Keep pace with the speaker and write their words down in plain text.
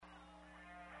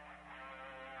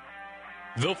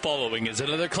The following is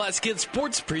another Classic Hits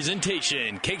Sports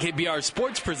presentation. KKBR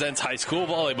Sports presents high school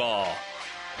volleyball.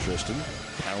 Tristan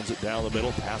pounds it down the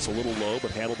middle, pass a little low,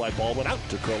 but handled by Baldwin out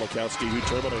to Krolikowski, who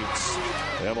terminates.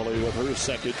 Emily with her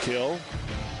second kill.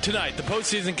 Tonight, the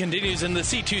postseason continues in the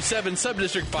C27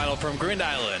 Subdistrict Final from Grand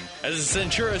Island as the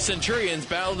Centura Centurions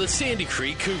battle the Sandy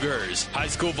Creek Cougars. High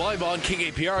school volleyball on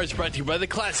KKPR is brought to you by the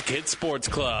Classic Hits Sports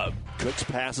Club. Cook's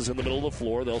passes in the middle of the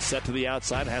floor. They'll set to the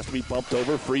outside. It has to be bumped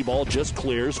over. Free ball just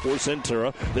clears for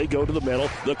Centura. They go to the middle.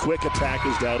 The quick attack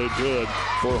is down and good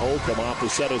for Holcomb off the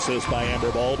set assist by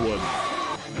Amber Baldwin.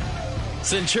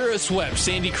 Centura swept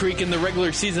Sandy Creek in the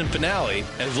regular season finale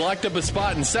and has locked up a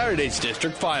spot in Saturday's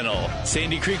district final.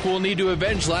 Sandy Creek will need to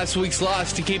avenge last week's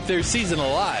loss to keep their season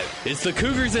alive. It's the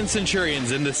Cougars and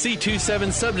Centurions in the C27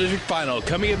 Subdistrict Final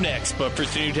coming up next. But for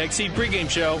the New Tech Seed pregame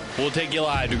show, we'll take you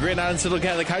live to Grand Island Central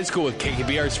Catholic High School with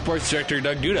KKBR Sports Director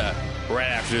Doug Duda right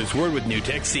after this word with New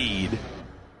Tech Seed.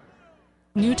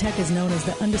 New Tech is known as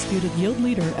the undisputed yield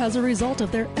leader as a result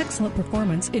of their excellent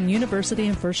performance in university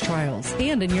and first trials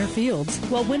and in your fields.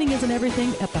 While winning isn't everything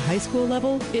at the high school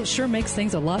level, it sure makes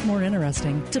things a lot more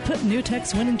interesting. To put New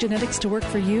Tech's winning genetics to work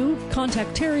for you,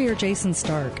 contact Terry or Jason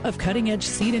Stark of Cutting Edge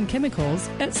Seed and Chemicals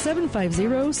at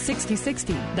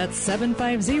 750-6060. That's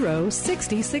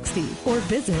 750-6060. Or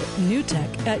visit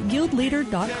newtech at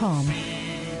yieldleader.com.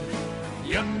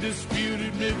 The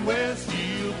undisputed Midwest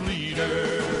yield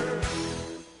leader.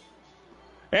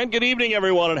 And good evening,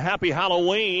 everyone, and happy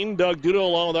Halloween. Doug Duda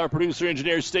along with our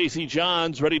producer-engineer Stacy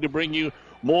Johns ready to bring you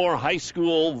more high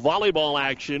school volleyball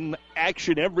action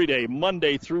every day,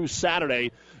 Monday through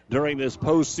Saturday during this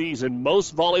postseason.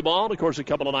 Most volleyball, and, of course, a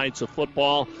couple of nights of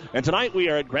football. And tonight we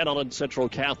are at Grand Island Central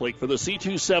Catholic for the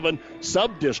C27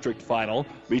 Sub-District Final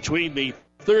between the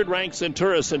third-ranked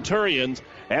Centura Centurions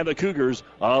and the Cougars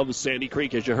of Sandy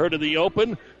Creek. As you heard in the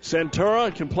open,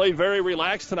 Centura can play very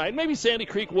relaxed tonight. Maybe Sandy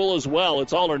Creek will as well.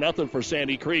 It's all or nothing for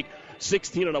Sandy Creek.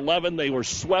 16-11. They were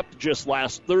swept just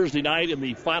last Thursday night in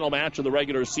the final match of the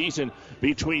regular season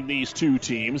between these two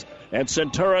teams. And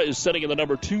Centura is sitting in the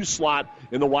number 2 slot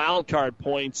in the wild card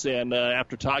points. And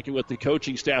after talking with the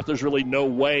coaching staff, there's really no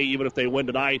way, even if they win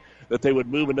tonight, that they would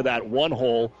move into that one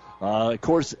hole. Of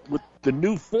course, with the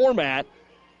new format,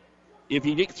 if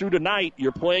you get through tonight,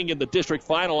 you're playing in the district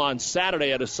final on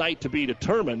Saturday at a site to be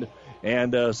determined.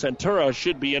 And Centura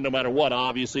should be in no matter what.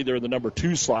 Obviously, they're in the number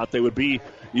 2 slot. They would be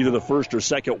either the first or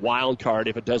second wild card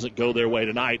if it doesn't go their way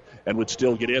tonight and would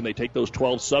still get in. They take those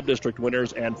 12 sub-district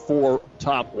winners and 4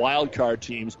 top wild card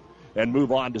teams and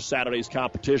move on to Saturday's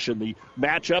competition. The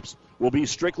matchups will be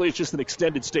strictly, it's just an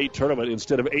extended state tournament.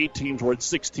 Instead of 8 teams, where it's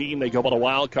 16, they go by the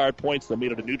wild card points. They'll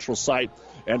meet at a neutral site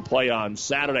and play on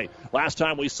Saturday. Last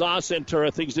time we saw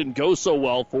Centura, things didn't go so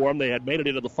well for them. They had made it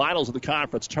into the finals of the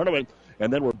conference tournament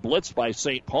and then were blitzed by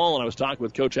St. Paul. And I was talking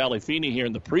with Coach Ali Feeney here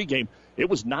in the pregame. It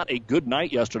was not a good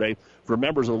night yesterday for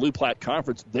members of the Loup Platte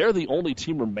Conference. They're the only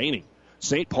team remaining.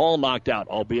 St. Paul knocked out,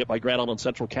 albeit by Grand Island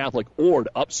Central Catholic. Ord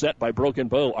upset by Broken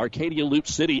Bow. Arcadia Loop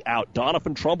City out.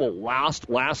 Donovan Trumbull lost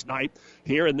last night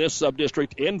here in this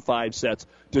sub-district in 5 sets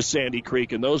to Sandy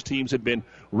Creek. And those teams had been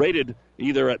rated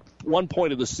either at one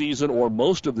point of the season or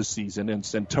most of the season. And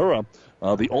Centura,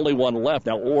 the only one left.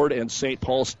 Now Ord and St.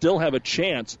 Paul still have a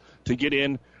chance to get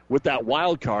in with that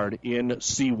wild card in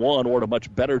C1. Ord a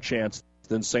much better chance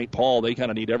than St. Paul. They kind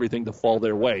of need everything to fall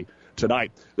their way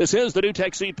tonight. This is the New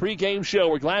Tech Seed pregame show.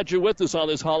 We're glad you're with us on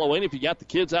this Halloween. If you got the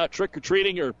kids out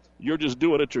trick-or-treating or you're just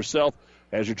doing it yourself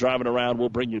as you're driving around, we'll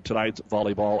bring you tonight's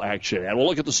volleyball action. And we'll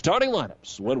look at the starting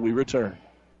lineups when we return.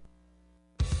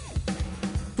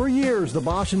 For years, the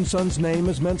Bosch & Sons name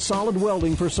has meant solid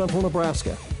welding for central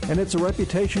Nebraska, and it's a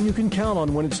reputation you can count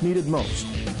on when it's needed most.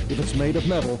 If it's made of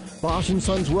metal, Bosch &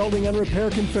 Sons Welding and Repair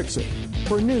can fix it.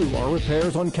 For new or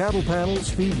repairs on cattle panels,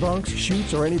 feed bunks,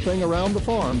 chutes, or anything around the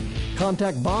farm,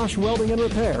 contact Bosch Welding and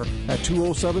Repair at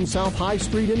 207 South High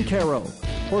Street in Cairo.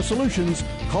 For solutions,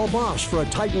 call Bosch for a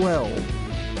tight weld.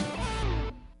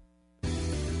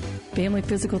 Family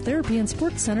Physical Therapy and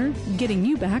Sports Center, getting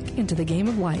you back into the game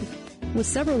of life, with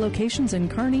several locations in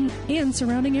Kearney and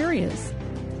surrounding areas.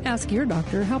 Ask your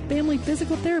doctor how Family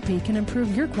Physical Therapy can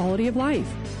improve your quality of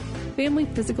life. Family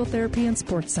Physical Therapy and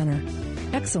Sports Center.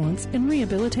 Excellence in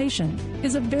Rehabilitation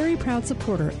is a very proud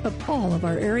supporter of all of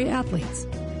our area athletes,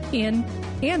 in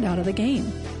and out of the game.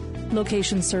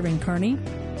 Locations serving Kearney,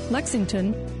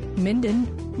 Lexington, Minden,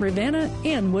 Ravenna,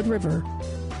 and Wood River.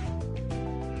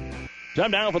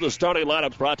 Time now for the starting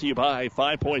lineups brought to you by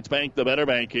 5 Points Bank, the better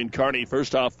bank in Kearney.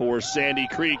 First off for Sandy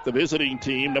Creek, the visiting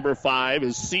team. Number 5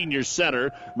 is senior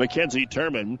center Mackenzie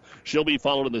Turman. She'll be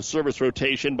followed in the service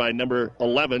rotation by number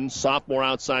 11, sophomore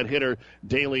outside hitter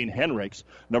Daleen Henricks.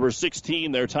 Number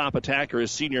 16, their top attacker,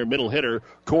 is senior middle hitter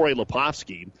Corey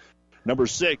Lepovsky. Number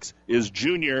 6 is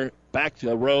junior back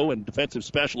to row and defensive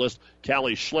specialist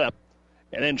Callie Schlepp.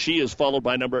 And then she is followed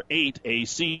by number 8, a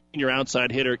senior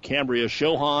outside hitter, Cambria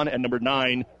Shohan, and number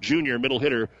 9, junior middle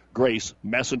hitter, Grace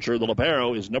Messenger. The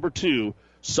libero is number 2,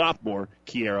 sophomore,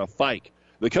 Kiera Fike.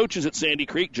 The coaches at Sandy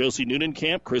Creek, Josie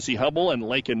Neunenkamp, Chrissy Hubble, and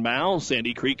Lakin Mao.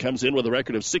 Sandy Creek comes in with a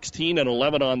record of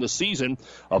 16-11 on the season,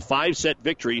 a 5-set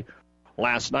victory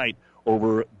last night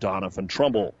over Donovan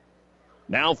Trumbull.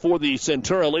 Now for the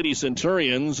Centura Lady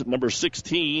Centurions, number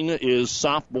 16 is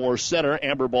sophomore center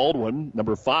Amber Baldwin.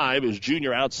 Number 5 is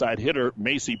junior outside hitter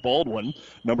Macy Baldwin.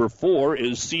 Number 4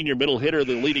 is senior middle hitter,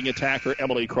 the leading attacker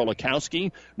Emily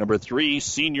Krolikowski. Number 3,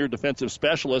 senior defensive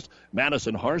specialist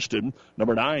Madison Harston.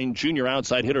 Number 9, junior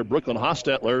outside hitter Brooklyn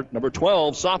Hostetler. Number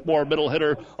 12, sophomore middle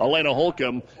hitter Elena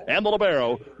Holcomb. And the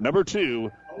libero, number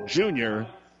 2, junior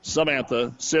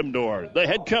Samantha Simdor. The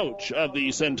head coach of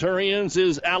the Centurions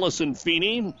is Allison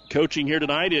Feeney, coaching here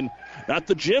tonight in not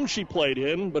the gym she played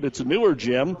in, but it's a newer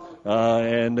gym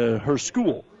and her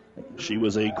school. She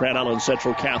was a Grand Island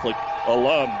Central Catholic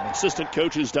alum. Assistant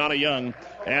coaches Donna Young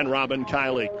and Robin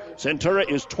Kiley. Centura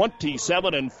is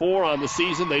 27-4 on the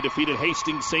season. They defeated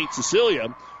Hastings St.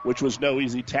 Cecilia, which was no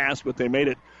easy task, but they made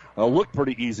it look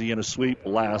pretty easy in a sweep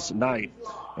last night.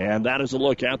 And that is a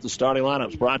look at the starting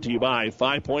lineups brought to you by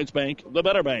 5 Points Bank, the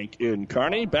better bank in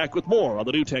Kearney. Back with more on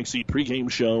the New Tech Seed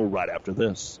pregame show right after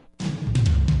this.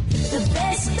 The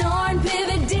best darn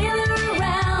pivot dealer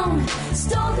around,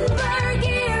 Stoltenberg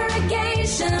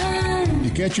Irrigation.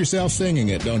 You catch yourself singing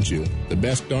it, don't you? The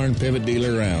best darn pivot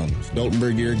dealer around,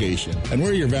 Stoltenberg Irrigation. And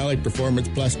we're your Valley Performance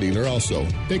Plus dealer also.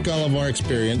 Take all of our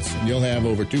experience, and you'll have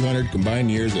over 200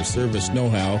 combined years of service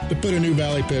know-how to put a new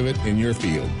Valley pivot in your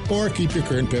field. Or keep your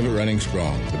current pivot running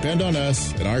strong. Depend on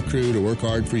us and our crew to work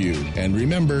hard for you. And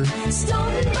remember,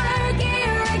 Stoltenberg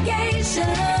Irrigation.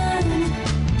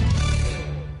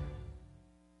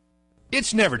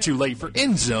 It's never too late for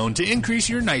InZone to increase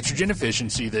your nitrogen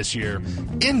efficiency this year.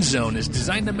 InZone is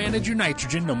designed to manage your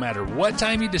nitrogen no matter what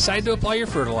time you decide to apply your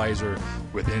fertilizer.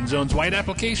 With InZone's wide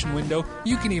application window,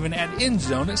 you can even add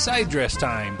InZone at side dress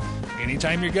time.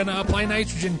 Anytime you're going to apply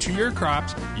nitrogen to your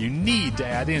crops, you need to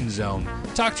add InZone.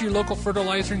 Talk to your local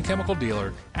fertilizer and chemical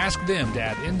dealer. Ask them to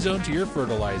add InZone to your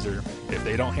fertilizer. If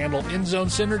they don't handle InZone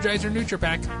Synergizer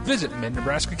NutriPack, visit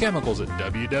Mid-Nebraska Chemicals at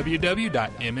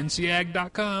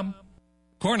www.mncag.com.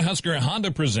 Cornhusker Honda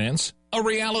presents a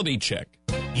reality check.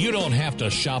 You don't have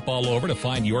to shop all over to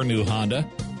find your new Honda.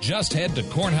 Just head to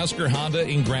Cornhusker Honda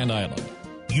in Grand Island.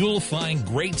 You'll find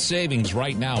great savings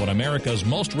right now at America's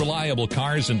most reliable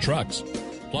cars and trucks.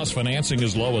 Plus financing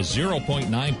as low as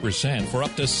 0.9% for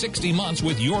up to 60 months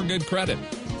with your good credit.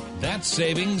 That's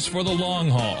savings for the long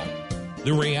haul.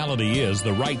 The reality is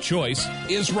the right choice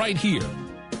is right here.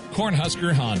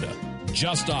 Cornhusker Honda.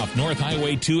 Just off North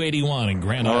Highway 281 in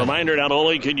Grand Island. A reminder, not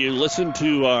only can you listen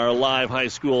to our live high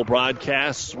school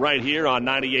broadcasts right here on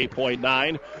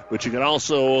 98.9, but you can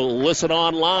also listen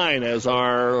online as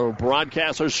our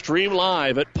broadcasts are streamed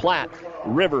live at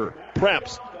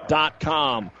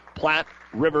PlatteRiverPreps.com.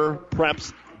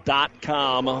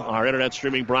 PlatteRiverPreps.com. Our internet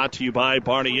streaming brought to you by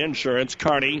Barney Insurance,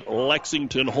 Kearney,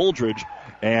 Lexington, Holdridge,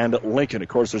 and Lincoln. Of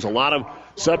course, there's a lot of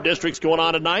sub-districts going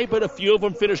on tonight, but a few of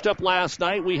them finished up last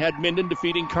night. We had Minden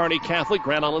defeating Kearney Catholic.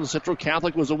 Grand Island Central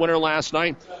Catholic was a winner last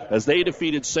night as they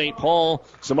defeated St. Paul.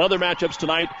 Some other matchups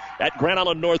tonight at Grand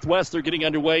Island Northwest. They're getting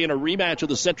underway in a rematch of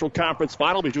the Central Conference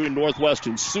Final between Northwest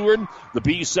and Seward. The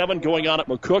B7 going on at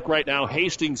McCook right now.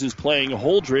 Hastings is playing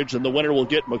Holdridge, and the winner will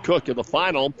get McCook in the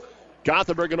final.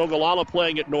 Gothenburg and Ogallala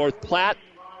playing at North Platte.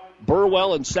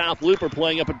 Burwell and South Loop are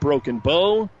playing up at Broken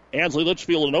Bow. Ansley,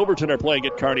 Litchfield, and Overton are playing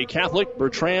at Kearney Catholic.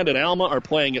 Bertrand and Alma are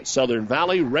playing at Southern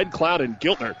Valley. Red Cloud and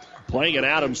Giltner playing at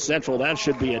Adams Central. That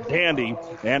should be a dandy.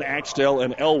 And Axtell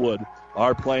and Elwood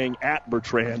are playing at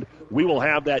Bertrand. We will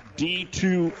have that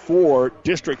D2-4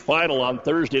 district final on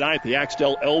Thursday night. The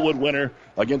Axtell-Elwood winner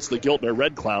against the Giltner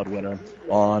Red Cloud winner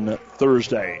on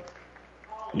Thursday.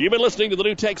 You've been listening to the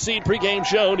New Tech Seed pregame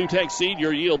show. New Tech Seed,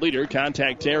 your yield leader.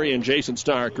 Contact Terry and Jason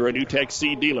Stark or a New Tech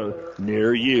Seed dealer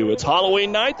near you. It's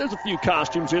Halloween night. There's a few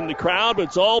costumes in the crowd, but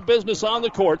it's all business on the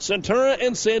court. Centura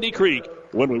and Sandy Creek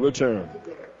when we return.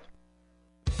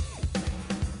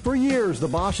 For years, the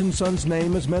Bosch & Sons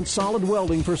name has meant solid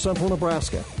welding for central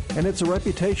Nebraska. and it's a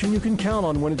reputation you can count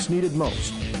on when it's needed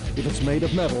most. If it's made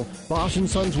of metal, Bosch &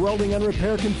 Sons Welding and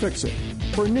Repair can fix it.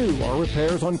 For new or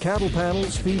repairs on cattle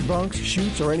panels, feed bunks,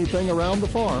 chutes, or anything around the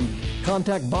farm,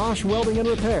 contact Bosch Welding and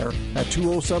Repair at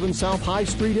 207 South High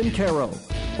Street in Cairo.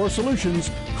 For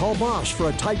solutions, call Bosch for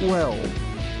a tight weld.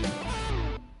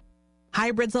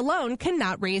 Hybrids alone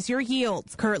cannot raise your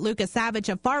yields. Kurt Lucas Savage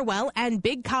of Farwell and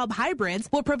Big Cob Hybrids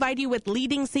will provide you with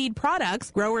leading seed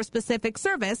products, grower-specific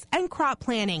service, and crop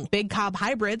planning. Big Cob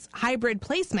Hybrids hybrid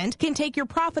placement can take your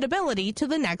profitability to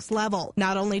the next level.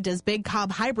 Not only does Big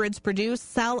Cob Hybrids produce,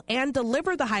 sell, and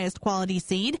deliver the highest quality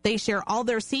seed, they share all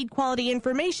their seed quality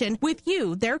information with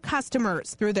you, their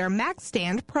customers, through their Max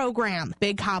Stand program.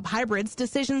 Big Cob Hybrids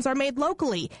decisions are made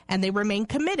locally, and they remain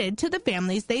committed to the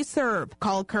families they serve.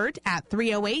 Call Kurt at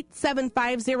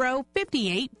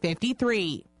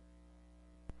 308-750-5853.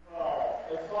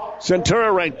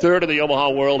 Centura ranked third in the Omaha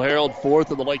World Herald,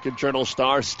 fourth in the Lincoln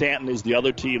Journal-Star. Stanton is the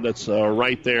other team that's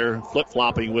right there,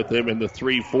 flip-flopping with them in the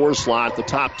 3-4 slot. The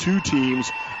top two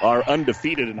teams are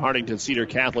undefeated in Hartington Cedar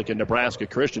Catholic and Nebraska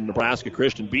Christian. Nebraska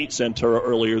Christian beat Centura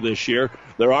earlier this year.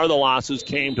 There are the losses,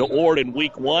 came to Ord in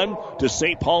week 1, to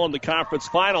St. Paul in the conference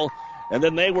final, and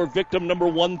then they were victim number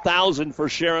 1,000 for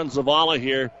Sharon Zavala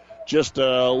here just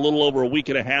a little over a week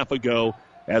and a half ago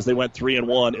as they went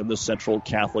 3-1 in the Central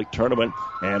Catholic Tournament.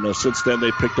 And since then,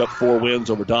 they've picked up 4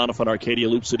 wins over Donovan, Arcadia,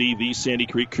 Loop City, the Sandy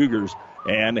Creek Cougars,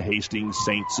 and Hastings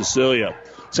St. Cecilia.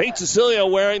 St. Cecilia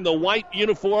wearing the white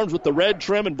uniforms with the red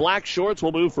trim and black shorts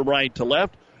will move from right to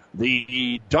left.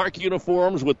 The dark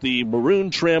uniforms with the maroon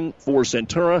trim for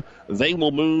Centura, they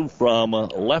will move from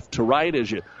left to right as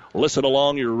you listen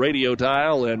along your radio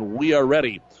dial, and we are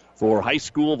ready for high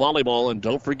school volleyball. And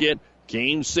don't forget,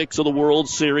 Game 6 of the World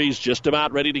Series just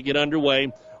about ready to get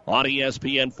underway on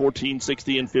ESPN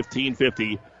 1460 and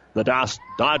 1550. The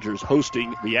Dodgers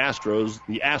hosting the Astros.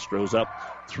 The Astros up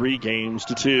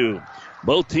 3-2.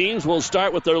 Both teams will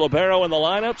start with their libero in the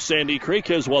lineup. Sandy Creek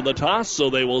has won the toss, so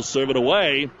they will serve it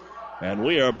away. And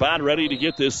we are about ready to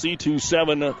get this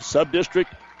C27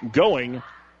 sub-district going.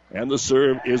 And the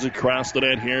serve is across the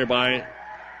net here by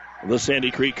the Sandy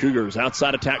Creek Cougars.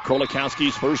 Outside attack,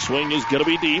 Krolikowski's first swing is going to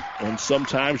be deep, and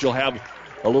sometimes you'll have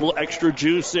a little extra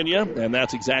juice in you, and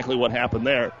that's exactly what happened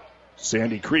there.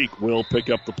 Sandy Creek will pick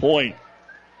up the point.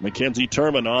 Mackenzie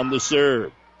Turman on the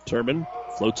serve. Turman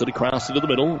floats it across into the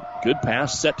middle. Good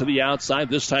pass set to the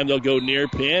outside. This time they'll go near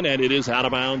pin, and it is out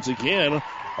of bounds again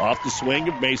off the swing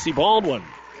of Macy Baldwin.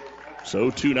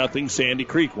 So 2-0 Sandy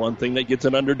Creek. One thing that gets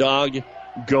an underdog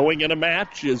going in a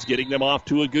match is getting them off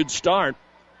to a good start.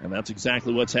 And that's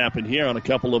exactly what's happened here on a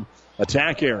couple of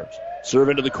attack errors. Serve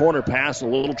into the corner, pass, a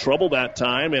little trouble that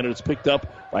time, and it's picked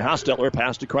up by Hostetler,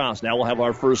 passed across. Now we'll have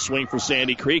our first swing for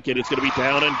Sandy Creek, and it's going to be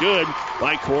down and good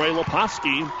by Corey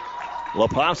Leposki.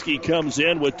 Leposki comes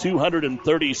in with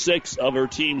 236 of her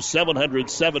team's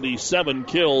 777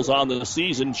 kills on the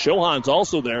season. Shohan's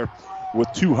also there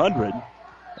with 200,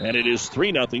 and it is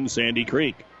 3-0 Sandy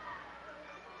Creek.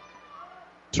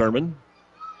 Turman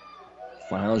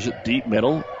files it deep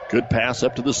middle. Good pass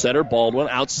up to the center. Baldwin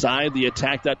outside the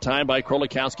attack that time by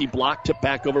Krolikowski. Block tipped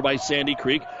back over by Sandy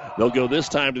Creek. They'll go this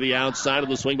time to the outside of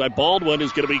the swing by Baldwin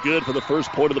is going to be good for the first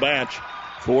point of the match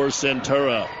for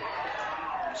Centura.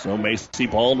 So Macy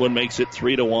Baldwin makes it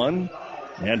 3-1.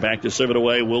 And back to serve it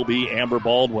away will be Amber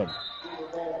Baldwin.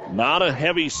 Not a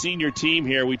heavy senior team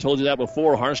here. We told you that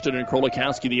before. Harston and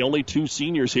Krolikowski, the only two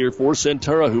seniors here for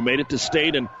Centura who made it to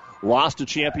state and lost to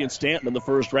champion Stanton in the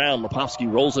first round.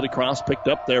 Leposki rolls it across, picked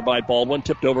up there by Baldwin,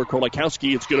 tipped over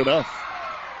Krolikowski. It's good enough.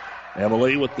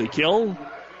 Emily with the kill,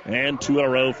 and 2 in a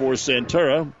row for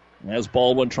Centura as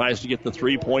Baldwin tries to get the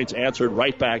 3 points answered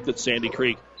right back that Sandy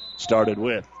Creek started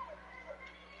with.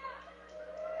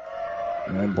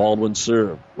 And Baldwin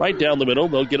serve right down the middle.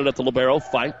 They'll get it at the libero.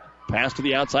 Fight. Pass to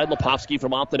the outside. Leposki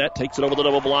from off the net takes it over the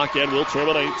double block and will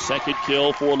terminate. Second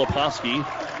kill for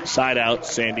Leposki. Side out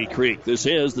Sandy Creek. This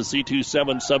is the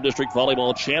C27 Sub-District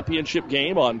Volleyball Championship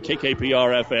game on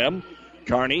KKPR-FM,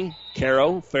 Kearney,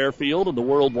 Caro, Fairfield, and the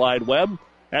World Wide Web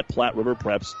at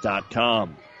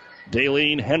PlatteRiverPreps.com.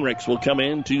 Daleen Henricks will come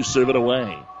in to serve it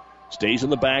away. Stays in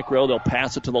the back row. They'll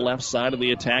pass it to the left side, and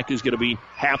the attack is going to be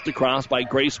halved across by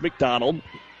Grace McDonald.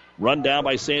 Run down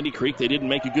by Sandy Creek. They didn't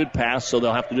make a good pass, so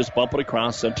they'll have to just bump it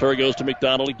across. Centura goes to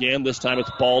McDonald again. This time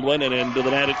it's Baldwin, and into the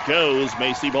net it goes.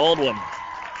 Macy Baldwin.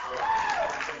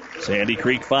 Sandy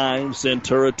Creek 5,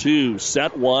 Centura 2.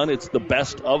 Set 1. It's the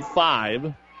best of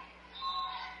 5.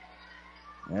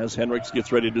 As Henricks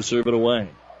gets ready to serve it away.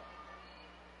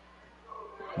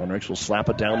 Henricks will slap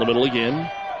it down the middle again.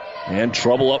 And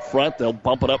trouble up front. They'll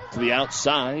bump it up to the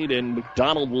outside, and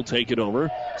McDonald will take it over.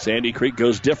 Sandy Creek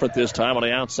goes different this time. On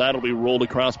the outside, it'll be rolled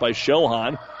across by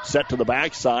Shohan. Set to the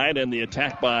backside, and the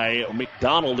attack by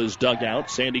McDonald is dug out.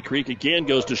 Sandy Creek again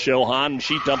goes to Shohan, and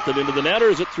she dumped it into the net, or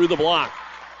is it through the block?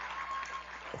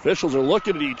 Officials are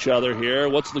looking at each other here.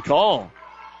 What's the call?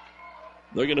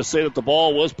 They're going to say that the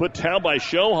ball was put down by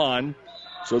Shohan,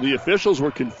 so the officials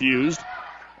were confused.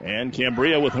 And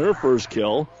Cambria with her first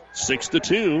kill,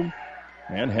 6-2.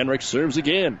 And Henrik serves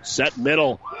again. Set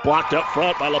middle. Blocked up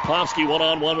front by Lepofsky.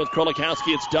 One-on-one with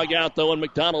Krolikowski. It's dug out, though, and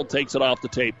McDonald takes it off the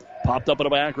tape. Popped up in the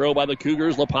back row by the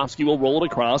Cougars. Lepofsky will roll it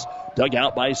across. Dug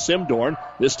out by Simdorn.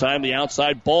 This time the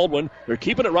outside Baldwin. They're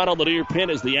keeping it right on the near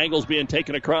pin as the angle's being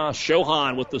taken across.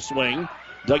 Shohan with the swing.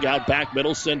 Dug out back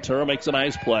middle. Centura makes a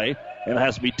nice play. And it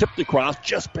has to be tipped across.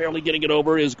 Just barely getting it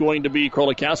over is going to be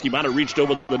Krolikowski. Might have reached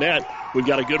over the net. We've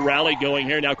got a good rally going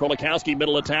here. Now Krolikowski,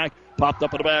 middle attack. Popped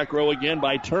up in the back row again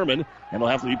by Turman. And will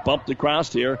have to be bumped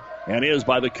across here. And is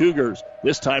by the Cougars.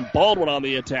 This time Baldwin on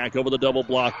the attack over the double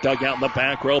block. Dug out in the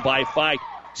back row by Fike.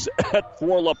 Set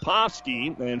for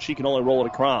Lepofsky. And she can only roll it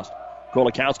across.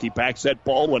 Krolikowski back set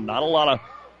Baldwin. Not a lot of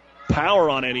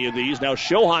power on any of these. Now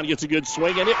Shohan gets a good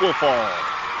swing and it will fall.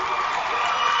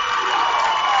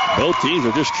 Both teams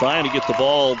are just trying to get the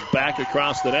ball back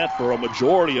across the net for a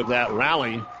majority of that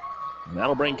rally. And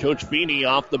that'll bring Coach Feeney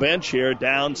off the bench here,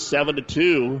 down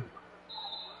 7-2.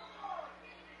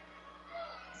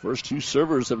 First two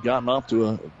servers have gotten off to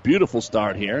a beautiful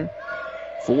start here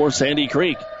for Sandy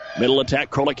Creek. Middle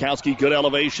attack, Krolikowski, good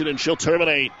elevation, and she'll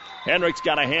terminate. Henrik's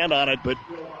got a hand on it, but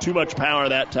too much power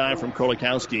that time from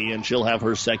Krolikowski, and she'll have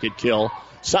her second kill.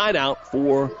 Side out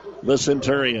for the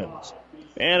Centurions.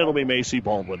 And it'll be Macy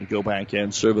Baldwin to go back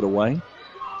and serve it away.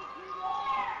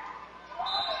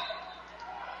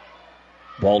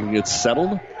 Baldwin gets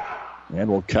settled. And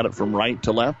we'll cut it from right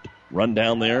to left. Run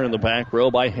down there in the back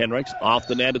row by Henriks. Off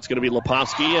the net, it's going to be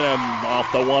Lepofsky. And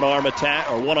off the one-arm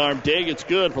attack, or one-arm dig, it's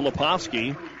good for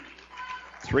Lepofsky.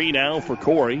 3 now for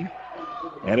Corey.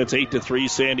 And it's 8-3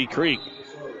 Sandy Creek.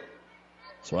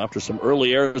 So after some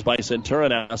early errors by Centura,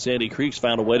 now Sandy Creek's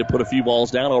found a way to put a few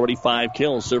balls down. Already 5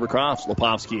 kills. Server cross.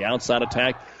 Lepofsky outside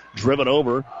attack. Driven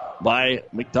over by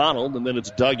McDonald. And then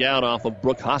it's dug out off of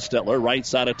Brooke Hostetler. Right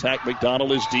side attack.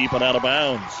 McDonald is deep and out of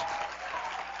bounds.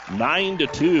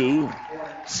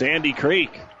 9-2 Sandy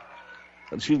Creek.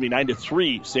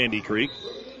 9-3 Sandy Creek.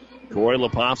 Corey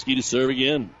Lepofsky to serve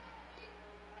again.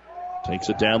 Takes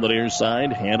it down the near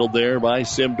side. Handled there by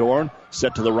Simdorn.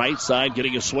 Set to the right side.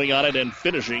 Getting a swing on it and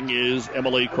finishing is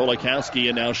Emily Krolikowski.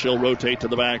 And now she'll rotate to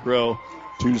the back row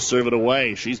to serve it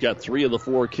away. She's got 3 of the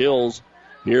 4 kills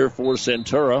here for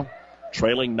Centura.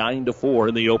 Trailing 9-4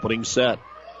 in the opening set.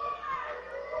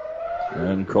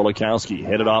 And Krolikowski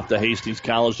headed off to Hastings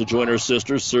College to join her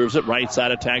sister. Serves it. Right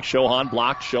side attack. Shohan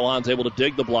blocked. Shohan's able to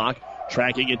dig the block.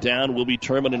 Tracking it down will be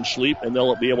Turman and Schleep. And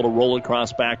they'll be able to roll it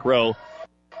across back row.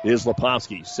 Is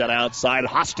Lepofsky. Set outside.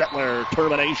 Hostetler.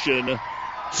 Termination.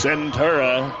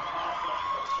 Centura.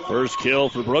 First kill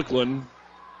for Brooklyn.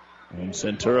 And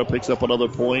Centura picks up another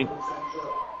point.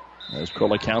 As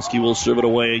Krolikowski will serve it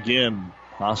away again.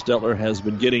 Hostetler has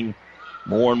been getting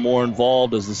more and more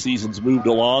involved as the season's moved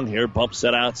along here. Bump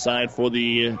set outside for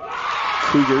the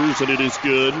Cougars, and it is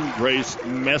good. Grace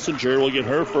Messenger will get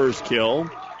her first kill.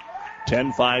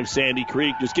 10-5 Sandy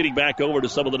Creek. Just getting back over to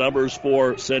some of the numbers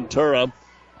for Centura.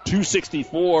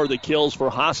 264 the kills for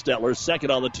Hostetler,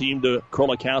 second on the team to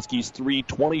Krolikowski's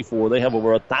 324. They have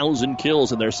over 1,000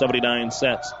 kills in their 79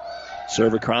 sets.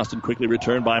 Serve across and quickly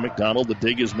returned by McDonald. The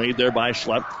dig is made there by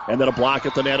Schlepp. And then a block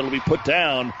at the net. It'll be put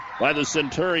down by the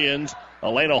Centurions.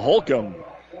 Elena Holcomb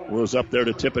was up there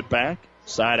to tip it back.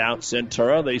 Side out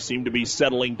Centura. They seem to be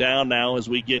settling down now as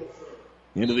we get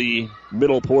into the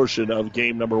middle portion of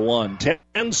game number 1.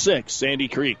 10-6 Sandy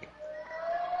Creek.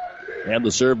 And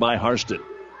the serve by Harston.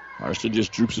 Harston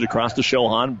just droops it across to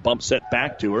Shohan. Bump set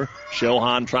back to her.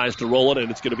 Shohan tries to roll it, and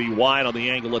it's going to be wide on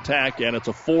the angle attack. And it's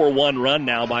a 4-1 run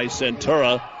now by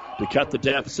Centura to cut the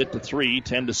deficit to 3,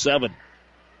 10-7.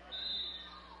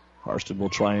 Harston will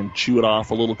try and chew it off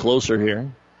a little closer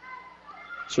here.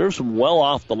 Serves from well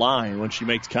off the line when she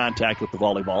makes contact with the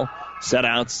volleyball. Set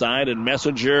outside, and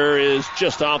Messenger is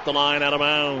just off the line, out of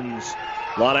bounds.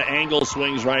 A lot of angle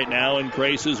swings right now, and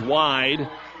Grace is wide.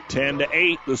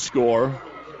 10-8 the score.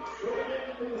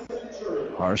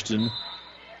 Harston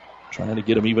trying to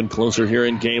get him even closer here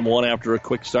in game 1 after a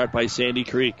quick start by Sandy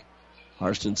Creek.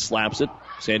 Harston slaps it.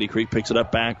 Sandy Creek picks it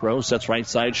up back row, sets right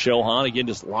side. Shohan again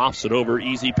just lofts it over.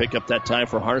 Easy pickup that time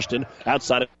for Harston.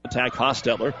 Outside attack,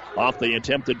 Hostetler. Off the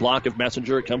attempted block of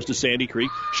Messenger. It comes to Sandy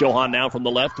Creek. Shohan now from the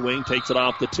left wing takes it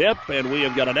off the tip, and we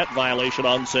have got a net violation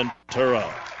on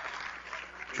Centura.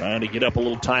 Trying to get up a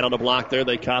little tight on the block there.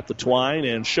 They caught the twine,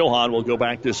 and Shohan will go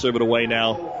back to serve it away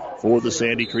now for the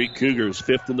Sandy Creek Cougars.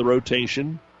 5th in the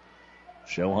rotation.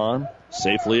 Shohan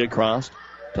safely across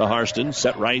to Harston,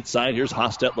 set right side. Here's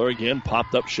Hostetler again.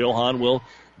 Popped up. Shohan will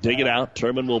dig it out.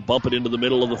 Turman will bump it into the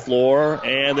middle of the floor.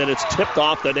 And then it's tipped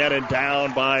off the net and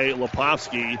down by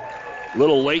Lepovsky.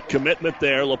 Little late commitment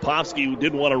there. Lepovsky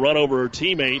didn't want to run over her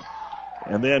teammate.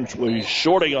 And then was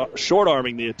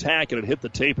short-arming the attack, and it hit the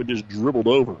tape and just dribbled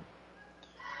over.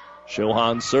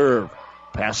 Shohan serve.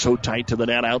 Pass so tight to the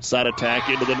net. Outside attack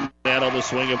into the net on the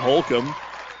swing of Holcomb.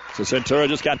 So Centura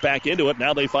just got back into it.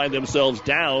 Now they find themselves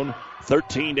down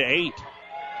 13-8.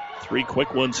 3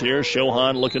 quick ones here.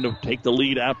 Shohan looking to take the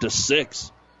lead out to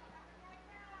 6.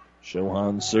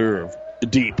 Shohan serve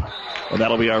deep. And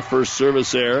that'll be our first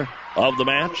service error of the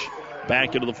match.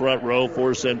 Back into the front row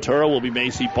for Centura will be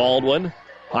Macy Baldwin.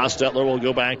 Hostetler will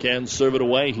go back and serve it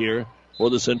away here for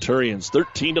the Centurions.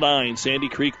 13-9. Sandy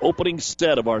Creek opening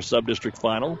set of our sub-district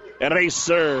final. And an ace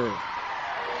serve.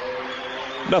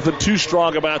 Nothing too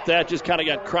strong about that. Just kind of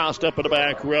got crossed up in the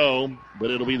back row. But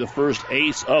it'll be the first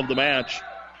ace of the match.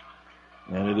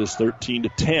 And it is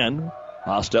 13-10.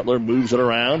 Hostetler moves it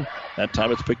around. That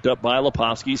time it's picked up by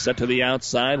Lepovsky. Set to the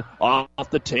outside. Off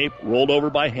the tape. Rolled over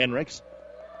by Henricks.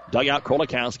 Dug out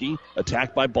Krolikowski.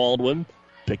 Attacked by Baldwin.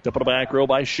 Picked up in the back row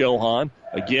by Shohan.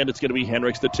 Again, it's going to be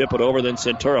Henricks to tip it over. Then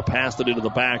Centura passed it into the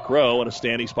back row. And a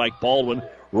standing spike. Baldwin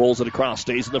rolls it across.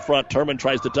 Stays in the front. Turman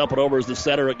tries to dump it over as the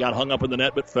setter. It got hung up in the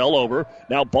net but fell over.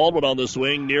 Now Baldwin on the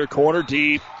swing. Near corner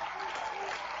deep.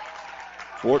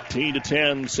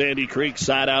 14-10. Sandy Creek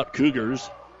side out Cougars.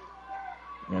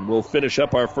 And we'll finish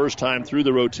up our first time through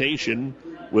the rotation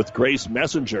with Grace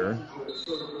Messenger.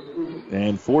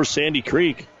 And for Sandy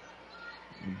Creek,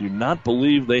 do not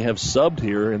believe they have subbed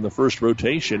here in the first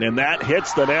rotation. And that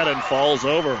hits the net and falls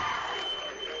over.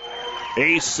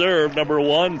 Ace serve, number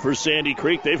 1 for Sandy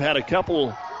Creek. They've had a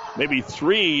couple, maybe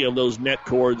 3 of those net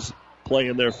cords play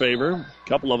in their favor. A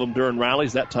couple of them during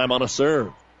rallies, that time on a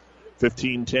serve.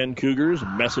 15-10 Cougars,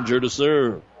 Messenger to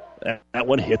serve. That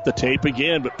one hit the tape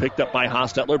again, but picked up by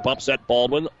Hostetler. Bumps at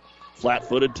Baldwin.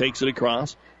 Flat-footed, takes it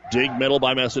across. Dig middle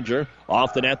by Messenger.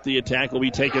 Off the net, the attack will be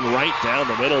taken right down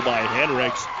the middle by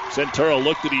Henricks. Centura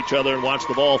looked at each other and watched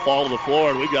the ball fall to the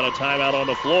floor, and we've got a timeout on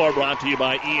the floor brought to you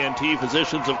by ENT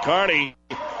Physicians of Kearney.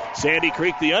 Sandy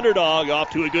Creek, the underdog,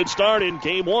 off to a good start in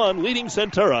Game 1, leading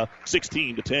Centura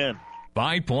 16-10.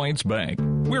 5 Points Bank.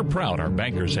 We're proud our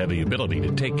bankers have the ability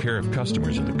to take care of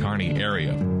customers in the Kearney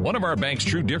area. One of our bank's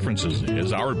true differences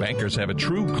is our bankers have a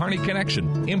true Kearney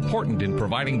connection, important in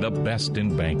providing the best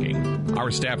in banking. Our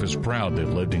staff is proud they've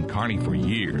lived in Kearney for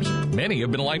years. Many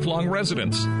have been lifelong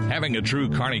residents. Having a true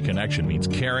Kearney connection means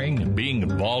caring and being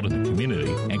involved in the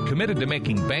community and committed to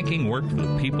making banking work for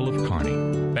the people of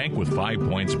Kearney. Bank with 5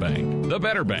 Points Bank. The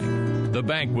better bank. The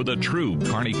bank with a true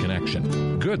Kearney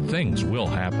connection. Good things will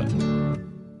happen.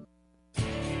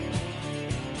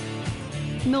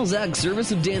 Mills Ag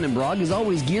Service of Dannenbrog is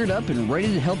always geared up and ready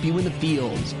to help you in the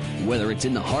fields. Whether it's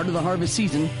in the heart of the harvest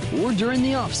season or during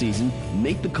the off-season,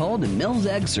 make the call to Mills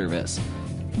Ag Service.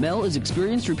 Mel is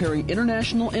experienced repairing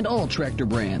international and all tractor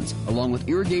brands, along with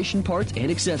irrigation parts and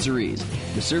accessories.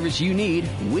 The service you need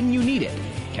when you need it.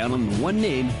 Count on the one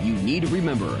name you need to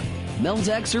remember. Mel's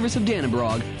Ag Service of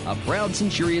Dannenbrog, a proud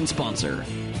Centurion sponsor.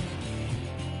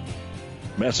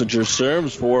 Messenger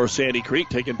serves for Sandy Creek,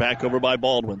 taken back over by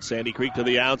Baldwin. Sandy Creek to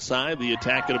the outside. The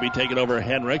attack going to be taken over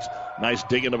Henricks. Nice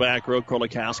dig in the back row,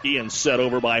 Krolikowski, and set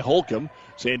over by Holcomb.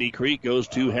 Sandy Creek goes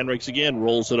to Henricks again,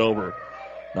 rolls it over.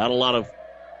 Not a lot of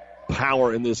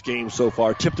power in this game so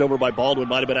far. Tipped over by Baldwin,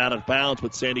 might have been out of bounds,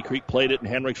 but Sandy Creek played it, and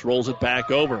Henricks rolls it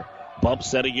back over. Bump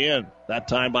set again, that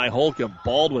time by Holcomb.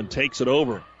 Baldwin takes it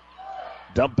over.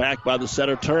 Dumped back by the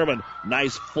center, Turman.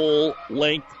 Nice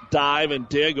full-length dive and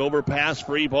dig, overpass,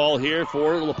 free ball here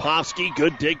for Lepovsky.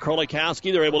 Good dig,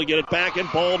 Krolikowski. They're able to get it back, and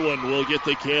Baldwin will get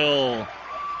the kill.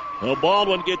 Well,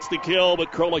 Baldwin gets the kill,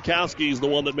 but Krolikowski is the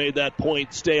one that made that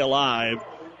point stay alive.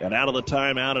 And out of the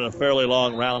timeout in a fairly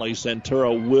long rally,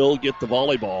 Centura will get the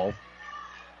volleyball.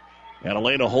 And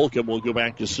Elena Holcomb will go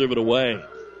back to serve it away.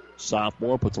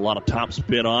 Sophomore puts a lot of top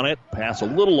spin on it. Pass a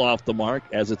little off the mark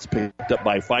as it's picked up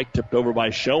by Fike, tipped over by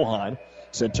Shohan.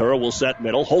 Centura will set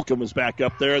middle. Holcomb is back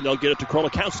up there, and they'll get it to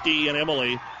Krolikowski, and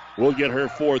Emily will get her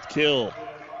fourth kill.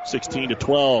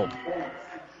 16-12.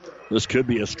 This could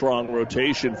be a strong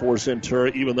rotation for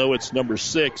Centura, even though it's number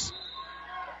 6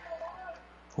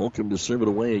 Holcomb to serve it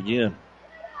away again.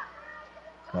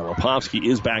 Now Lepovsky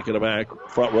is back in the back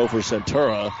front row for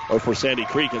Centura, or for Sandy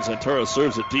Creek, and Centura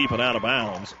serves it deep and out of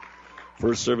bounds.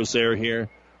 First service error here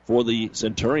for the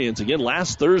Centurions. Again,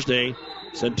 last Thursday,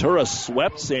 Centura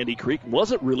swept Sandy Creek.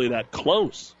 Wasn't really that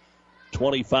close.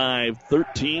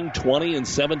 25-13, 20, and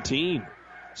 17.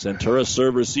 Centura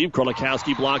serve receive.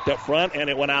 Krolikowski blocked up front, and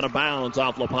it went out of bounds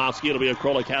off Lepovsky. It'll be a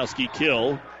Krolikowski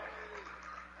kill.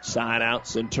 Side out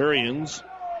Centurions.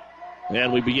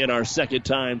 And we begin our second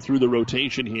time through the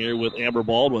rotation here with Amber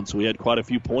Baldwin. So we had quite a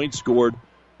few points scored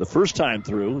the first time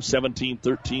through.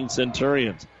 17-13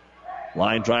 Centurions.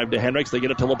 Line drive to Hendricks. They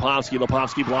get it to Lepovsky.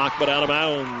 Lepovsky blocked but out of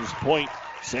bounds. Point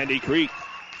Sandy Creek.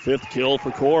 Fifth kill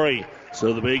for Corey.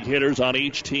 So the big hitters on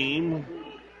each team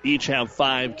each have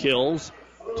 5 kills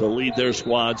to lead their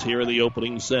squads here in the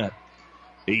opening set.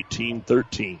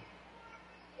 18-13.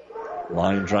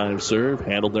 Line drive serve.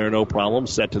 Handled there, no problem.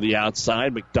 Set to the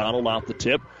outside. McDonald off the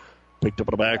tip. Picked up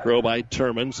in the back row by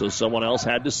Turman, so someone else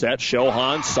had to set.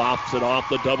 Shohan softs it off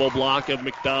the double block of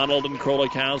McDonald and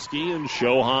Krolikowski, and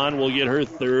Shohan will get her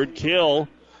 3rd kill.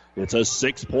 It's a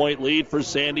 6-point lead for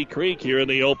Sandy Creek here in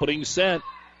the opening set.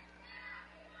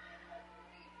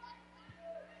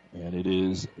 And it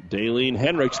is Daleen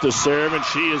Hendricks to serve, and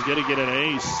she is going to get an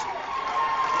ace.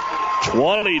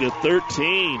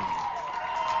 20-13.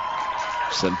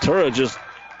 Centura just,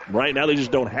 right now, they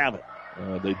just don't have it.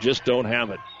 They just don't have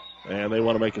it. And they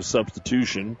want to make a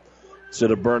substitution.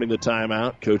 Instead of burning the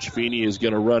timeout, Coach Feeney is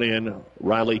going to run in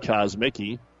Riley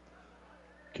Kosmicki.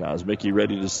 Kosmicki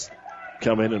ready to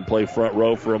come in and play front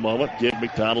row for a moment. Give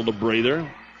McDonald a breather.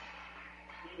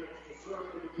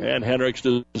 And Hendricks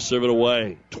to serve it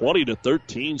away.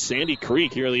 20-13, Sandy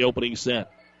Creek here in the opening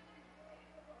set.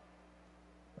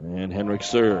 And Hendricks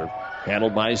serve.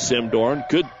 Handled by Simdorn.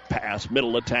 Good pass.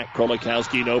 Middle attack.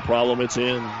 Krolikowski, no problem. It's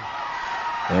in.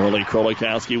 Emily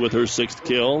Krolikowski with her 6th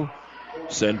kill.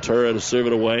 Centura to serve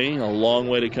it away. A long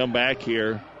way to come back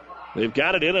here. They've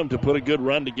got it in them to put a good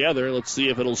run together. Let's see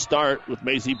if it'll start with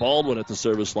Macy Baldwin at the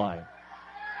service line.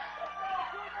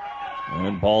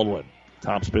 And Baldwin.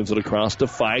 Top spins it across to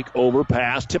Fike.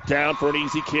 Overpass. Tip down for an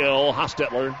easy kill.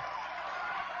 Hostetler.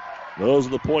 Those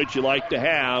are the points you like to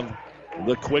have.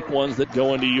 The quick ones that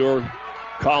go into your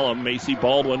column. Macy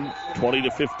Baldwin,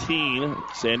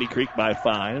 20-15. Sandy Creek by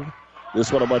 5.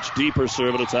 This one a much deeper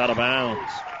serve, and it's out of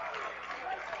bounds.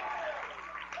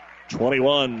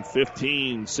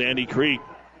 21-15, Sandy Creek.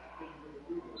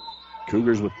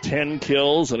 Cougars with 10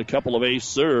 kills and a couple of ace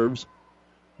serves,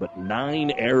 but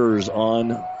 9 errors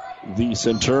on the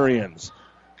Centurions.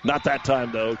 Not that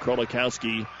time, though.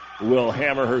 Krolikowski will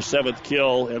hammer her 7th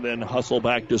kill and then hustle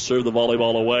back to serve the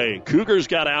volleyball away. Cougars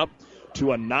got out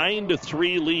to a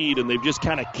 9-3 lead, and they've just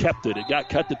kind of kept it. It got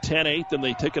cut to 10-8, and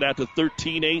they took it out to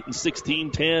 13-8 and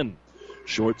 16-10.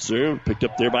 Short serve, picked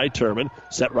up there by Turman.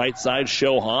 Set right side,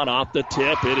 Shohan off the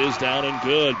tip. It is down and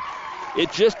good.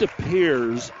 It just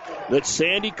appears that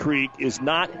Sandy Creek is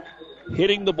not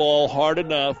hitting the ball hard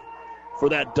enough for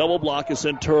that double block of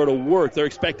Centura to work. They're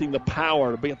expecting the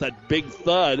power to get that big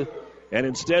thud, and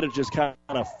instead it just kind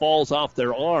of falls off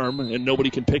their arm, and nobody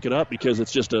can pick it up because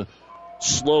it's just a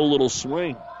slow little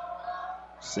swing.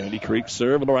 Sandy Creek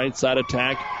serve on the right side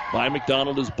attack by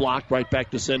McDonald is blocked right back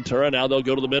to Centura. Now they'll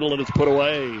go to the middle, and it's put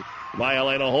away by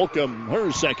Elena Holcomb. Her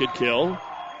 2nd kill.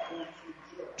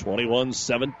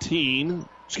 22-17.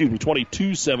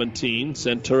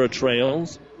 Centura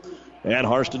trails. And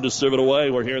Harston to serve it away.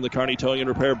 We're here in the Kearney Towing and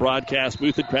Repair broadcast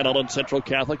booth at Grand Island Central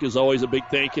Catholic. As always, a big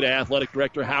thank you to Athletic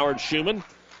Director Howard Schumann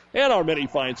and our many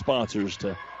fine sponsors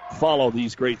to follow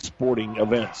these great sporting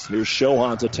events. Here's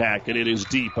Shohan's attack, and it is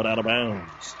deep and out of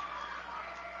bounds.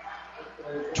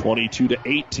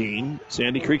 22-18.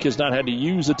 Sandy Creek has not had to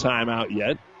use a timeout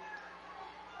yet.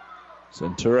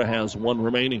 Centura has 1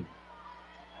 remaining.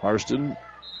 Harston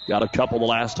got a couple the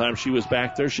last time she was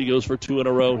back there. She goes for 2 in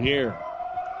a row here.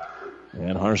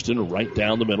 And Harston right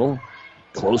down the middle.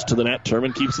 Close to the net.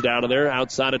 Turman keeps it out of there.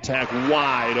 Outside attack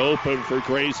wide open for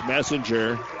Grace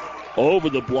Messenger. Over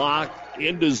the block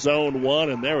into zone 1,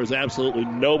 and there was absolutely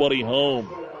nobody home.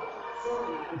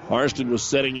 Harston was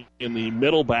sitting in the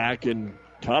middle back and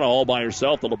kind of all by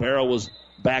herself. The libero was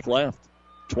back left.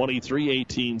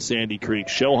 23-18 Sandy Creek.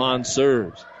 Shohan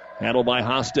serves. Handled by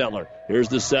Hostetler. Here's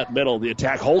the set middle. The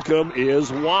attack. Holcomb is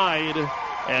wide.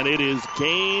 And it is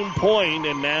game point,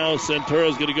 and now Centura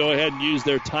is going to go ahead and use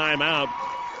their timeout.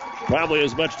 Probably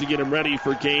as much to get them ready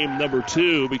for game number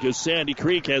 2, because Sandy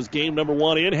Creek has game number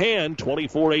 1 in hand,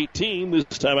 24-18. This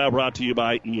timeout brought to you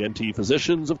by ENT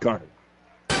Physicians of Kearney.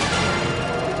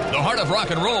 The heart of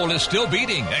rock and roll is still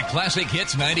beating at Classic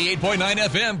Hits 98.9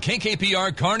 FM,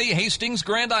 KKPR, Kearney, Hastings,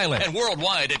 Grand Island, and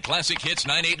worldwide at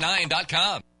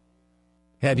ClassicHits989.com.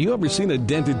 Have you ever seen a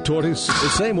dented tortoise? The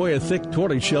same way a thick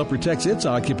tortoise shell protects its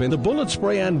occupant, the bullet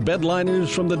spray-on bed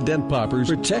liners from the Dent Poppers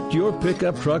protect your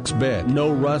pickup truck's bed.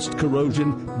 No rust,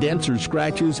 corrosion, dents, or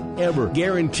scratches ever.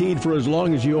 Guaranteed for as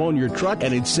long as you own your truck,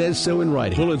 and it says so in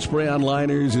writing. Bullet spray-on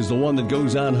liners is the one that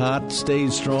goes on hot,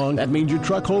 stays strong. That means your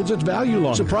truck holds its value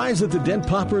longer. Surprised that the Dent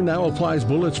Popper now applies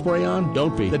bullet spray-on?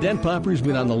 Don't be. The Dent Popper's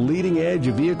been on the leading edge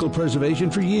of vehicle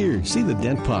preservation for years. See the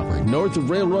Dent Popper, north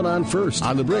of Railroad on First,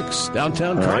 on the Bricks,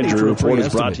 downtown. All right, Drew Report is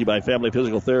brought to you by Family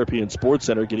Physical Therapy and Sports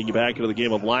Center, getting you back into the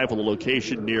game of life on the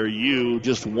location near you.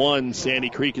 Just one, Sandy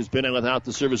Creek has been in without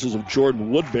the services of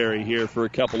Jordan Woodbury here for a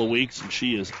couple of weeks, and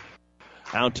she is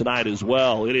out tonight as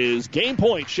well. It is game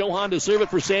point. Shohan to serve it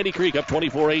for Sandy Creek, up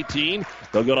 24-18.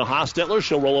 They'll go to Hostetler.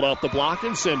 She'll roll it off the block,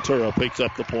 and Centura picks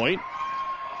up the point.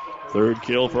 Third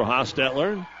kill for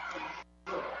Hostetler.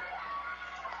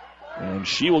 And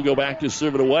she will go back to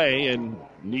serve it away and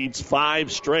needs 5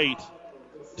 straight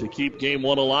to keep game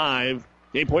one alive.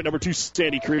 Game point number 2,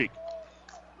 Sandy Creek.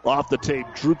 Off the tape,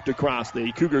 drooped across. The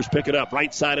Cougars pick it up.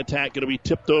 Right side attack going to be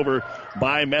tipped over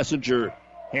by Messenger.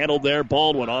 Handled there,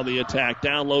 Baldwin on the attack.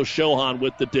 Down low, Shohan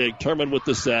with the dig. Turman with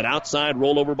the set. Outside,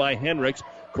 roll over by Hendricks.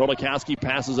 Krolikowski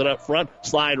passes it up front.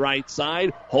 Slide right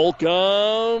side.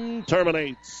 Holcomb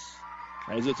terminates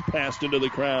as it's passed into the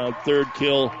crowd. Third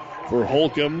kill for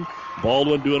Holcomb.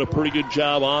 Baldwin doing a pretty good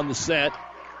job on the set.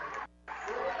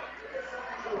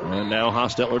 And now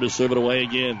Hostetler to serve it away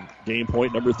again. Game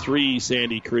point number 3,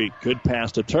 Sandy Creek. Good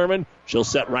pass to Turman. She'll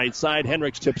set right side.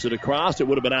 Hendricks tips it across. It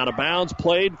would have been out of bounds.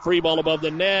 Played. Free ball above the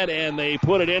net, and they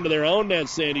put it into their own net,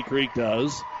 Sandy Creek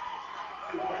does.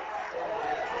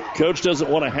 Coach doesn't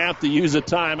want to have to use a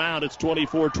timeout. It's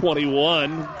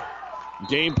 24-21.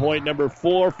 Game point number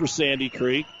 4 for Sandy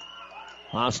Creek.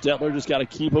 Hostetler just got to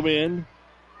keep them in.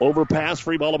 Overpass,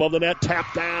 free ball above the net.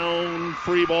 Tap down,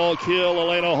 free ball kill,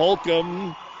 Elena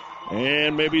Holcomb.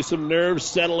 And maybe some nerves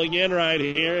settling in right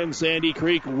here, and Sandy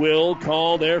Creek will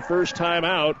call their first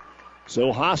timeout.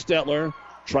 So Hostetler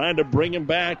trying to bring him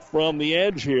back from the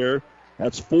edge here.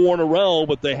 That's 4 in a row,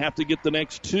 but they have to get the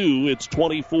next 2. It's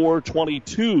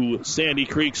 24-22. Sandy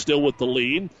Creek still with the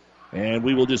lead. And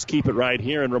we will just keep it right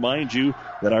here and remind you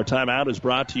that our timeout is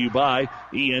brought to you by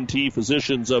ENT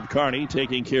Physicians of Kearney,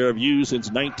 taking care of you since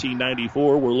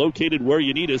 1994. We're located where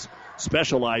you need us,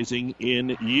 specializing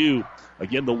in you.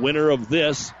 Again, the winner of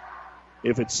this,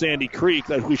 if it's Sandy Creek,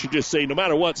 that we should just say no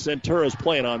matter what, Centura's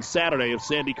playing on Saturday. If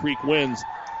Sandy Creek wins,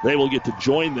 they will get to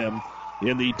join them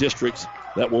in the districts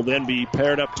that will then be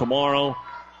paired up tomorrow,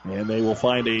 and they will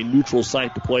find a neutral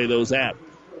site to play those at.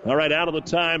 All right, out of the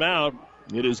timeout.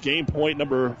 It is game point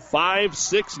number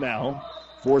 5-6 now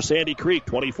for Sandy Creek,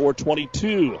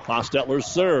 24-22. Hostetler's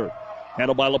serve.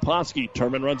 Handled by Leposki.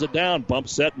 Turman runs it down. Bump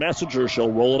set Messenger.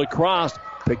 She'll roll it across.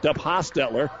 Picked up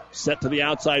Hostetler. Set to the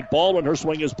outside. Baldwin. Her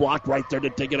swing is blocked. Right there to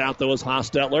dig it out, though, is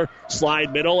Hostetler.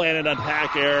 Slide middle and an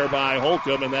attack error by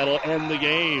Holcomb, and that'll end the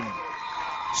game.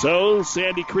 So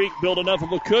Sandy Creek built enough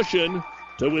of a cushion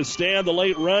to withstand the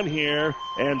late run here,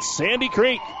 and Sandy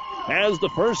Creek has the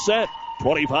first set.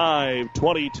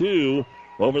 25-22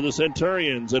 over the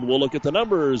Centurions. And we'll look at the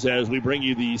numbers as we bring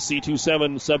you the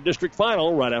C27 Sub-District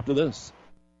Final right after this.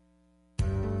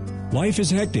 Life is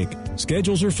hectic.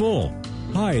 Schedules are full.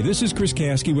 Hi, this is Chris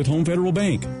Caskey with Home Federal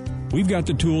Bank. We've got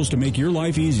the tools to make your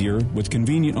life easier with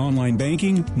convenient online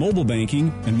banking, mobile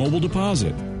banking, and mobile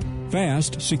deposit.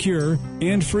 Fast, secure,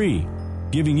 and free,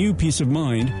 giving you peace of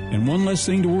mind and one less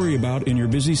thing to worry about in your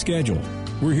busy schedule.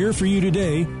 We're here for you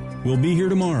today. We'll be here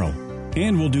tomorrow.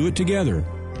 And we'll do it together.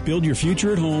 Build your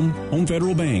future at home. Home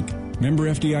Federal Bank. Member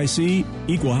FDIC.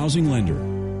 Equal housing lender.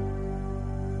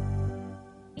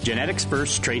 Genetics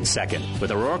first, trade second. With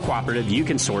Aurora Cooperative, you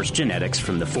can source genetics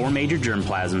from the 4 major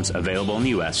germplasms available in the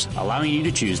U.S., allowing you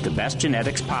to choose the best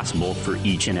genetics possible for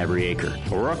each and every acre.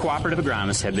 Aurora Cooperative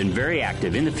agronomists have been very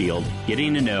active in the field,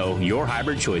 getting to know your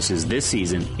hybrid choices this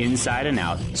season inside and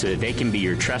out so that they can be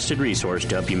your trusted resource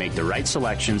to help you make the right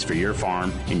selections for your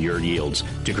farm and your yields.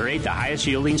 To create the highest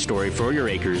yielding story for your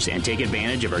acres and take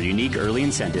advantage of our unique early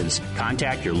incentives,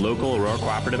 contact your local Aurora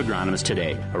Cooperative agronomist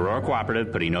today. Aurora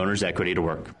Cooperative, putting owner's equity to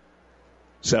work.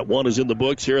 Set 1 is in the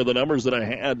books. Here are the numbers that I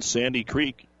had. Sandy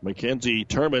Creek, Mackenzie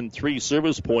Turman, 3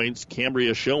 service points.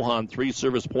 Cambria Shohan, 3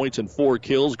 service points and 4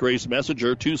 kills. Grace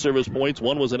Messenger, 2 service points.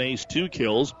 1 was an ace, 2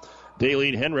 kills.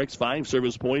 Daleen Hendricks, 5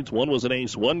 service points. 1 was an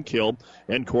ace, 1 kill.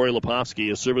 And Corey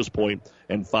Leposki, a service point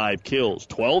and 5 kills.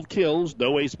 12 kills,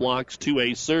 no ace blocks, 2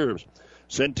 ace serves.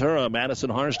 Centura, Madison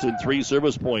Harston, 3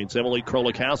 service points. Emily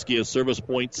Krolikowski, a service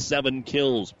point, 7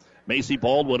 kills. Macy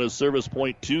Baldwin, a service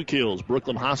point, 2 kills.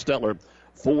 Brooklyn Hostetler,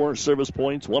 4 service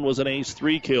points. 1 was an ace,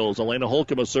 3 kills. Elena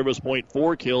Holcomb, a service point,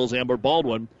 4 kills. Amber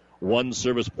Baldwin, 1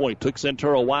 service point. Took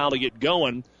Centura a while to get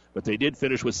going, but they did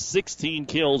finish with 16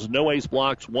 kills, no ace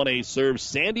blocks, 1 ace serves.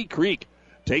 Sandy Creek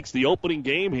takes the opening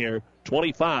game here,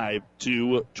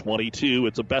 25-22.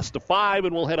 It's a best of 5,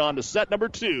 and we'll head on to set number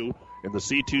 2 in the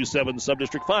C27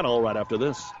 Subdistrict Final right after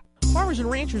this. Farmers and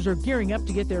ranchers are gearing up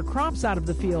to get their crops out of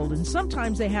the field, and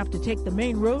sometimes they have to take the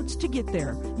main roads to get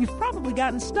there. You've probably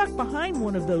gotten stuck behind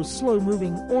one of those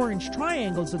slow-moving orange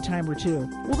triangles a time or two.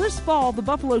 Well, this fall, the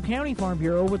Buffalo County Farm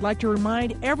Bureau would like to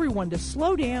remind everyone to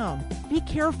slow down, be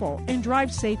careful, and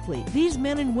drive safely. These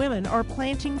men and women are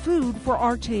planting food for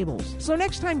our tables. So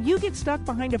next time you get stuck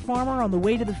behind a farmer on the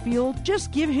way to the field,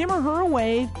 just give him or her a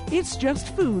wave. It's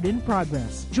just food in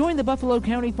progress. Join the Buffalo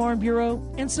County Farm Bureau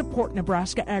and support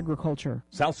Nebraska agriculture.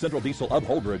 South Central Diesel of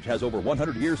Holdridge has over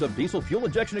 100 years of diesel fuel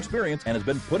injection experience and has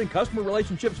been putting customer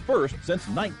relationships first since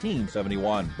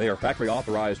 1971. They are factory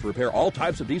authorized to repair all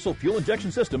types of diesel fuel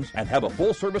injection systems and have a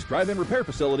full-service drive-in repair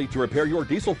facility to repair your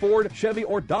diesel Ford, Chevy,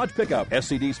 or Dodge pickup.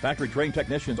 SCD's factory-trained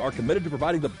technicians are committed to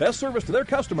providing the best service to their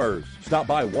customers. Stop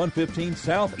by 115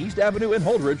 South East Avenue in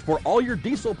Holdridge for all your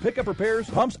diesel pickup repairs,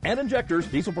 pumps and injectors,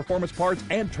 diesel performance parts,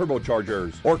 and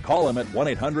turbochargers. Or call them at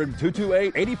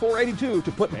 1-800-228-8482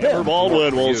 to put Amber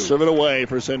Baldwin will serve it away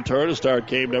for Centura to start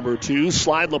game number 2.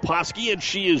 Slide Leposki, and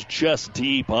she is just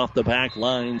deep off the back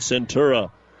line. Centura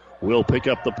will pick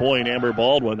up the point. Amber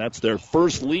Baldwin, that's their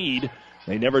first lead.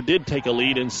 They never did take a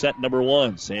lead in set number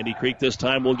 1. Sandy Creek this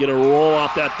time will get a roll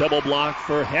off that double block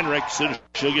for Henricks, and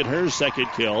she'll get her second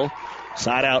kill.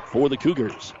 Side out for the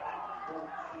Cougars.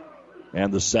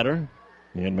 And the center,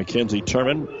 and Mackenzie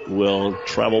Turman, will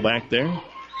travel back there.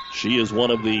 She is one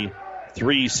of the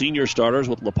 3 senior starters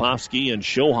with Leposki and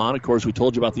Shohan. Of course, we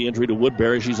told you about the injury to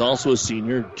Woodbury. She's also a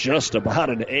senior, just about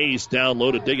an ace. Down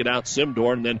low to dig it out.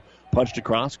 Simdorn then punched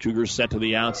across. Cougars set to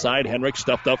the outside. Henrik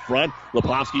stuffed up front.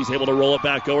 Leposki's able to roll it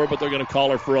back over, but they're going to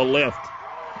call her for a lift.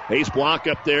 Ace block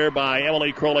up there by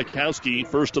Emily Krolikowski,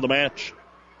 first of the match.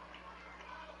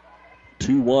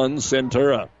 2-1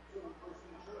 Centura.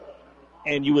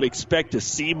 And you would expect to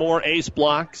see more ace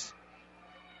blocks.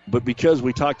 But because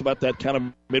we talked about that kind of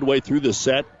midway through the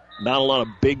set, not a lot of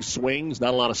big swings,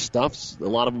 not a lot of stuffs. A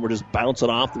lot of them were just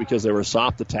bouncing off because they were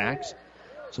soft attacks.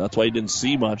 So that's why you didn't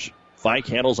see much. Fike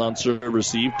handles on serve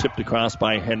receive, tipped across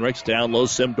by Henricks. Down low,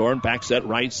 Simdorn, back set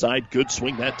right side. Good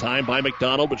swing that time by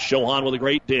McDonald, but Shohan with a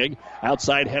great dig.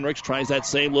 Outside, Henricks tries that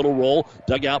same little roll.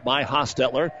 Dug out by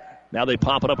Hostetler. Now they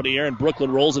pop it up in the air, and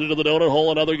Brooklyn rolls it into the donut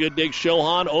hole. Another good dig.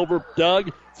 Shohan over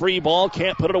Doug. Free ball.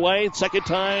 Can't put it away. Second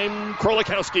time,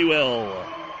 Krolikowski will.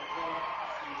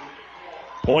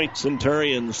 Point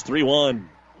Centurions, 3-1.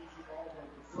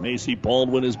 Macy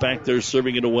Baldwin is back there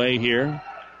serving it away here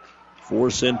for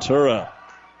Centura.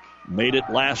 Made it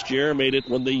last year. Made it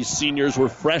when these seniors were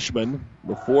freshmen.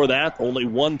 Before that, only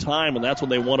one time, and that's when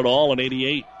they won it all in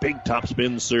 88. Big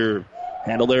topspin serve.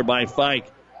 Handled there by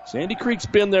Fike. Sandy Creek's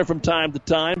been there from time to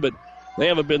time, but they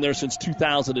haven't been there since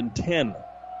 2010.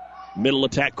 Middle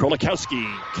attack,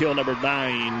 Krolikowski. Kill number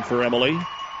 9 for Emily.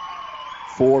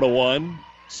 4-1.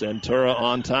 Centura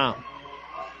on top.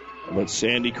 But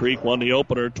Sandy Creek won the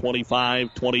opener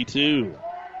 25-22.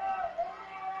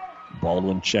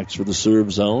 Baldwin checks for the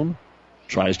serve zone.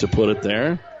 Tries to put it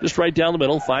there. Just right down the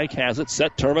middle. Fike has it.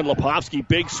 Set Turman. Leposki,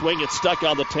 big swing. It's stuck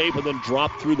on the tape and then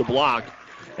dropped through the block.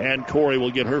 And Corey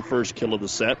will get her first kill of the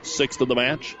set, 6th of the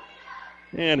match.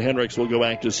 And Henricks will go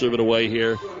back to serve it away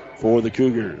here for the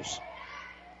Cougars.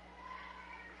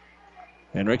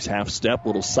 Henricks, half step,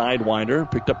 little sidewinder,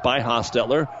 picked up by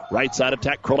Hostetler. Right side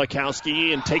attack,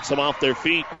 Krolikowski, and takes them off their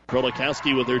feet.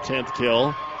 Krolikowski with her 10th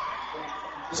kill.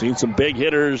 Seen some big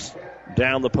hitters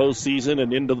down the postseason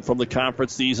and from the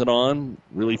conference season on,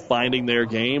 really finding their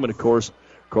game. And, of course,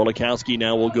 Krolikowski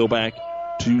now will go back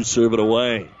to serve it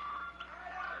away.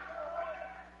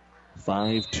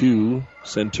 5-2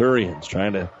 Centurions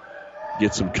trying to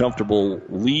get some comfortable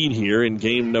lead here in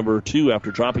game number 2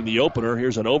 after dropping the opener.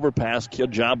 Here's an overpass.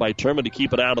 Good job by Turman to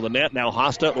keep it out of the net. Now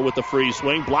Hostetler with the free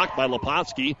swing. Blocked by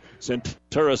Leposki.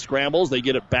 Centura scrambles. They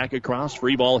get it back across.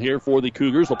 Free ball here for the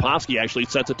Cougars. Leposki actually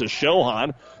sets it to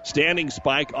Shohan. Standing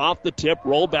spike off the tip.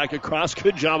 Roll back across.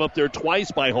 Good job up there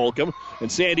twice by Holcomb.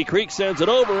 And Sandy Creek sends it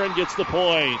over and gets the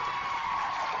point.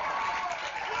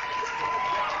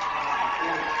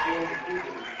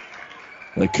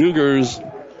 The Cougars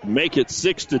make it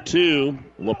 6-2.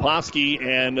 Leposki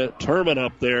and Turman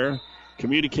up there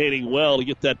communicating well to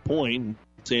get that point.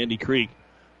 Sandy Creek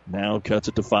Now cuts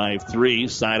it to 5-3.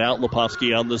 Side out,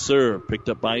 Lepofsky on the serve. Picked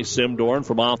up by Simdorn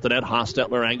from off the net.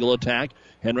 Hostetler angle attack.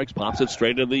 Hendricks pops it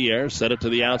straight into the air. Set it to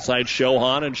the outside,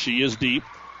 Shohan, and she is deep.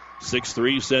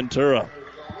 6-3 Centura.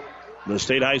 The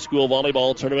State High School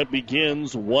Volleyball Tournament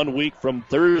begins 1 week from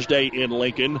Thursday in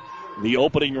Lincoln. The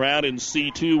opening round in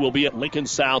C2 will be at Lincoln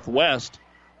Southwest.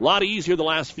 A lot easier the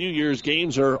last few years.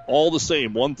 Games are all the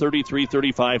same, 1:30,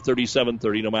 3:35,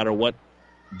 37:30, no matter what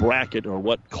bracket or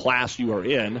what class you are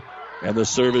in. And the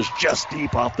serve is just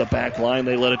deep off the back line.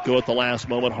 They let it go at the last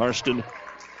moment. Harston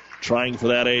trying for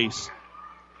that ace.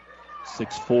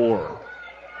 6-4.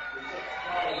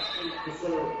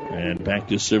 And back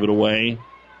to serve it away.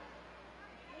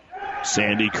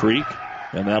 Sandy Creek.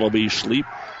 And that'll be Schleep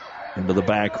into the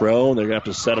back row. They're going to have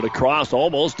to set it across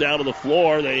almost down to the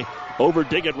floor. They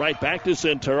overdig it right back to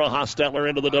Centura. Hostetler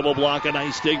into the double block. A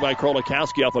nice dig by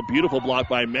Krolikowski off a beautiful block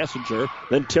by Messenger.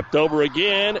 Then tipped over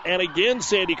again. And again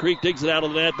Sandy Creek digs it out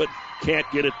of the net but can't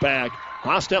get it back.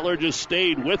 Hostetler just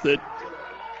stayed with it.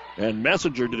 And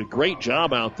Messenger did a great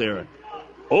job out there.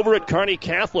 Over at Kearney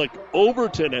Catholic,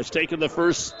 Overton has taken the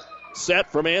first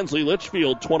set from Ansley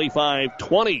Litchfield,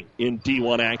 25-20 in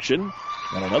D1 action.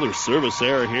 And another service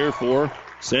error here for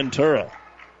Centura.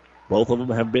 Both of them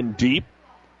have been deep.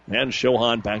 And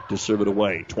Shohan back to serve it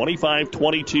away.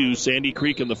 25-22, Sandy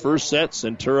Creek in the first set.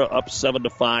 Centura up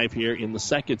 7-5 here in the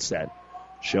second set.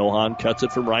 Shohan cuts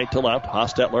it from right to left.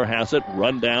 Hostetler has it.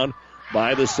 Run down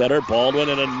by the setter. Baldwin,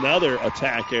 and another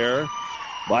attack error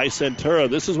by Centura.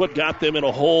 This is what got them in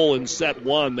a hole in set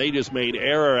one. They just made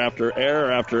error after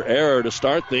error after error to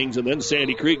start things, and then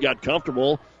Sandy Creek got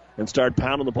comfortable and started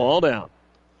pounding the ball down.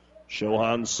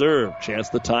 Shohan serve. Chance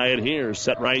to tie it here.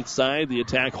 Set right side. The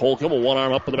attack, Holcomb. A one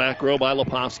arm up in the back row by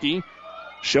Lepofsky.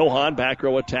 Shohan, back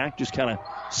row attack. Just kind of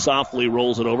softly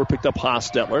rolls it over. Picked up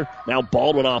Hostetler. Now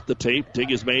Baldwin off the tape.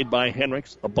 Dig is made by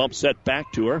Hendricks. A bump set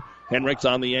back to her. Hendricks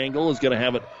on the angle is going to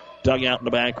have it dug out in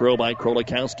the back row by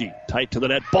Krolikowski. Tight to the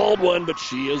net. Baldwin, but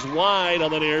she is wide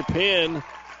on the near pin.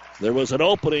 There was an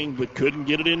opening, but couldn't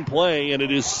get it in play, and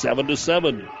it is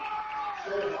 7-7.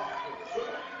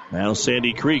 Now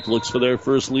Sandy Creek looks for their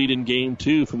first lead in game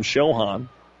two from Shohan.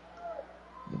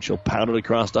 And she'll pound it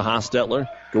across to Hostetler.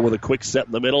 Go with a quick set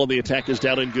in the middle, and the attack is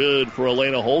down and good for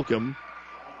Elena Holcomb,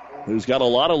 who's got a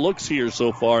lot of looks here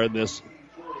so far in this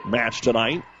match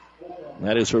tonight.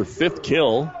 That is her fifth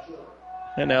kill.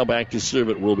 And now back to serve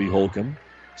it will be Holcomb.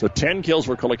 So 10 kills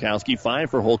for Krolikowski, 5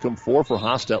 for Holcomb, 4 for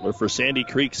Hostetler. For Sandy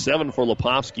Creek, 7 for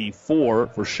Lepofsky, 4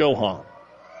 for Shohan.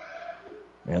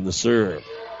 And the serve.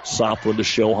 Soft one to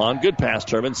Shohan. Good pass,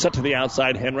 Turman. Set to the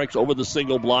outside. Hendricks over the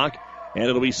single block. And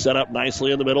it'll be set up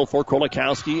nicely in the middle for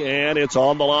Krolikowski. And it's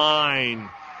on the line.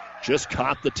 Just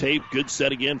caught the tape. Good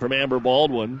set again from Amber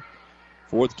Baldwin.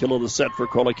 Fourth kill of the set for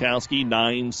Krolikowski.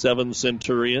 9-7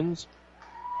 Centurions.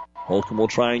 Holcomb will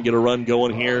try and get a run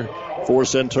going here for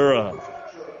Centura.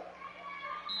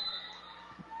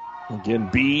 Again,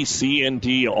 B, C, and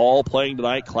D all playing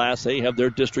tonight. Class A have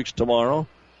their districts tomorrow.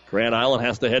 Grand Island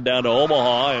has to head down to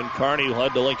Omaha, and Kearney will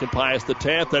head to Lincoln Pius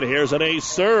X. And here's an ace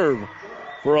serve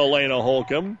for Elena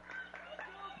Holcomb.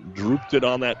 Drooped it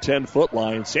on that 10-foot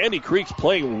line. Sandy Creek's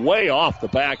playing way off the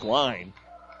back line.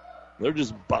 They're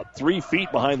just about 3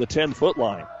 feet behind the 10-foot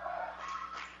line.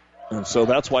 And so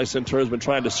that's why Centura's been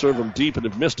trying to serve them deep and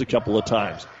have missed a couple of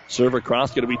times. Serve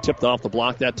across, going to be tipped off the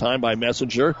block that time by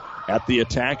Messenger. At the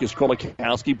attack is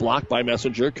Krolikowski, blocked by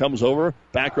Messenger. Comes over,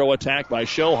 back row attack by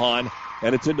Shohan,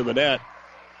 and it's into the net.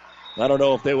 I don't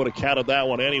know if they would have counted that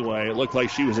one anyway. It looked like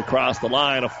she was across the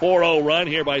line. A 4-0 run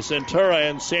here by Centura,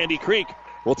 and Sandy Creek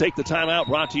will take the timeout,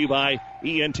 brought to you by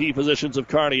ENT Physicians of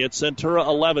Kearney. At Centura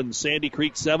 11, Sandy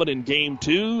Creek 7 in Game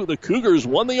 2. The Cougars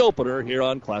won the opener here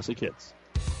on Classic Hits.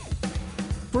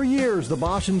 For years, the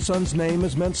Bosch & Sons name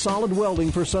has meant solid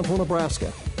welding for central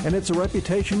Nebraska, and it's a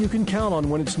reputation you can count on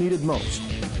when it's needed most.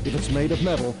 If it's made of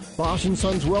metal, Bosch &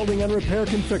 Sons Welding and Repair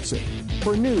can fix it.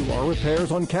 For new or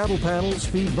repairs on cattle panels,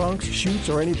 feed bunks, chutes,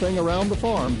 or anything around the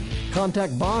farm,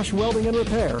 contact Bosch Welding and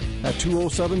Repair at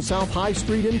 207 South High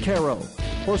Street in Cairo.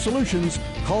 For solutions,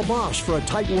 call Bosch for a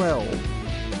tight weld.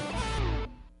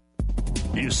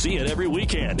 You see it every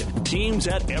weekend. Teams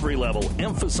at every level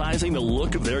emphasizing the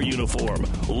look of their uniform.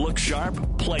 Look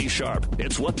sharp, play sharp.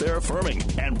 It's what they're affirming.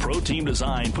 And Pro Team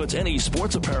Design puts any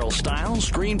sports apparel style,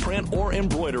 screen print, or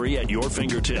embroidery at your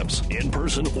fingertips. In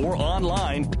person or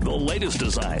online, the latest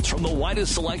designs from the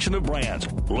widest selection of brands.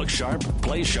 Look sharp,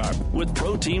 play sharp with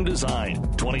Pro Team Design.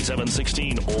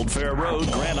 2716 Old Fair Road,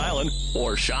 Grand Island.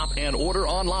 Or shop and order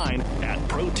online at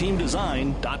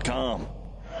ProTeamDesign.com.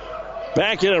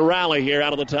 Back in a rally here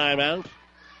out of the timeout.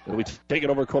 Going to be taking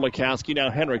over Krolikowski. Now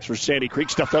Henricks for Sandy Creek.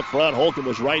 Stuffed up front. Holcomb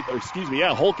was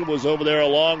Holcomb was over there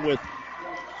along with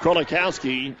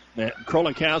Krolikowski.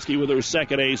 Krolikowski with her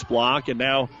second ace block. And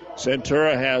now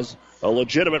Centura has a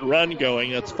legitimate run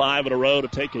going. That's 5 in a row to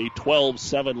take a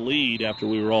 12-7 lead after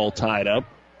we were all tied up.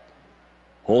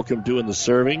 Holcomb doing the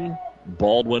serving.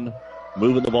 Baldwin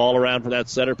moving the ball around for that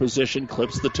center position.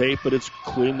 Clips the tape, but it's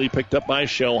cleanly picked up by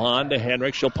Shohan to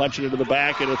Henricks. She'll punch it into the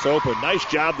back, and it's open. Nice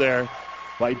job there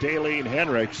by Daleen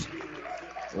Henricks.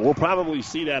 We'll probably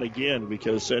see that again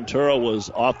because Centura was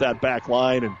off that back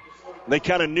line, and they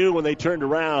kind of knew when they turned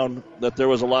around that there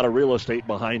was a lot of real estate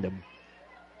behind them.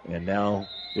 And now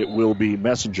it will be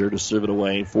Messenger to serve it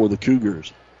away for the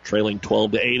Cougars, trailing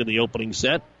 12-8 in the opening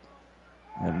set.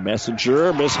 And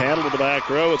Messenger mishandled in the back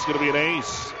row. It's going to be an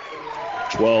ace.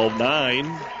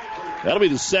 12-9. That'll be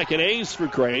the second ace for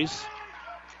Grace.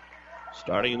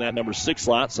 Starting in that number 6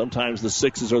 slot. Sometimes the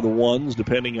 6s are the 1s,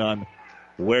 depending on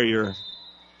where you're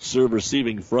serve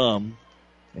receiving from.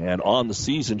 And on the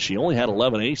season, she only had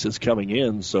 11 aces coming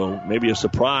in, so maybe a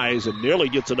surprise, and nearly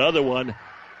gets another one,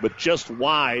 but just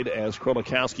wide as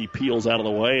Krolikowski peels out of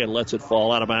the way and lets it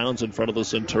fall out of bounds in front of the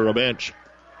Centura bench.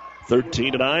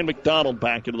 13-9, McDonald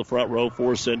back into the front row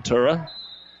for Centura.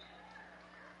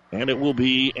 And it will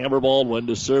be Amber Baldwin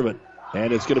to serve it.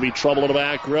 And it's going to be trouble in the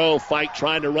back row. Fike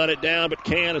trying to run it down, but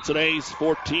can. It's an ace,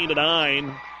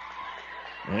 14-9.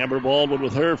 Amber Baldwin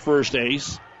with her first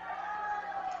ace.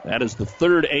 That is the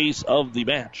third ace of the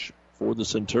match for the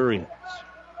Centurions.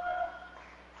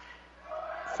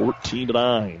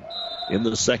 14-9 in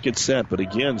the second set. But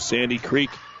again, Sandy Creek,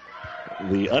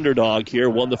 the underdog here,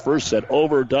 won the first set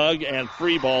over Doug, and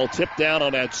free ball tipped down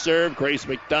on that serve. Grace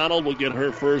McDonald will get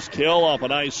her first kill off a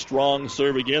nice strong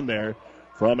serve again there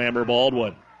from Amber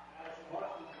Baldwin.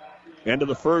 End of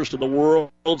the first of the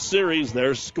World Series.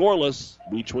 They're scoreless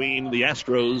between the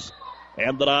Astros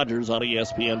and the Dodgers on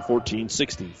ESPN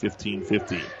 1460,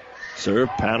 1550. Serve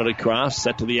pounded across,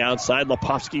 set to the outside.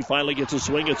 Lepovsky finally gets a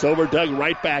swing. It's over. Doug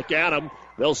right back at him.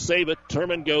 They'll save it.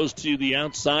 Turman goes to the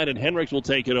outside, and Henricks will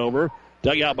take it over.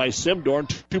 Dug out by Simdorn.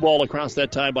 2-ball across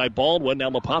that time by Baldwin.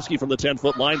 Now Lepovsky from the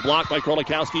 10-foot line. Blocked by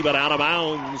Krolikowski, but out of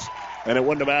bounds. And it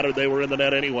wouldn't have mattered. They were in the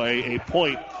net anyway. A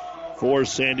point for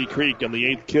Sandy Creek on the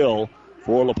 8th kill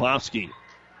for Lepovsky.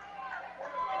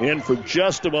 In for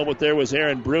just a moment there was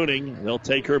Aaron Bruning. They'll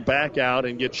take her back out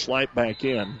and get Schleip back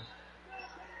in.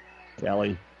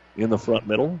 Callie in the front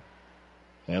middle.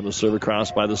 And the serve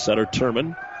across by the setter,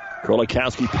 Turman.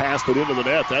 Krolikowski passed it into the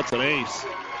net. That's an ace.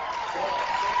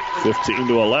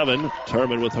 15-11.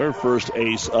 Turman with her first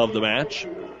ace of the match.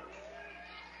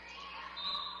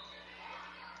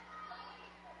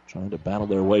 Trying to battle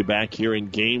their way back here in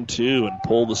game 2 and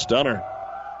pull the stunner.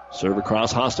 Serve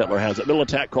across. Hostetler has it. Middle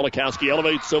attack. Krolikowski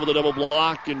elevates over the double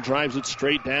block and drives it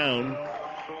straight down.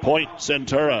 Point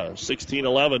Centura.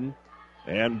 16-11.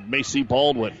 And Macy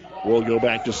Baldwin will go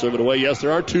back to serve it away. Yes,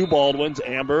 there are 2 Baldwins.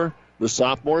 Amber, the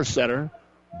sophomore center.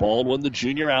 Baldwin, the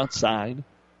junior outside.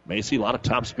 Macy, a lot of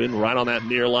topspin right on that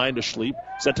near line to Schleip.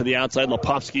 Set to the outside.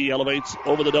 Lepovsky elevates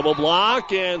over the double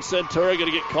block. And Centura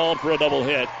going to get called for a double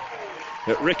hit.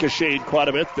 It ricocheted quite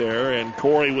a bit there. And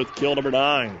Corey with kill number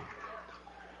 9.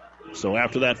 So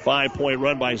after that 5-point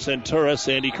run by Centura,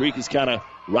 Sandy Creek has kind of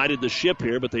righted the ship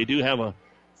here, but they do have a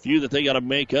few that they got to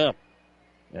make up.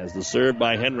 As the serve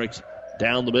by Henricks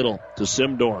down the middle to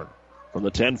Simdorn. From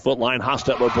the 10-foot line,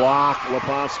 Hostetler block.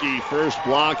 Lepovsky, first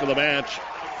block of the match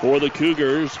for the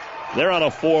Cougars. They're on a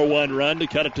 4-1 run to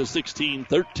cut it to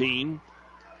 16-13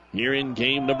 here in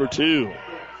game number 2.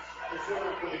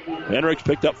 Henricks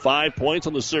picked up 5 points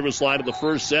on the service line of the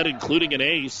first set, including an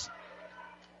ace.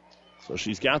 So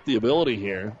she's got the ability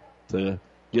here to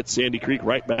get Sandy Creek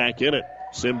right back in it.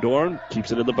 Simdorn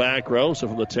keeps it in the back row. So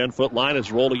from the 10-foot line,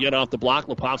 it's rolled again off the block.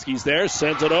 Lepovsky's there,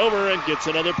 sends it over, and gets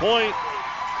another point.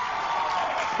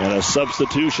 And a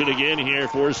substitution again here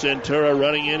for Centura.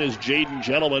 Running in is Jaden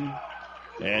Gentleman.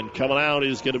 And coming out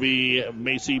is going to be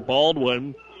Macy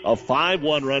Baldwin. A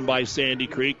 5-1 run by Sandy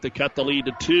Creek to cut the lead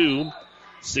to 2.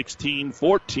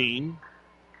 16-14.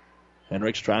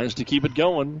 Henricks tries to keep it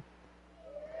going.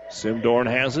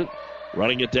 Simdorn has it.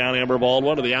 Running it down, Amber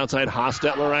Baldwin to the outside.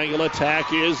 Hostetler angle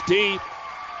attack is deep.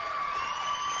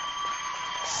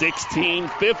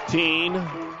 16-15.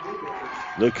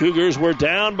 The Cougars were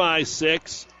down by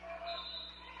 6.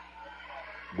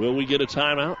 Will we get a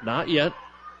timeout? Not yet.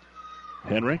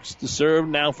 Henricks to serve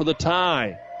now for the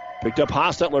tie. Picked up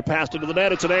Hostetler, passed into the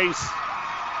net. It's an ace.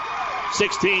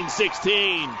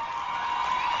 16-16.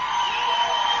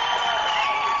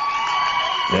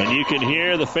 And you can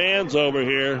hear the fans over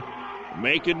here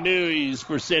making noise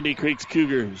for Sandy Creek's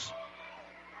Cougars.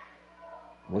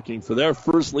 looking for their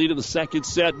first lead of the second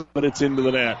set, but it's into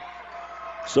the net.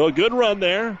 So a good run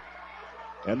there.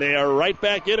 And they are right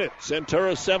back in it.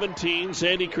 Centura 17,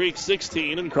 Sandy Creek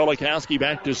 16, and Krolikowski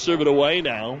back to serve it away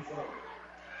now.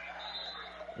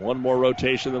 One more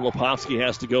rotation, then Lepovsky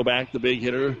has to go back, the big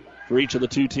hitter for each of the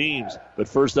two teams. But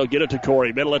first they'll get it to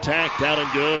Corey. Middle attack, down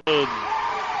and good.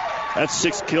 That's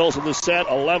 6 kills in the set,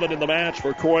 11 in the match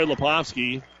for Corey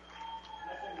Lepovsky.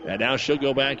 And now she'll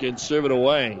go back and serve it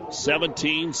away.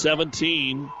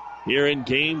 17-17 here in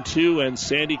game 2, and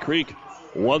Sandy Creek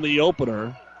won the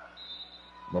opener.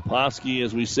 Lepovsky,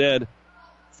 as we said,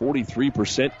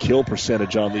 43% kill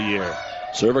percentage on the year.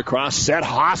 Serve across, set.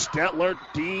 Hostetler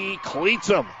cleats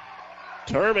him.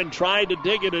 Turman tried to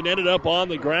dig it and ended up on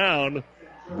the ground.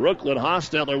 Brooklyn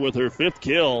Hostetler with her 5th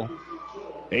kill.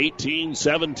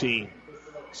 18-17.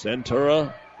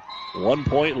 Centura,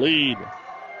 1-point lead.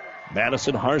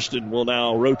 Madison Harston will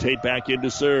now rotate back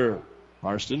into serve.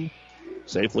 Harston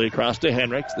safely across to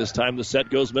Henricks. This time the set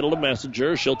goes middle to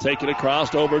Messenger. She'll take it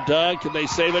across over Doug. Can they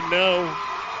save it? No.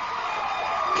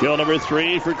 Kill number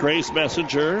 3 for Grace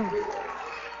Messenger.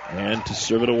 And to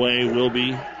serve it away will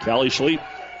be Callie Schleep.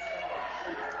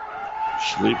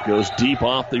 Schleep goes deep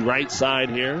off the right side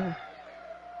here.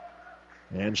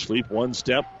 And Schleep one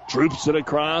step, droops it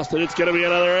across, and it's going to be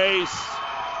another ace.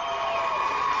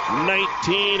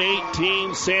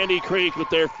 19-18 Sandy Creek with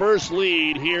their first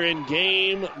lead here in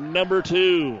game number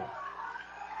 2.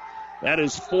 That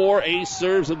is 4 ace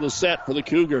serves in the set for the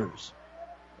Cougars.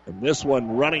 And this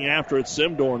one running after it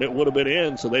Simdorn, it would have been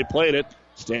in, so they played it.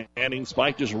 Standing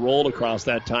spike just rolled across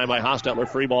that time by Hostetler.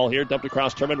 Free ball here, dumped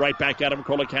across Turman, right back at him.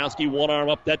 Krolikowski, one arm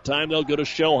up that time. They'll go to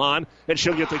Shohan, and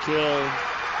she'll get the kill.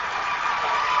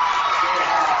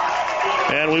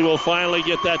 And we will finally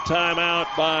get that timeout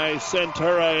by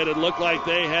Centura, and it looked like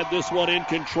they had this one in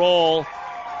control.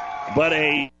 But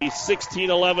a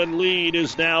 16-11 lead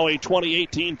is now a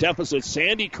 20-18 deficit.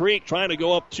 Sandy Creek trying to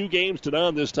go up 2 games to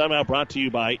none. This timeout brought to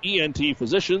you by ENT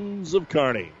Physicians of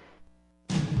Kearney.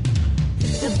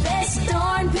 The best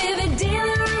darn pivot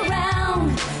dealer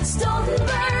around.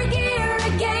 Stoltenberg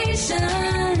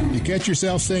Irrigation. You catch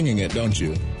yourself singing it, don't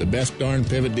you? The best darn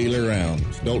pivot dealer around,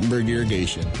 Stoltenberg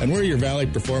Irrigation. And we're your Valley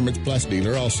Performance Plus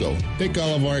dealer also. Take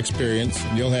all of our experience,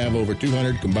 and you'll have over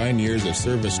 200 combined years of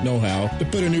service know-how to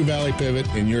put a new Valley pivot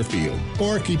in your field.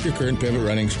 Or keep your current pivot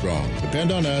running strong.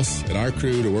 Depend on us and our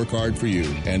crew to work hard for you.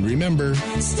 And remember,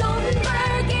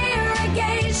 Stoltenberg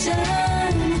Irrigation.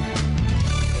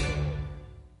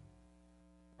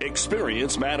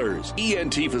 Experience matters.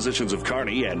 ENT Physicians of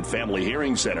Kearney and Family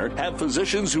Hearing Center have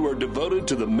physicians who are devoted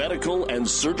to the medical and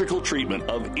surgical treatment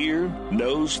of ear,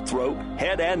 nose, throat,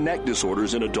 head, and neck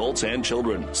disorders in adults and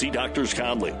children. See Doctors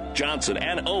Conley, Johnson,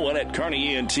 and Owen at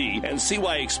Kearney ENT and see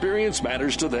why experience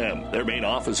matters to them. Their main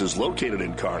office is located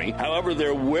in Kearney. However,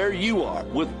 they're where you are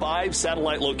with 5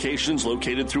 satellite locations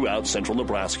located throughout central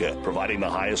Nebraska, providing the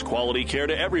highest quality care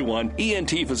to everyone.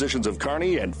 ENT Physicians of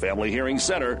Kearney and Family Hearing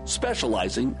Center,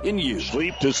 specializing in you.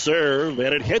 Sleep to serve,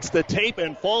 and it hits the tape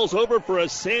and falls over for a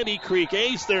Sandy Creek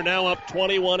ace. They're now up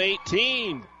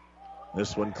 21-18.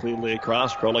 This one cleanly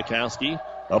across. Krolikowski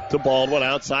up to Baldwin,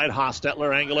 outside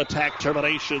Hostetler, angle attack,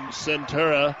 termination.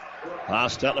 Centura.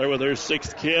 Hostetler with her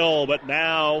 6th kill, but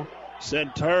now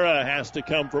Centura has to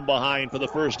come from behind for the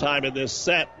first time in this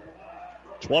set.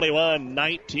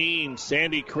 21-19,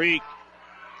 Sandy Creek.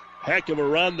 Heck of a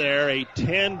run there, a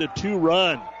 10-2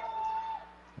 run.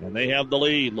 And they have the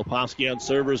lead. Lepovsky on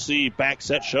serve receive. Back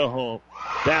set Shohan.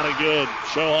 Down and good.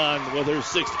 Shohan with her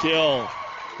 6th kill.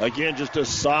 Again, just a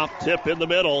soft tip in the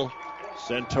middle.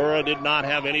 Centura did not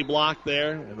have any block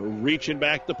there. And reaching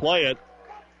back to play it.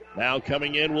 Now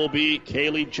coming in will be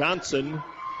Kaylee Johnson.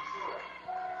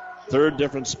 3rd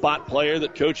different spot player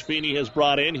that Coach Feeney has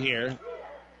brought in here.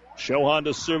 Shohan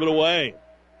to serve it away.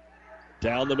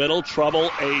 Down the middle. Trouble.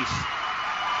 Ace.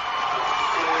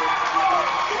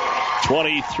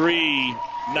 23-19.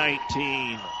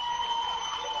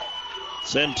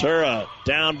 Centura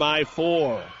down by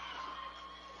 4.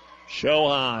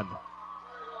 Shohan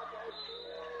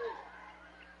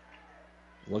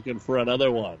looking for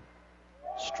another one.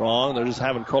 Strong. They're just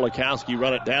having Krolikowski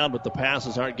run it down, but the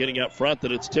passes aren't getting up front,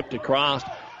 that it's tipped across.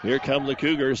 Here come the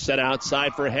Cougars, set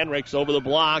outside for Henricks over the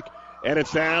block. And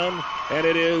it's down, and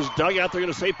it is dug out. They're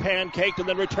going to say pancaked and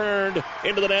then returned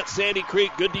into the net. Sandy Creek,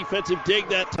 good defensive dig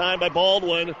that time by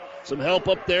Baldwin. Some help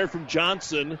up there from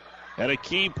Johnson. And a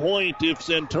key point if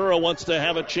Centura wants to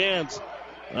have a chance.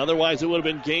 Otherwise, it would have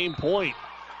been game point.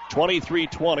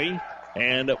 23-20,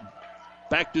 and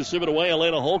back to serve it away,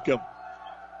 Elena Holcomb.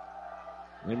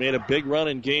 They made a big run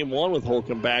in game one with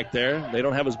Holcomb back there. They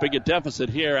don't have as big a deficit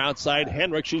here. Outside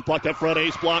Henrik. She's blocked up front.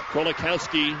 Ace block.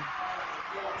 Krolikowski.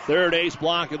 Third ace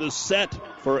block of the set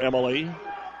for Emily.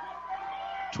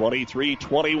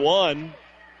 23-21.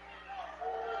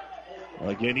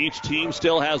 Again, each team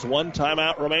still has one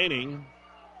timeout remaining.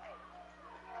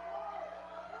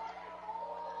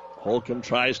 Holcomb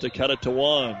tries to cut it to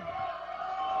one.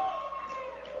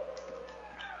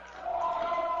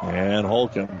 And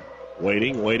Holcomb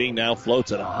waiting, now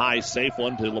floats it a high, safe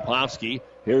one to Lepovsky.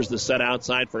 Here's the set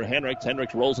outside for Hendricks.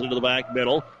 Hendricks rolls it into the back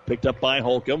middle, picked up by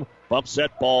Holcomb. Bump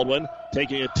set Baldwin.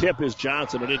 Taking a tip is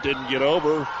Johnson, and it didn't get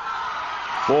over.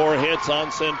 4 hits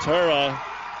on Centura.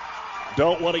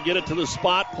 Don't want to get it to the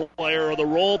spot player or the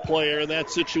role player in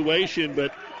that situation,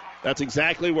 but that's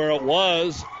exactly where it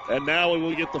was. And now we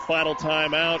will get the final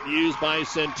timeout used by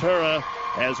Centura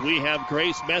as we have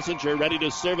Grace Messenger ready to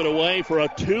serve it away for a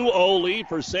 2-0 lead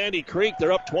for Sandy Creek.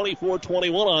 They're up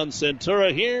 24-21 on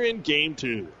Centura here in Game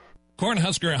 2.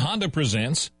 Cornhusker Honda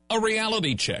presents a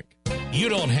reality check. You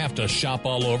don't have to shop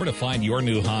all over to find your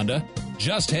new Honda.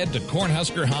 Just head to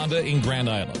Cornhusker Honda in Grand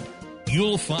Island.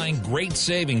 You'll find great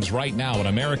savings right now in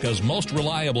America's most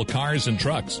reliable cars and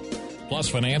trucks. Plus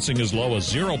financing as low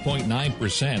as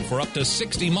 0.9% for up to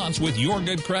 60 months with your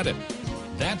good credit.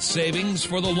 That's savings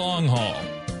for the long haul.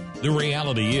 The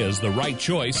reality is the right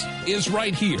choice is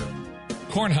right here.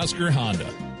 Cornhusker Honda,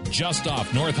 just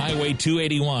off North Highway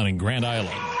 281 in Grand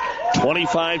Island.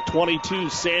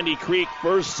 25-22 Sandy Creek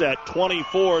first set.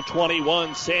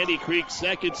 24-21 Sandy Creek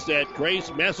second set.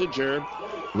 Grace Messenger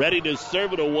ready to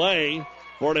serve it away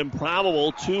for an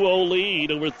improbable 2-0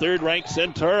 lead over third-ranked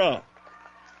Centura.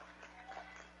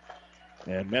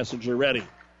 And Messenger ready.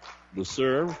 The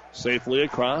serve safely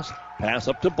across. Pass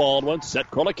up to Baldwin.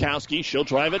 Set Krolikowski. She'll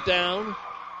drive it down.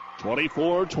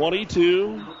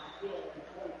 24-22.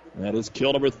 That is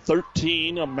kill number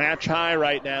 13, a match high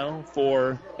right now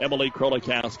for Emily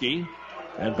Krolikowski.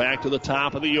 And back to the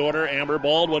top of the order, Amber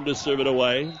Baldwin to serve it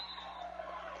away.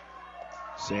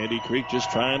 Sandy Creek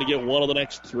just trying to get one of the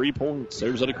next 3 points.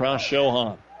 Serves it across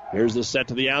Shohan. Here's the set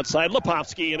to the outside.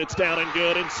 Lepovsky, and it's down and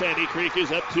good, and Sandy Creek is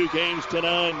up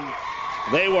 2-0.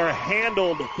 They were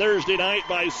handled Thursday night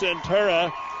by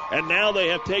Centura, and now they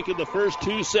have taken the first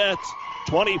 2 sets,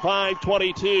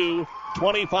 25-22,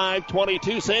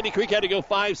 25-22. Sandy Creek had to go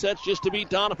 5 sets just to beat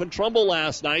Donovan Trumbull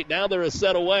last night. Now they're a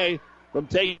set away from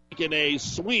taking a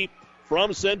sweep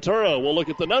from Centura. We'll look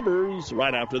at the numbers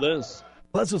right after this.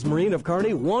 Buzz's Marine of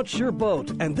Kearney wants your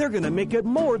boat, and they're going to make it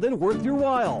more than worth your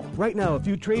while. Right now, if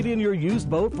you trade in your used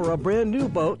boat for a brand new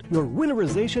boat, your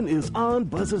winterization is on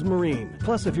Buzz's Marine.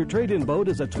 Plus, if your trade-in boat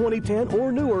is a 2010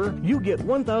 or newer, you get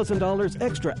 $1,000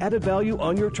 extra added value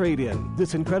on your trade-in.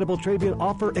 This incredible trade-in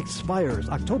offer expires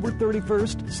October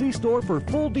 31st. See store for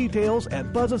full details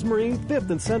at Buzz's Marine 5th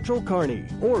and Central Kearney.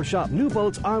 Or shop new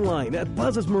boats online at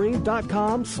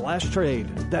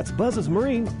buzzesmarine.com/trade. That's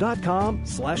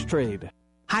buzzesmarine.com/trade.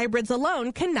 Hybrids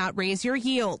alone cannot raise your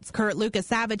yields. Kurt Lucas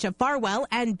Savage of Farwell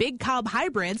and Big Cob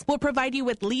Hybrids will provide you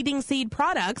with leading seed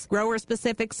products,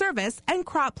 grower-specific service, and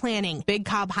crop planning. Big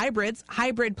Cob Hybrids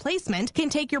hybrid placement can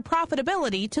take your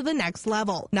profitability to the next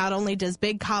level. Not only does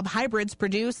Big Cob Hybrids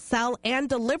produce, sell, and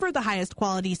deliver the highest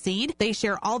quality seed, they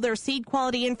share all their seed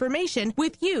quality information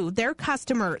with you, their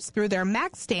customers, through their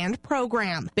Max Stand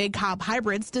program. Big Cob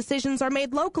Hybrids decisions are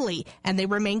made locally, and they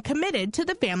remain committed to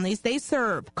the families they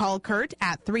serve. Call Kurt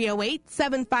at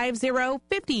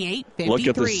 308-750-5853. Look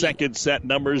at the second set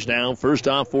numbers now. First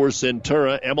off for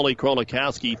Centura, Emily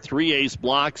Krolikowski, 3 ace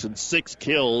blocks and 6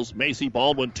 kills. Macy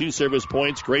Baldwin, 2 service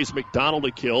points. Grace McDonald,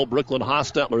 a kill. Brooklyn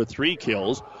Hostetler, 3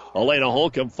 kills. Elena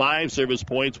Holcomb, 5 service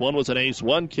points. 1 was an ace,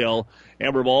 1 kill.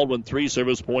 Amber Baldwin, 3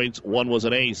 service points. 1 was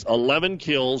an ace. 11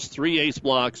 kills, 3 ace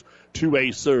blocks, 2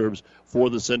 ace serves for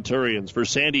the Centurions. For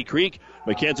Sandy Creek,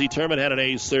 Mackenzie Turman had an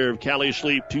ace serve. Callie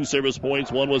Schleep, 2 service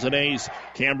points. 1 was an ace.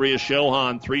 Cambria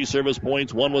Shohan, 3 service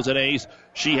points. 1 was an ace.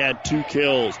 She had 2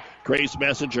 kills. Grace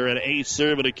Messenger, an ace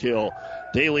serve and a kill.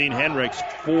 Daleen Hendricks,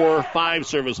 4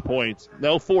 service points.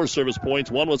 4 service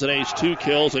points. 1 was an ace, 2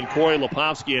 kills. And Corey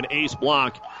Lepovsky, an ace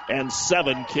block and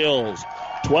 7 kills.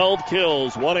 12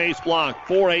 kills, 1 ace block,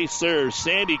 4 ace serves.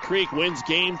 Sandy Creek wins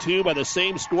Game 2 by the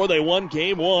same score they won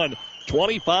Game 1.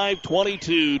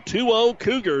 25-22, 2-0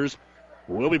 Cougars.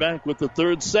 We'll be back with the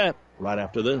third set right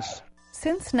after this.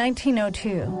 Since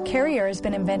 1902, Carrier has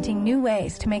been inventing new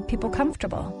ways to make people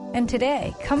comfortable. And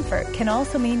today, comfort can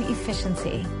also mean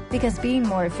efficiency. Because being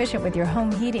more efficient with your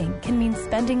home heating can mean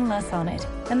spending less on it.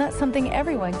 And that's something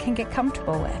everyone can get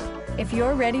comfortable with. If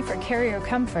you're ready for Carrier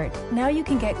Comfort, now you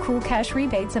can get cool cash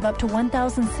rebates of up to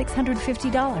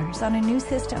 $1,650 on a new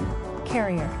system.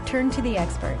 Carrier. Turn to the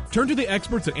experts. Turn to the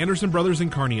experts at Anderson Brothers in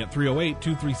Kearney at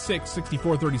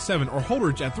 308-236-6437 or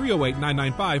Holdridge at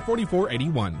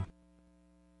 308-995-4481.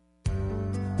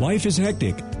 Life is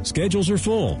hectic. Schedules are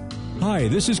full. Hi,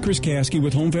 this is Chris Caskey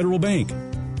with Home Federal Bank.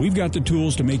 We've got the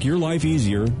tools to make your life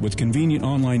easier with convenient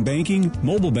online banking,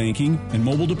 mobile banking, and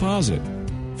mobile deposit.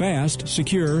 Fast,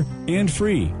 secure, and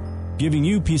free, giving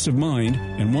you peace of mind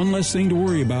and one less thing to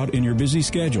worry about in your busy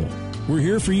schedule. We're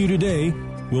here for you today.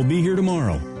 We'll be here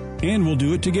tomorrow. And we'll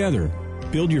do it together.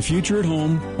 Build your future at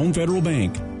home. Home Federal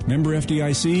Bank. Member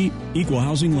FDIC, Equal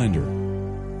Housing Lender.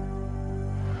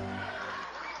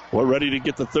 We're ready to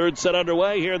get the third set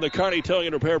underway here in the Kearney Towing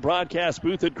and Repair broadcast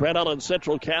booth at Grand Island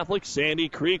Central Catholic. Sandy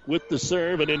Creek with the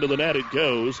serve, and into the net it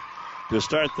goes. To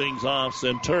start things off,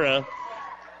 Centura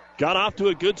got off to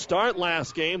a good start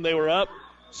last game. They were up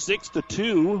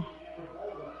 6-2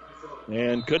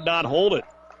 and could not hold it.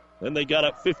 Then they got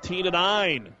up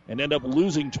 15-9 and end up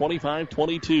losing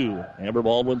 25-22. Amber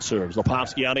Baldwin serves.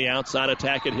 Lepofsky on the outside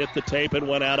attack. It hit the tape and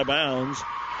went out of bounds.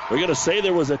 We're going to say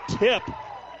there was a tip.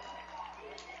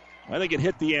 I think it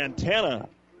hit the antenna.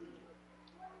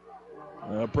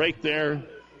 A break there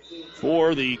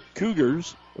for the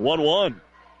Cougars. 1-1.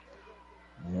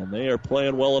 And they are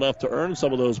playing well enough to earn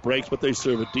some of those breaks, but they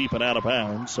serve it deep and out of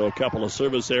bounds. So a couple of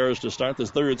service errors to start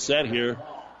this third set here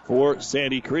for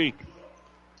Sandy Creek.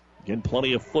 Again,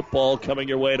 plenty of football coming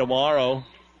your way tomorrow.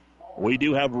 We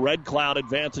do have Red Cloud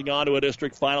advancing on to a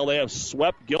district final. They have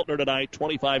swept Giltner tonight,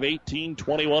 25-18,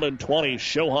 21-20.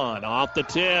 Shohan off the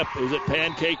tip. Is it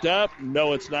pancaked up?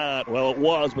 No, it's not. Well, it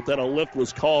was, but then a lift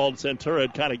was called. Centura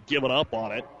had kind of given up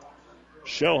on it.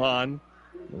 Shohan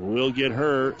will get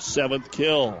her 7th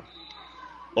kill.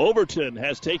 Overton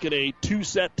has taken a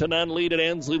 2-0 lead at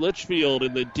Ansley Litchfield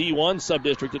in the D1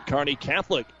 subdistrict at Kearney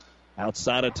Catholic.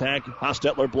 Outside attack,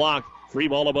 Hostetler blocked. Free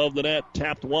ball above the net,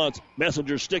 tapped once.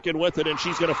 Messenger sticking with it, and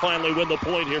she's going to finally win the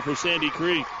point here for Sandy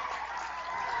Creek.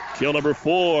 Kill number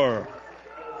 4.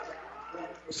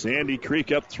 Sandy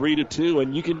Creek up 3-2,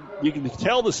 and you can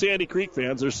tell the Sandy Creek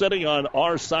fans they're sitting on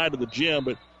our side of the gym,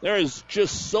 but there is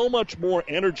just so much more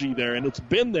energy there, and it's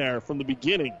been there from the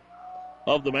beginning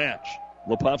of the match.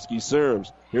 Lepofsky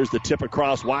serves. Here's the tip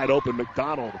across, wide open.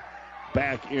 McDonald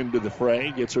back into the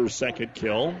fray, gets her 2nd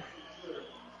kill.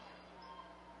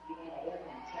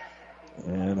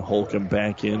 And Holcomb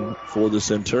back in for the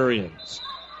Centurions.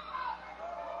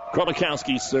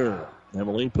 Krolikowski serve.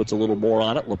 Emily puts a little more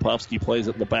on it. Lepofsky plays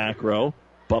it in the back row.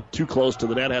 Bump too close to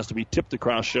the net. Has to be tipped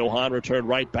across Shohan. Returned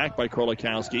right back by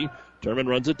Krolikowski. Turman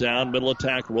runs it down. Middle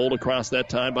attack rolled across that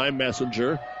time by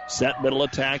Messenger. Set middle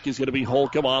attack is going to be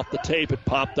Holcomb off the tape. It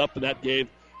popped up, and that gave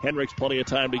Hendricks plenty of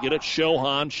time to get it.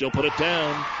 Shohan, she'll put it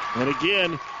down. And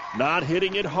again, not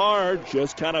hitting it hard.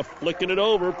 Just kind of flicking it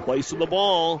over. Placing the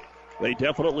ball. They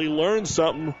definitely learned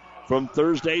something from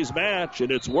Thursday's match,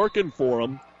 and it's working for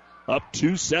them. Up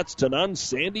 2-0,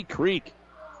 Sandy Creek.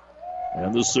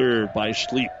 And the serve by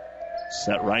Schleep.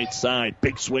 Set right side.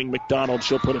 Big swing, McDonald.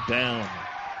 She'll put it down.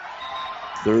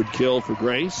 3rd kill for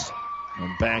Grace.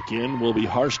 And back in will be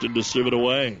Harston to serve it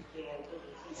away.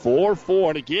 4-4.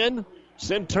 And again,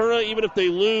 Centura, even if they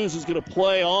lose, is going to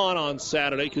play on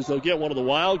Saturday because they'll get one of the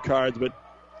wild cards, but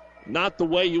not the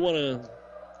way you want to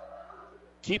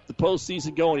keep the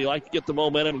postseason going. You like to get the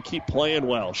momentum and keep playing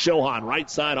well. Shohan, right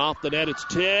side off the net. It's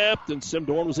tipped, and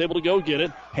Simdorn was able to go get it.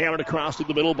 Hammered across to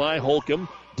the middle by Holcomb.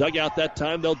 Dug out that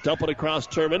time. They'll dump it across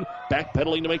Turman.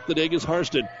 Backpedaling to make the dig is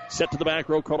Harston. Set to the back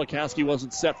row. Krolikowski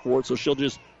wasn't set for it, so she'll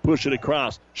just push it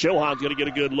across. Shohan's going to get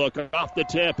a good look off the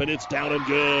tip, and it's down and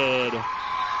good.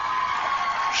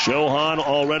 Shohan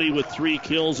already with 3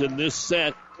 kills in this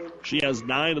set. She has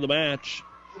 9 in the match.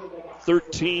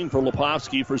 13 for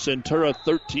Lepofsky for Centura,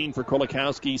 13 for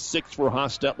Krolikowski, 6 for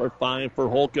Hostetler, 5 for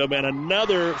Holcomb, and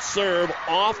another serve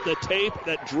off the tape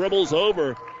that dribbles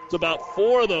over. It's about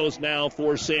 4 of those now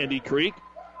for Sandy Creek,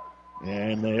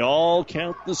 and they all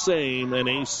count the same. An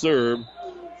ace serve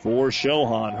for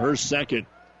Shohan, her 2nd.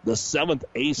 The 7th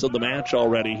ace of the match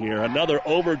already here. Another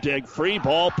overdig. Free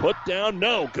ball put down.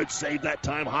 No. Good save that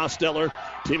time. Hostetler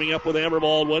teaming up with Amber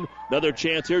Baldwin. Another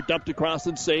chance here. Dumped across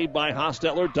and saved by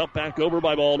Hostetler. Dumped back over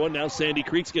by Baldwin. Now Sandy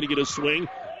Creek's going to get a swing.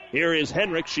 Here is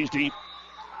Henrik. She's deep.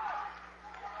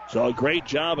 So a great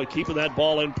job of keeping that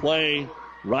ball in play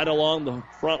right along the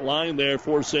front line there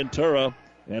for Centura.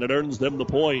 And it earns them the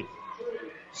point.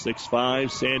 6-5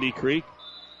 Sandy Creek.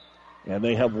 And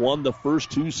they have won the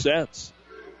first 2 sets.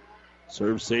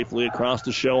 Serves safely across to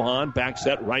Shohan. Back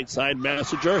set right side.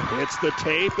 Messenger hits the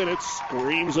tape, and it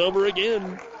screams over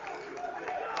again.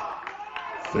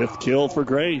 5th kill for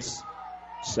Grace.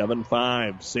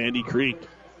 7-5 Sandy Creek.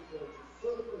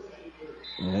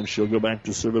 And she'll go back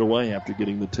to serve it away after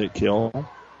getting the kill.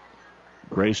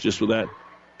 Grace just with that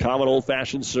common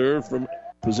old-fashioned serve from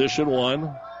position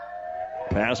one.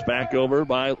 Pass back over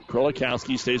by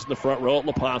Krolikowski. Stays in the front row at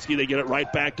Leposki. They get it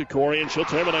right back to Corey, and she'll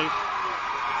terminate.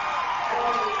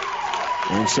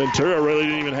 And Centura really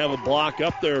didn't even have a block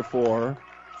up there for her.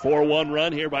 4-1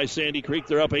 run here by Sandy Creek.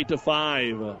 They're up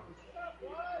 8-5.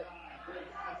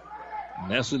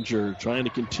 Messenger trying to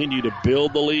continue to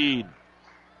build the lead.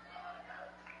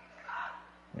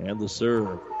 And the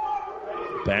serve.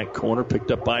 Back corner picked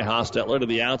up by Hostetler to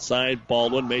the outside.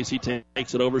 Baldwin. Macy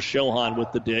takes it over. Shohan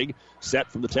with the dig.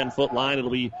 Set from the 10-foot line. It'll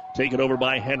be taken over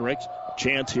by Henricks.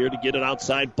 Chance here to get it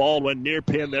outside. Baldwin near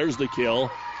pin. There's the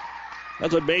kill.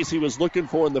 That's what Macy was looking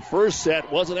for in the first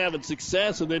set. Wasn't having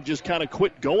success and then just kind of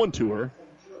quit going to her.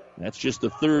 That's just the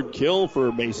third kill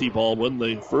for Macy Baldwin.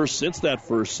 The first since that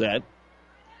first set.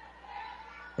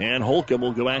 And Holcomb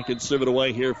will go back and serve it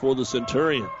away here for the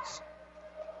Centurions.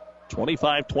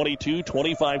 25-22,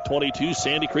 25-22.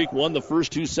 Sandy Creek won the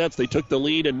first two sets. They took the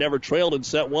lead and never trailed in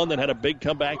set one, then had a big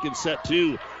comeback in set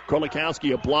two.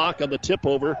 Krolikowski, a block on the tip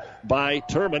over by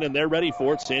Turman, and they're ready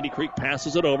for it. Sandy Creek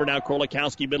passes it over. Now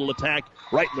Krolikowski, middle attack,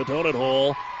 right in the donut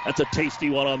hole. That's a tasty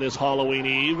one on this Halloween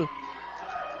Eve.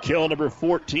 Kill number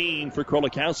 14 for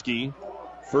Krolikowski.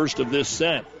 First of this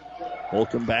set.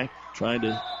 Holcomb back, trying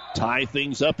to tie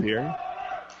things up here.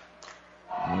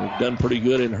 They've done pretty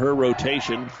good in her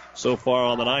rotation so far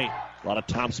on the night. A lot of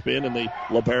topspin, and the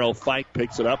libero Fike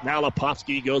picks it up. Now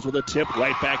Leposki goes with a tip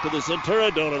right back to the Centura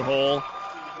donut hole.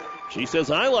 She says,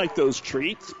 I like those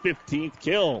treats. 15th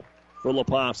kill for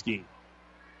Leposki.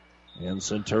 And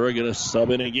Centura going to sub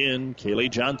in again.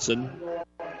 Kaylee Johnson.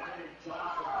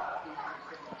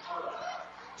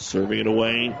 Serving it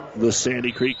away. The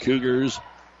Sandy Creek Cougars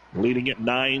leading at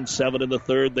 9-7 in the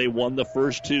third. They won the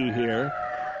first two here.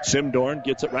 Simdorn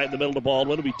gets it right in the middle to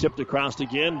Baldwin. It'll be tipped across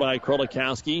again by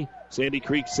Krolikowski. Sandy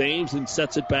Creek saves and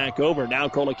sets it back over. Now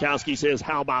Krolikowski says,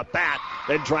 how about that?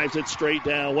 Then drives it straight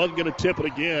down. Wasn't going to tip it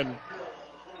again.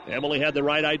 Emily had the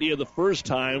right idea the first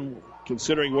time.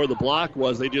 Considering where the block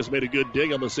was, they just made a good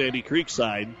dig on the Sandy Creek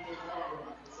side.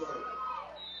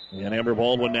 And Amber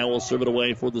Baldwin now will serve it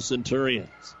away for the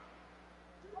Centurions.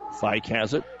 Fike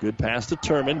has it. Good pass to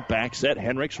Turman. Back set.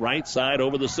 Henricks right side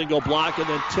over the single block and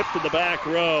then tipped in the back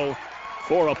row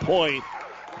for a point.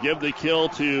 Give the kill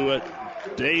to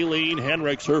Daylene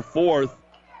Henricks, her fourth.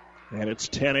 And it's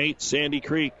 10-8 Sandy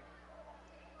Creek.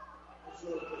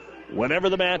 Whenever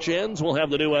the match ends, we'll have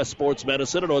the New West Sports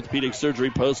Medicine and Orthopedic Surgery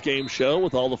postgame show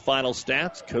with all the final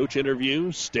stats, coach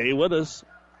interview. Stay with us.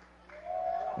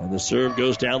 And the serve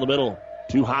goes down the middle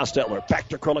to Hostetler. Back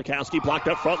to Krolikowski. Blocked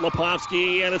up front.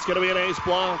 Leposki. And it's going to be an ace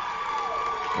block.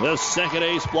 The second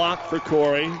ace block for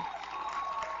Corey.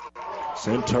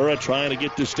 Centura trying to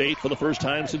get to state for the first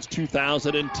time since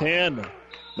 2010.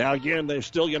 Now, again, they're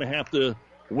still going to have to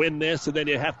win this, and then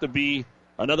you have to be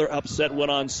another upset win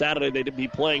on Saturday. They'd be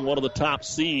playing one of the top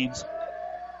seeds.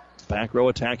 Back row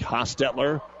attack,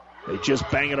 Hostetler. They just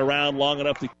bang it around long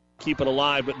enough to keep it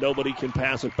alive, but nobody can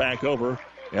pass it back over.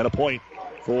 And a point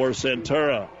for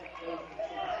Centura.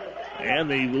 And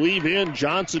they leave in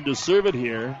Johnson to serve it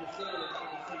here.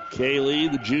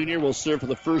 Kaylee, the junior, will serve for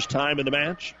the first time in the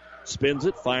match. Spins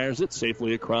it, fires it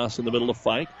safely across in the middle of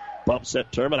Fike. Bump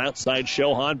set Turman outside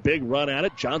Shohan. Big run at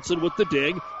it. Johnson with the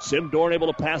dig. Simdorn able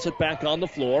to pass it back on the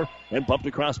floor. And bumped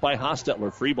across by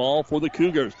Hostetler. Free ball for the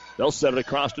Cougars. They'll set it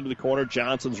across into the corner.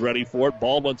 Johnson's ready for it.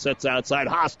 Baldwin sets outside.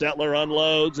 Hostetler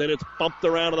unloads. And it's bumped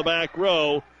around in the back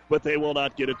row. But they will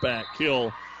not get it back.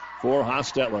 Kill for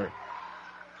Hostetler.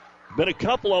 Been a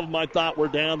couple of them I thought were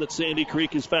down that Sandy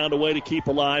Creek has found a way to keep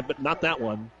alive. But not that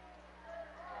one.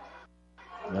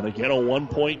 And again, a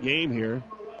 1-point game here.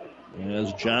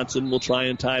 As Johnson will try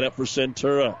and tie it up for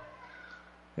Centura.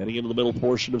 Heading into the middle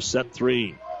portion of set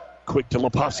three. Quick to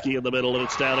Leposki in the middle, and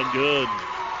it's down and good.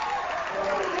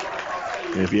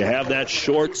 If you have that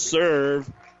short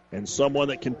serve and someone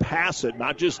that can pass it,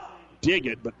 not just dig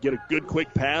it, but get a good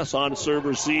quick pass on serve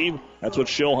receive, that's what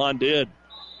Shohan did.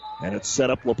 And it's set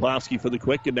up Leposki for the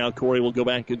quick, and now Corey will go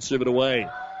back and serve it away.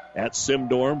 At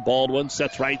Simdorn, Baldwin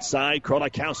sets right side.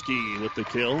 Krolikowski with the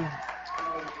kill.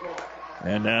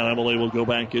 And now Emily will go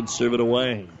back and serve it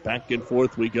away. Back and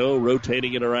forth we go,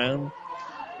 rotating it around.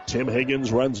 Tim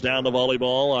Higgins runs down the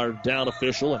volleyball, our down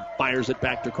official, and fires it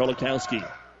back to Krolikowski.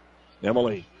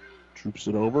 Emily troops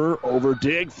it over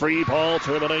dig, free ball,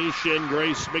 termination.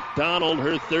 Grace McDonald,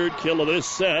 her third kill of this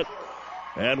set.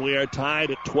 And we are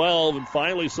tied at 12, and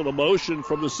finally some emotion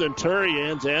from the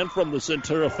Centurions and from the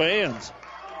Centura fans.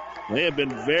 They have been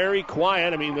very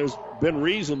quiet. I mean, there's been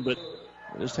reason, but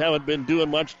they just haven't been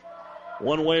doing much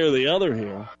one way or the other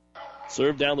here.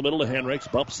 Serve down the middle to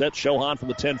Henricks. Bump set Shohan from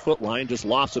the 10-foot line. Just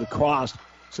lost it across.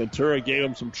 Centura gave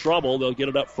him some trouble. They'll get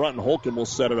it up front, and Holcomb will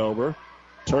set it over.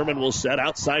 Turman will set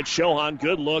outside Shohan.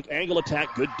 Good look. Angle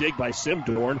attack. Good dig by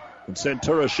Simdorn. And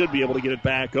Centura should be able to get it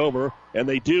back over. And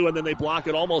they do, and then they block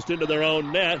it almost into their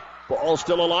own net. Ball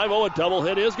still alive. Oh, a double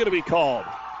hit is going to be called.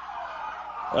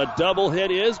 A double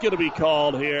hit is going to be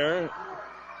called here.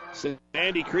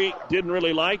 Sandy Creek didn't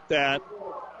really like that.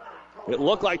 It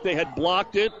looked like they had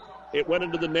blocked it. It went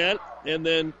into the net and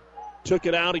then took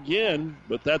it out again,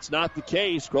 but that's not the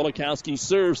case. Grolikowski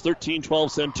serves 13-12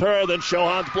 Centura. Then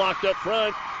Shohan's blocked up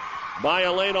front by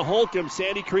Elena Holcomb.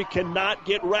 Sandy Creek cannot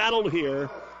get rattled here.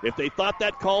 If they thought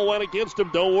that call went against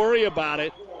them, don't worry about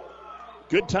it.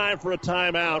 Good time for a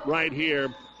timeout right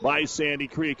here by Sandy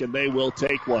Creek, and they will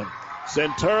take one.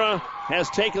 Centura has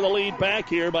taken the lead back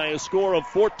here by a score of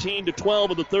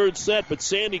 14-12 in the third set, but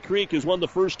Sandy Creek has won the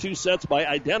first two sets by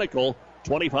identical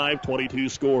 25-22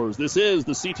 scores. This is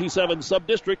the C27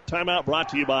 Sub-District Timeout brought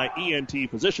to you by ENT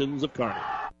Physicians of Kearney.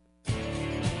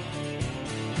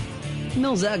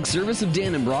 Mills Ag Service of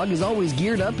Dannenbrog is always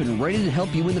geared up and ready to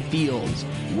help you in the fields.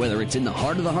 Whether it's in the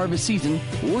heart of the harvest season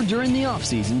or during the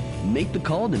off-season, make the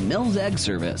call to Mills Ag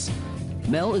Service.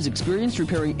 Mel is experienced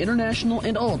repairing international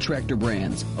and all tractor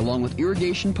brands, along with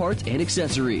irrigation parts and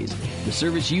accessories. The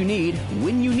service you need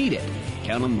when you need it.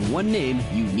 Count on the one name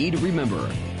you need to remember.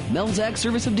 Mel's Ag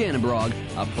Service of Dannenbrog,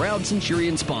 a proud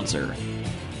Centurion sponsor.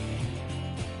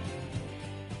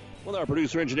 With our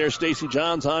producer-engineer Stacy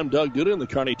Johns, I'm Doug Duda in the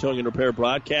Kearney Towing and Repair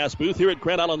broadcast booth here at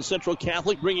Grand Island Central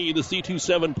Catholic, bringing you the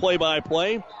C27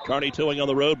 play-by-play. Kearney Towing on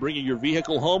the road, bringing your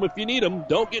vehicle home if you need them.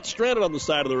 Don't get stranded on the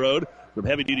side of the road. From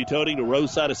heavy-duty towing to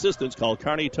roadside assistance, call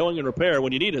Kearney Towing and Repair.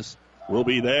 When you need us, we'll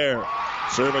be there.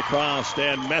 Serve across,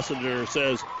 and Messenger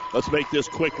says, let's make this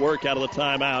quick work out of the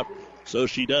timeout. So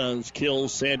she does,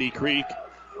 kills Sandy Creek.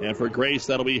 And for Grace,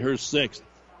 that'll be her sixth.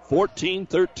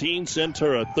 14-13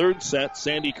 Centura. Third set,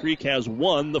 Sandy Creek has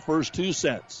won the first two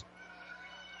sets.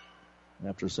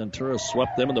 After Centura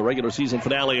swept them in the regular season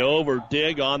finale over.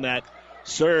 Dig on that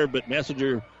serve, but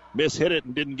Messenger mishit it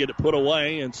and didn't get it put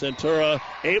away. And Centura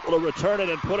able to return it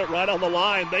and put it right on the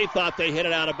line. They thought they hit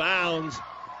it out of bounds,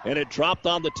 and it dropped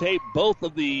on the tape. Both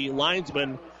of the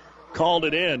linesmen called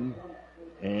it in.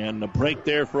 And a break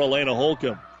there for Elena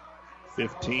Holcomb.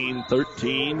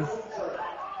 15-13.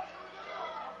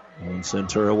 And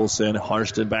Centura will send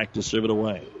Harston back to serve it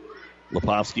away.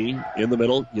 Lepovsky in the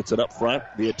middle, gets it up front.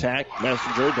 The attack,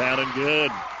 Messenger down and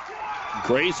good.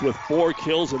 Grace with 4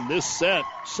 kills in this set,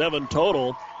 7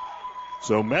 total.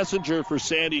 So Messenger for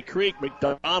Sandy Creek,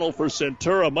 McDonald for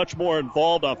Centura, much more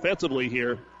involved offensively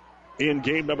here in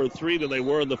game number 3 than they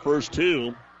were in the first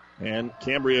two. And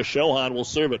Cambria Shohan will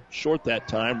serve it short that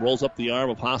time. Rolls up the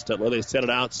arm of Hostetler. They set it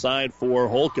outside for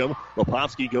Holcomb.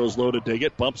 Lepovsky goes low to dig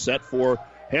it. Bump set for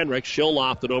Henricks. She'll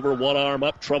loft it over. One arm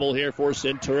up. Trouble here for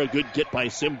Centura. Good get by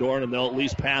Simdorn, and they'll at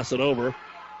least pass it over.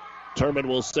 Turman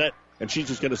will set, and she's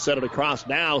just going to set it across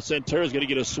now. Centura's going to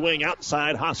get a swing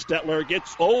outside. Hostetler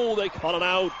gets, they call it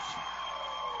out.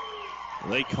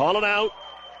 They call it out.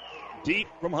 Deep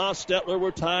from Hostetler. We're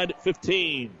tied at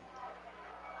 15.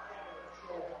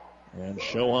 And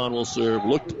Shohan will serve.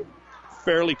 Looked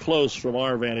fairly close from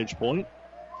our vantage point.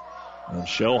 And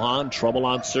Shohan, trouble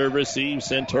on serve receive.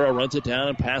 Centura runs it down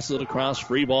and passes it across.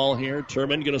 Free ball here.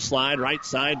 Turman going to slide right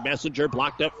side. Messenger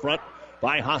blocked up front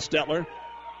by Hostetler.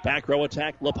 Back row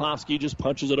attack. Lepovsky just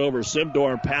punches it over.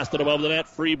 Simdorn passed it above the net.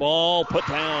 Free ball put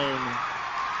down.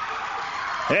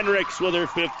 Henricks with her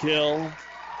 5th kill.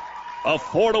 A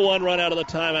 4-1 run out of the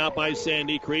timeout by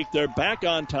Sandy Creek. They're back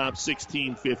on top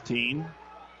 16-15.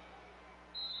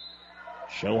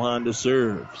 Shohan to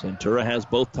serve. Centura has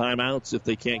both timeouts if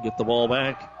they can't get the ball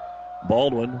back.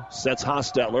 Baldwin sets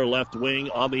Hostetler left wing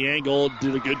on the angle.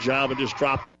 Did a good job and just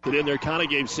dropped it in there. Kind of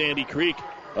gave Sandy Creek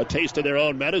a taste of their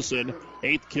own medicine.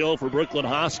 8th kill for Brooklyn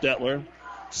Hostetler.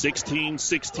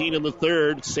 16-16 in the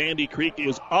third. Sandy Creek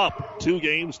is up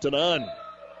 2-0.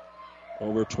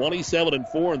 Over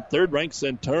 27-4 in third-ranked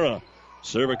Centura.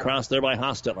 Serve across there by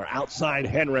Hostetler. Outside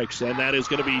Henricks, and that is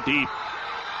going to be deep.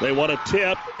 They want a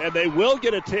tip, and they will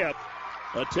get a tip.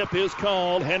 A tip is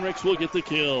called. Henricks will get the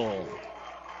kill.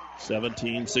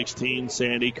 17-16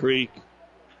 Sandy Creek.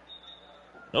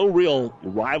 No real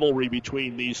rivalry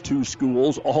between these two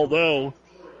schools, although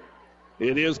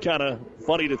it is kind of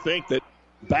funny to think that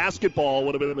basketball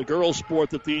would have been the girls'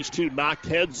 sport that these two knocked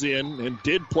heads in and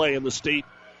did play in the state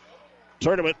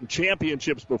tournament and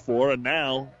championships before, and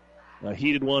now a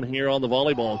heated one here on the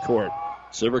volleyball court.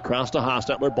 Serve across to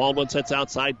Hostetler. Baldwin sets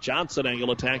outside. Johnson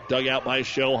angle attack dug out by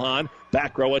Shohan.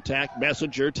 Back row attack.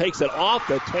 Messenger takes it off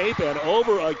the tape and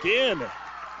over again.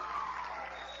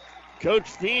 Coach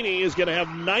Feeney is going to have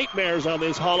nightmares on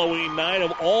this Halloween night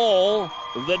of all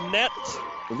the nets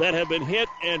that have been hit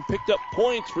and picked up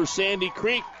points for Sandy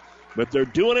Creek. But they're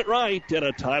doing it right, and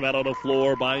a timeout on the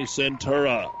floor by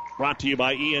Centura. Brought to you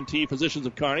by ENT Physicians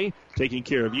of Kearney, taking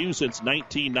care of you since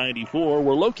 1994.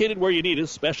 We're located where you need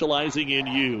us, specializing in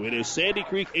you. It is Sandy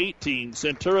Creek 18,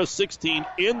 Centura 16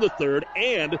 in the third,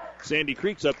 and Sandy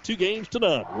Creek's up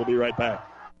 2-0. We'll be right back.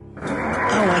 Oh,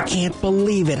 I can't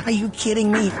believe it. Are you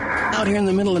kidding me? Out here in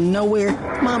the middle of nowhere,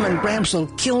 Mom and Bramps will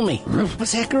kill me.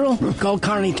 What's that, girl? Call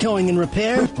Kearney Towing and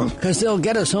Repair? Because they'll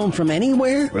get us home from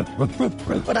anywhere?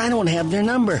 But I don't have their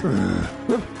number.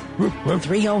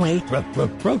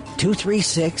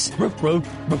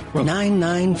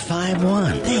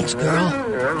 308-236-9951. Thanks, girl.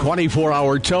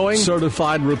 24-hour towing,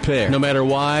 certified repair. No matter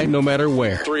why, no matter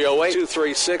where.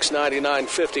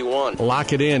 308-236-9951.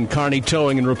 Lock it in, Kearney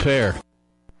Towing and Repair.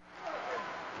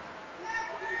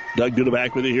 Doug Duda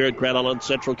back with you here at Grand Island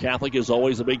Central Catholic. As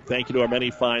always, a big thank you to our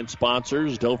many fine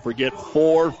sponsors. Don't forget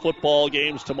 4 football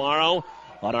games tomorrow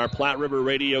on our Platte River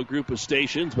Radio group of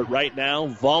stations. But right now,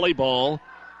 volleyball.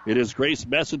 It is Grace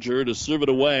Messenger to serve it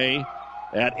away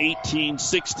at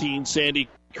 18-16 Sandy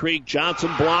Creek. Johnson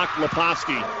block,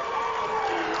 Leposki.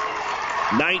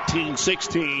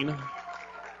 19-16.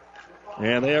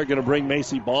 And they are going to bring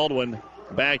Macy Baldwin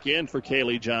back in for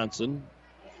Kaylee Johnson.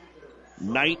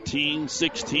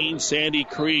 19-16 Sandy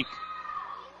Creek.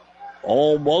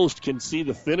 Almost can see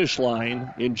the finish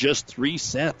line in just 3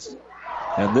 sets.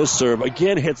 And this serve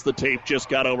again hits the tape, just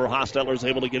got over. Hostetler's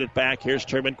able to get it back. Here's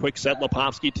Turman, quick set.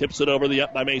 Leposki tips it over the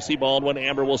up by Macy Baldwin.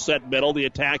 Amber will set middle. The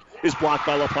attack is blocked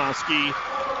by Leposki.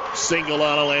 Single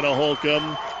on Elena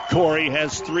Holcomb. Corey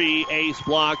has 3 ace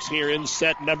blocks here in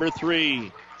set number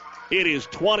 3. It is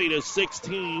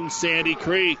 20-16 Sandy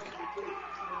Creek.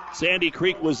 Sandy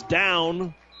Creek was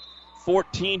down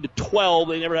 14-12.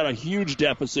 They never had a huge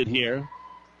deficit here.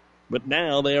 But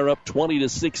now they are up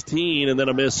 20-16 and then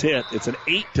a miss hit. It's an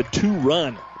 8-2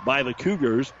 run by the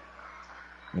Cougars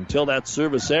until that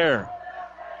service error.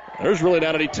 There's really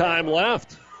not any time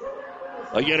left.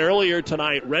 Again, earlier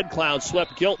tonight, Red Cloud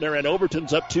swept Giltner and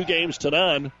Overton's up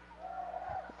 2-0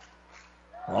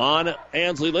 on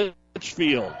Ansley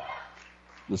Litchfield.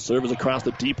 The serve is across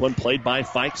the deep one, played by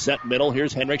Fike, set middle.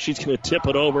 Here's Henrik. She's going to tip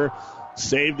it over.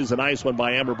 Saved is a nice one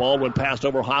by Amber Baldwin. Passed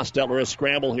over Hostetler. A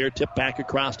scramble here. Tip back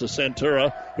across to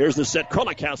Centura. Here's the set.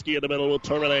 Krolikowski in the middle will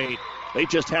terminate. They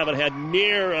just haven't had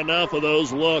near enough of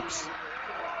those looks.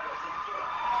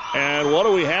 And what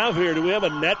do we have here? Do we have a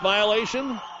net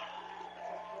violation?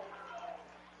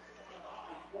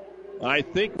 I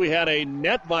think we had a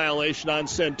net violation on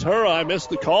Centura. I missed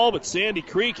the call, but Sandy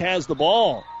Creek has the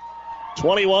ball.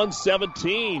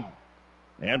 21-17.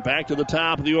 And back to the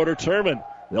top of the order, Turman.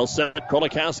 They'll set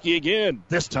Krolikowski again.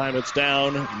 This time it's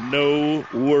down. No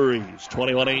worries.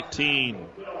 21-18.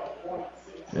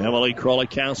 Emily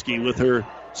Krolikowski with her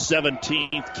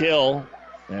 17th kill.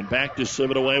 And back to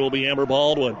serve it away will be Amber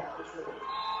Baldwin.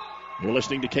 You're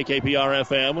listening to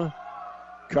KKPR-FM.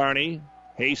 Kearney,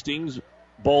 Hastings,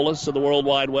 Bolus of the World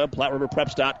Wide Web,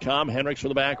 PlatteRiverPreps.com. Hendricks from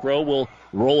the back row will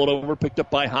roll it over, picked up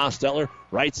by Hostetler.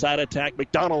 Right side attack.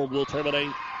 McDonald will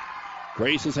terminate.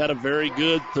 Grace has had a very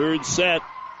good third set.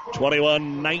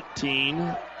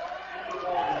 21-19.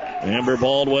 Amber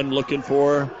Baldwin looking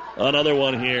for another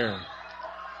one here.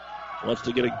 Wants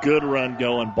to get a good run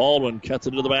going. Baldwin cuts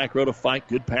it into the back row to Fike.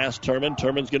 Good pass, Turman.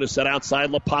 Turman's going to set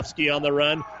outside. Leposki on the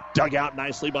run. Dug out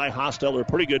nicely by Hostetler.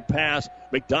 Pretty good pass.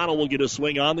 McDonald will get a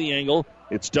swing on the angle.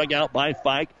 It's dug out by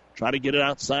Fike. Try to get it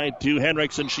outside to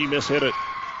Henriksen. She mishit it.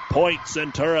 Point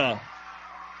Centura.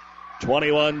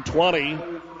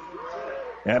 21-20.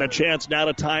 And a chance now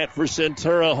to tie it for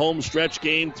Centura. Home stretch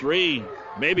game 3.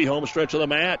 Maybe home stretch of the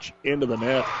match. Into the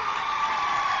net.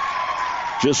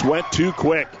 Just went too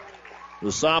quick.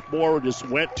 The sophomore just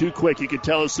went too quick. You could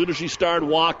tell as soon as she started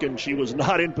walking, she was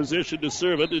not in position to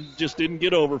serve it. It just didn't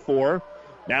get over for her.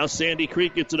 Now Sandy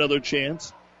Creek gets another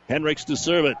chance. Henricks to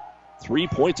serve it. 3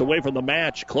 points away from the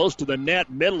match. Close to the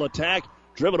net. Middle attack.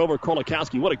 Driven over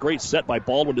Krolikowski. What a great set by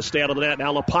Baldwin to stay out of the net.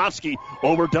 Now Leposki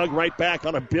overdug right back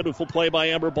on a beautiful play by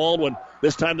Amber Baldwin.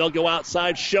 This time they'll go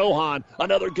outside. Shohan,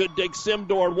 another good dig.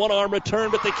 Simdorn, one arm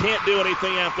return, but they can't do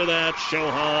anything after that.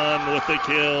 Shohan with the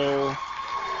kill.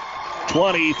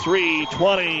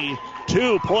 23-20.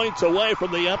 2 points away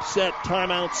from the upset.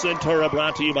 Timeout Centura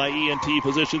brought to you by ENT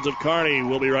Physicians of Kearney.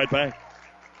 We'll be right back.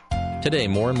 Today,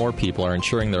 more and more people are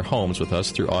insuring their homes with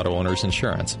us through Auto Owners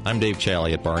Insurance. I'm Dave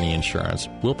Challey at Barney Insurance.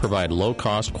 We'll provide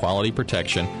low-cost, quality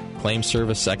protection, claim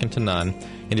service second to none,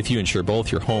 and if you insure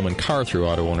both your home and car through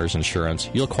Auto Owners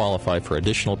Insurance, you'll qualify for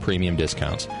additional premium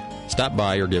discounts. Stop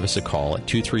by or give us a call at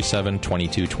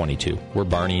 237-2222. We're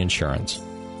Barney Insurance.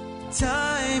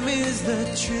 Time is the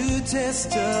true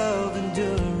test of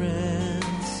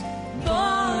endurance.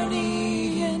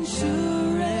 Barney Insurance.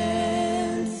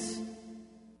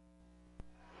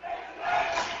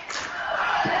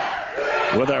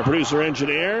 With our producer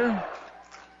engineer,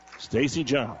 Stacy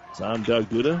Johns. I'm Doug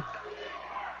Duda.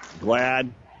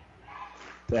 Glad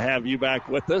to have you back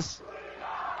with us.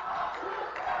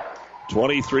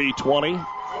 23-20.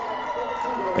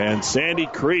 And Sandy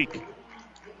Creek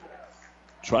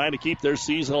trying to keep their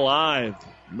season alive.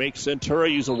 Make Centura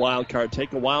use a wild card.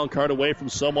 Take a wild card away from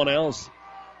someone else.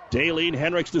 Daleen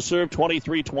Henricks to serve,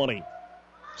 23-20.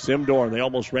 Simdorn, they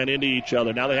almost ran into each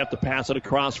other. Now they have to pass it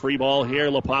across. Free ball here.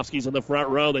 Lepovsky's in the front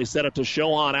row. They set it to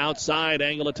Shohan outside.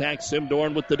 Angle attack.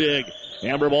 Simdorn with the dig.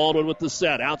 Amber Baldwin with the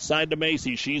set. Outside to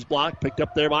Macy. She's blocked. Picked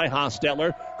up there by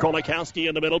Hostetler. Krolikowski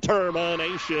in the middle.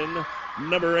 Termination.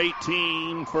 Number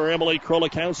 18 for Emily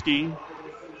Krolikowski.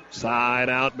 Side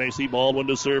out. Macy Baldwin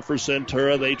to serve for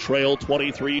Centura. They trail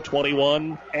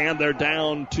 23-21. And they're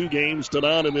down 2 games to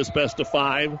none in this best of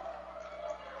 5.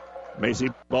 Macy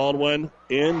Baldwin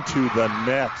into the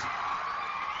net.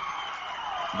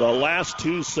 The last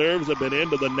 2 serves have been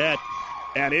into the net,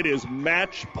 and it is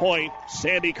match point,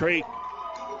 Sandy Creek.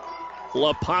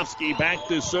 Lepovsky back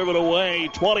to serve it away,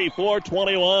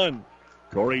 24-21.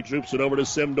 Corey droops it over to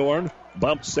Simdorn.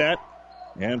 Bump set,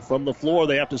 and from the floor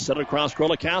they have to set it across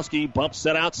Krolikowski. Bump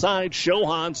set outside.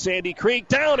 Shohan, Sandy Creek,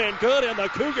 down and good, and the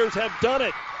Cougars have done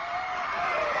it.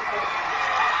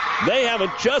 They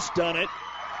haven't just done it.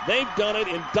 They've done it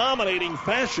in dominating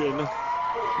fashion,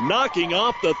 knocking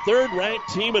off the third-ranked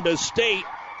team in the state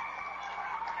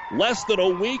less than a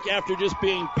week after just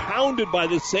being pounded by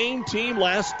the same team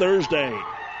last Thursday.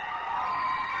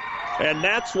 And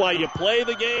that's why you play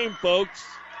the game, folks.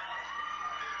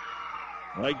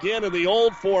 Again, in the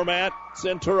old format,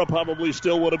 Centura probably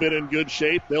still would have been in good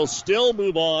shape. They'll still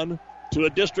move on to a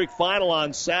district final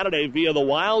on Saturday via the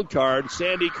wild card.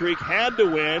 Sandy Creek had to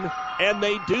win, and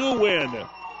they do win.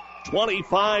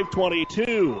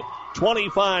 25-22,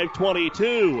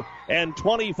 25-22, and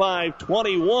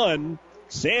 25-21.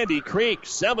 Sandy Creek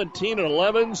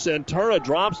 17-11. Centura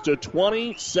drops to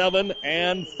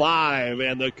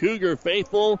 27-5. And the Cougar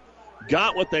faithful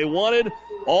got what they wanted.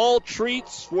 All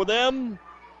treats for them.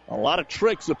 A lot of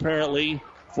tricks, apparently,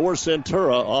 for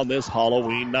Centura on this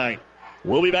Halloween night.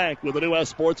 We'll be back with the New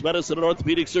West Sports Medicine and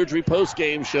Orthopedic Surgery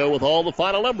post-game show with all the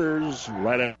final numbers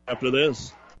right after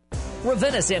this.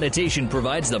 Ravenna Sanitation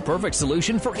provides the perfect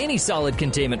solution for any solid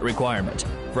containment requirement.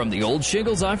 From the old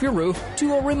shingles off your roof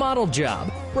to a remodel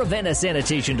job, Ravenna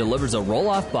Sanitation delivers a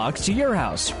roll-off box to your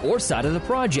house or side of the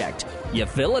project. You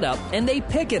fill it up and they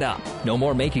pick it up. No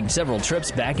more making several trips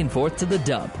back and forth to the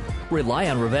dump. Rely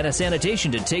on Ravenna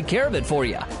Sanitation to take care of it for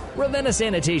you. Ravenna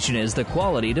Sanitation is the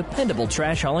quality, dependable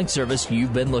trash hauling service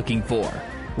you've been looking for.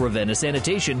 Ravenna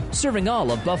Sanitation, serving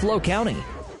all of Buffalo County.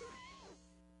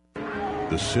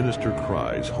 The sinister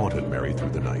cries haunted Mary through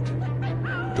the night.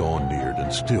 Dawn neared,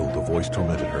 and still the voice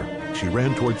tormented her. She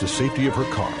ran towards the safety of her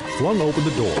car, flung open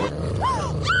the door,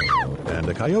 and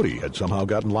a coyote had somehow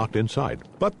gotten locked inside.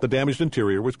 But the damaged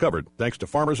interior was covered, thanks to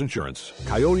Farmers Insurance.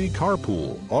 Coyote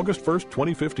Carpool, August 1st,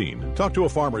 2015. Talk to a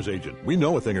farmer's agent. We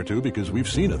know a thing or two because we've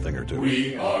seen a thing or two.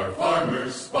 We are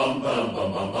farmers. Bum, bum,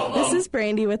 bum, bum, bum. This is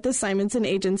Brandy with the Simonson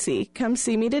Agency. Come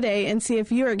see me today and see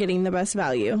if you are getting the best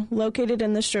value. Located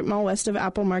in the strip mall west of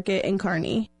Apple Market in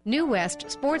Kearney. New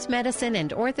West Sports Medicine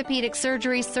and Orthopedic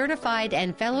Surgery certified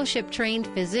and fellowship-trained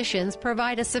physicians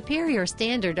provide a superior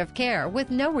standard of care with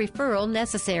no referral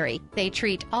necessary. They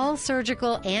treat all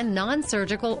surgical and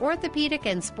non-surgical orthopedic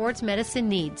and sports medicine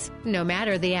needs. No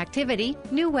matter the activity,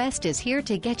 New West is here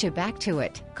to get you back to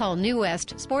it. Call New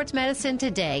West Sports Medicine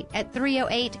today at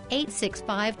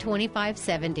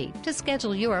 308-865-2570 to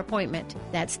schedule your appointment.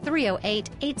 That's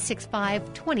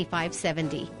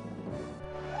 308-865-2570.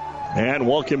 And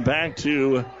welcome back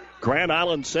to Grand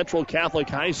Island Central Catholic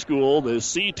High School. The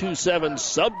C27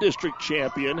 sub-district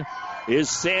champion is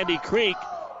Sandy Creek.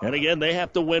 And again, they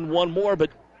have to win one more, but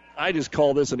I just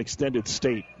call this an extended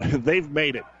state. They've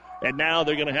made it. And now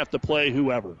they're going to have to play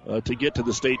whoever to get to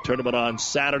the state tournament on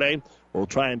Saturday. We'll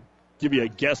try and give you a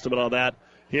guesstimate on that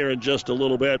here in just a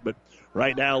little bit. But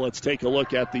right now, let's take a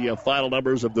look at the final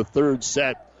numbers of the third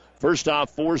set First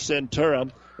off for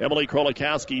Centura, Emily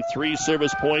Krolikowski, 3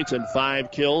 service points and 5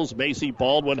 kills. Macy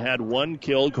Baldwin had 1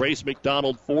 kill. Grace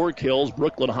McDonald, 4 kills.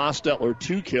 Brooklyn Hostetler,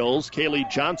 2 kills. Kaylee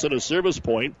Johnson, a service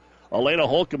point. Elena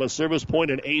Holcomb, a service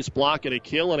point, an ace block, and a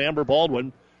kill. And Amber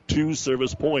Baldwin, 2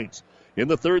 service points. In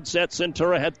the third set,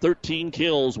 Centura had 13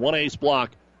 kills, 1 ace block,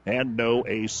 and no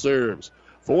ace serves.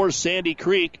 For Sandy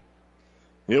Creek,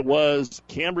 it was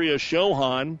Cambria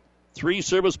Shohan, 3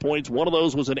 service points. 1 of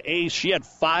those was an ace. She had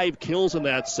 5 kills in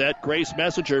that set. Grace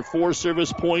Messenger, 4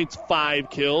 service points, 5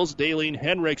 kills. Daleen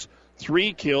Henricks,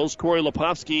 3 kills. Corey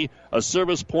Lepovsky, a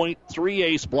service point, 3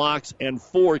 ace blocks, and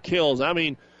 4 kills. I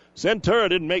mean, Centura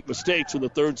didn't make mistakes in the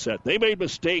third set. They made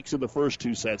mistakes in the first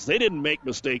 2 sets. They didn't make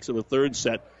mistakes in the third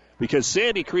set because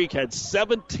Sandy Creek had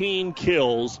 17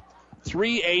 kills,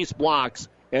 3 ace blocks,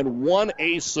 and 1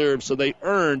 ace serve, so they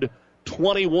earned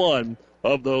 21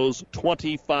 of those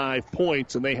 25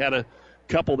 points, and they had a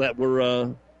couple that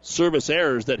were service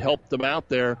errors that helped them out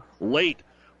there late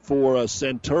for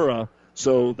Centura.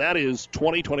 So that is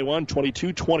 20-21,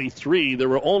 22-23. There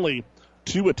were only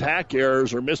 2 attack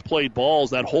errors or misplayed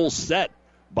balls that whole set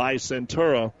by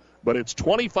Centura, but it's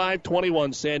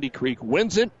 25-21. Sandy Creek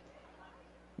wins it,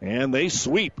 and they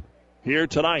sweep here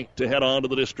tonight to head on to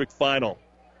the district final.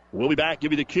 We'll be back,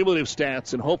 give you the cumulative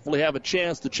stats, and hopefully have a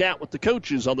chance to chat with the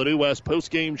coaches on the New West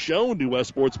postgame show. New West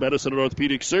Sports Medicine and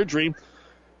Orthopedic Surgery.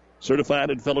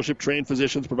 Certified and fellowship-trained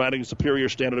physicians providing a superior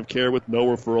standard of care with no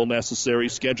referral necessary.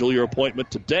 Schedule your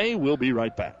appointment today. We'll be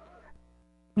right back.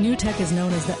 NewTek is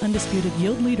known as the undisputed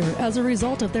yield leader as a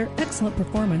result of their excellent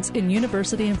performance in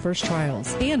university and first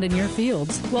trials and in your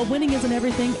fields. While winning isn't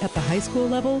everything at the high school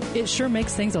level, it sure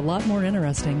makes things a lot more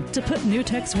interesting. To put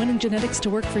NewTek's winning genetics to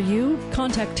work for you,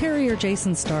 contact Terry or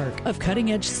Jason Stark of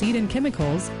Cutting Edge Seed and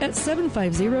Chemicals at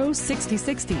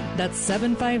 750-6060. That's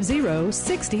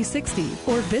 750-6060.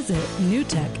 Or visit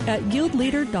NewTek at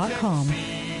yieldleader.com.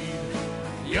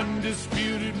 The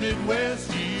undisputed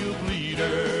Midwest yield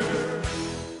leader.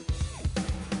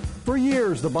 For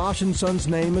years, the Bosch & Sons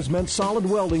name has meant solid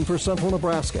welding for central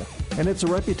Nebraska, and it's a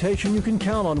reputation you can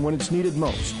count on when it's needed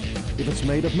most. If it's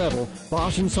made of metal,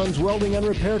 Bosch & Sons Welding and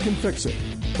Repair can fix it.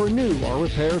 For new or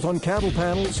repairs on cattle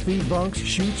panels, feed bunks,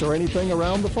 chutes, or anything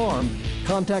around the farm,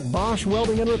 contact Bosch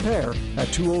Welding and Repair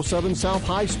at 207 South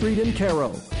High Street in Cairo.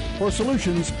 For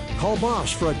solutions, call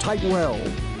Bosch for a tight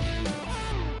weld.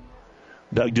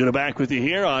 Doug Duda back with you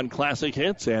here on Classic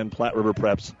Hits and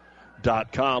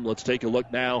PlatteRiverPreps.com. Let's take a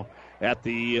look now at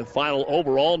the final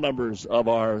overall numbers of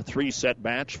our 3-set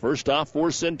match. First off for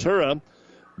Centura,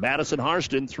 Madison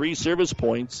Harston, 3 service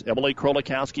points. Emily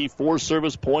Krolikowski, 4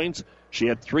 service points. She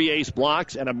had 3 ace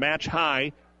blocks and a match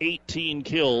high 18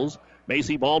 kills.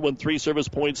 Macy Baldwin, 3 service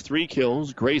points, 3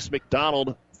 kills. Grace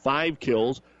McDonald, 5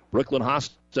 kills. Brooklyn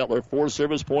Hostetler, 4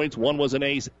 service points. 1 was an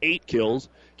ace, 8 kills.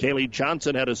 Kaylee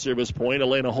Johnson had a service point.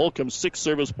 Elena Holcomb, 6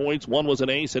 service points. 1 was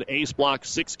an ace block,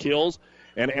 6 kills.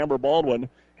 And Amber Baldwin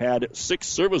had 6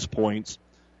 service points.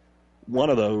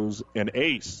 1 of those an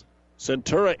ace.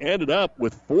 Centura ended up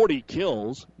with 40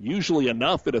 kills, usually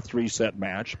enough in a 3-set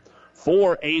match.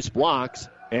 4 ace blocks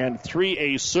and 3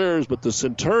 ace serves, but the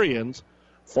Centurions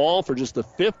fall for just the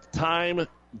 5th time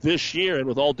this year. And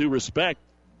with all due respect,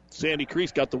 Sandy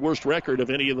Creek's got the worst record of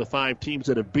any of the 5 teams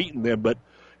that have beaten them, but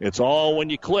it's all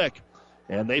when you click.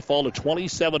 And they fall to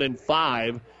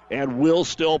 27-5 and will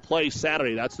still play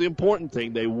Saturday. That's the important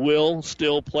thing. They will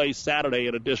still play Saturday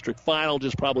in a district final,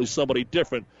 just probably somebody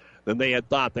different than they had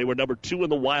thought. They were number 2 in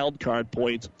the wild card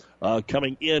points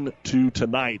coming into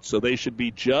tonight, so they should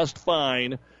be just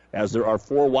fine, as there are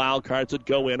 4 wild cards that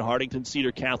go in. Hartington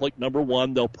Cedar Catholic, number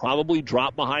 1. They'll probably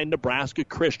drop behind Nebraska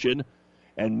Christian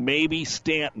and maybe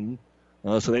Stanton.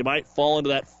 So they might fall into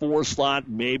that 4 slot,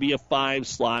 maybe a 5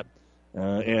 slot.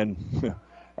 And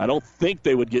I don't think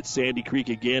they would get Sandy Creek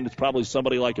again. It's probably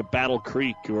somebody like a Battle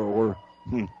Creek or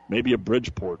maybe a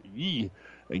Bridgeport.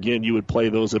 Again, you would play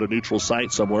those at a neutral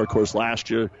site somewhere. Of course, last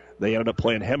year they ended up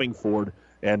playing Hemmingford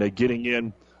and getting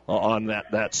in on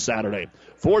that Saturday.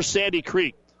 For Sandy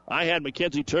Creek, I had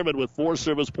Mackenzie Turman with 4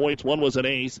 service points. 1 was an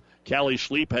ace. Callie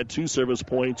Schleep had 2 service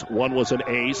points. 1 was an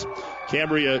ace.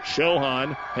 Cambria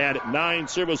Shohan had 9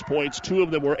 service points. 2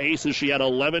 of them were aces. She had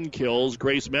 11 kills.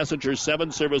 Grace Messenger,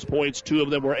 7 service points. 2 of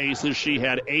them were aces. She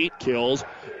had 8 kills.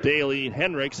 Daleen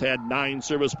Henricks had 9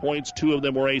 service points. 2 of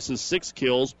them were aces, 6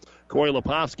 kills. Corey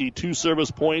Lepovsky, 2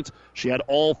 service points. She had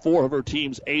all 4 of her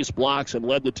team's ace blocks and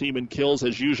led the team in kills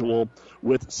as usual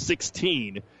with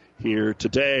 16 here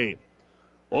today.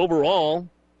 Overall,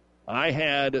 I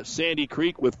had Sandy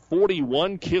Creek with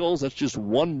 41 kills. That's just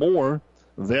 1 more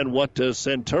than what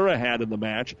Centura had in the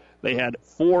match. They had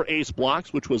 4 ace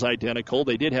blocks, which was identical.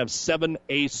 They did have 7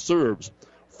 ace serves,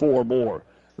 4 more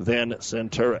than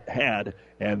Centura had.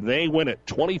 And they win it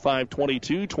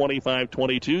 25-22,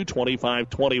 25-22,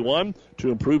 25-21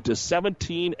 to improve to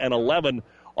 17-11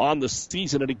 on the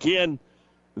season. And again,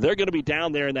 they're going to be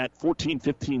down there in that 14,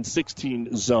 15,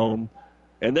 16 zone.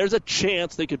 And there's a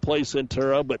chance they could play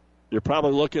Centura, but you're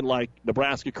probably looking like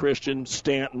Nebraska Christian,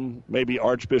 Stanton, maybe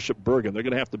Archbishop Bergen. They're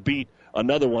going to have to beat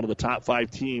another one of the top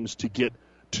 5 teams to get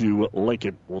to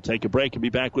Lincoln. We'll take a break and be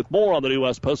back with more on the New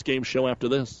West postgame show after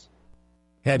this.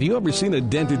 Have you ever seen a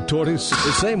dented tortoise?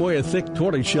 The same way a thick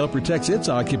tortoise shell protects its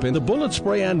occupant, the bullet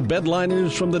spray on bed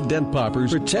liners from the Dent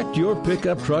Poppers protect your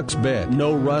pickup truck's bed.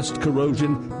 No rust,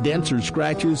 corrosion, dents, or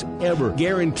scratches ever.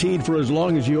 Guaranteed for as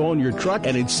long as you own your truck,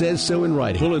 and it says so in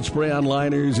writing. Bullet spray on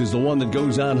liners is the one that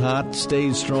goes on hot,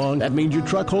 stays strong. That means your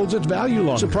truck holds its value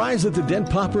longer. Surprised that the Dent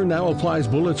Popper now applies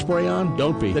bullet spray on?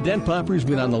 Don't be. The Dent Popper's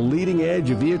been on the leading edge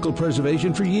of vehicle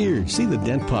preservation for years. See the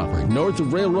Dent Popper north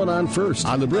of Railroad on First,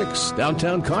 on the Bricks,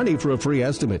 downtown Kearney for a free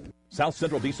estimate. South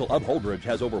Central Diesel of Holdridge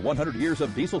has over 100 years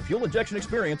of diesel fuel injection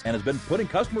experience and has been putting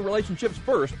customer relationships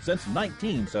first since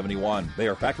 1971. They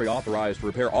are factory authorized to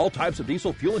repair all types of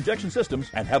diesel fuel injection systems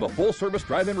and have a full-service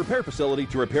drive-in repair facility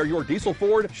to repair your diesel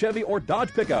Ford, Chevy, or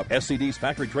Dodge pickup. SCD's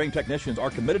factory-trained technicians are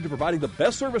committed to providing the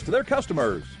best service to their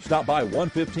customers. Stop by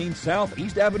 115 South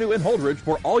East Avenue in Holdridge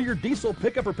for all your diesel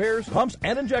pickup repairs, pumps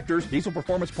and injectors, diesel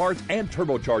performance parts, and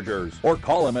turbochargers. Or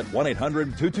call them at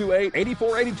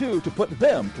 1-800-228-8482 to put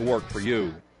them to work for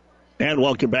you. And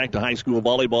welcome back to high school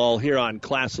volleyball here on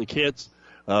Classic Hits.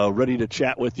 Ready to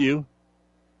chat with you.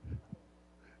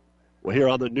 We're here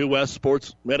on the New West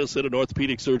Sports Medicine and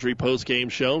Orthopedic Surgery post-game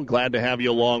show. Glad to have you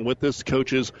along with us.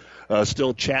 Coaches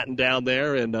still chatting down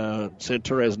there, and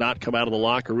Centura has not come out of the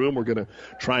locker room. We're going to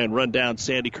try and run down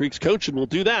Sandy Creek's coach, and we'll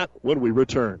do that when we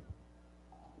return.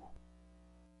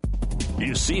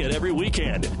 You see it every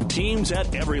weekend. Teams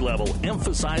at every level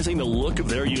emphasizing the look of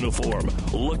their uniform.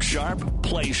 Look sharp,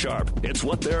 play sharp. It's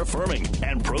what they're affirming.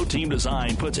 And Pro Team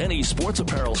Design puts any sports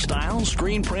apparel style,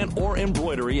 screen print, or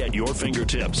embroidery at your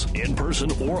fingertips. In person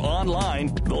or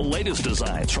online, the latest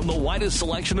designs from the widest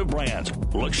selection of brands.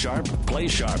 Look sharp, play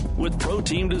sharp with Pro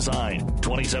Team Design.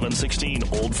 2716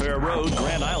 Old Fair Road,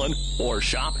 Grand Island. Or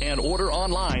shop and order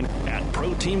online at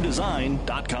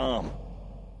ProTeamDesign.com.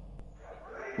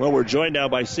 Well, we're joined now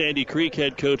by Sandy Creek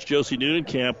head coach Josie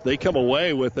Neunenkamp. They come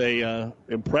away with a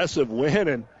impressive win,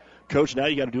 and Coach, now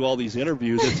you got to do all these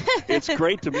interviews. It's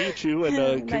great to meet you,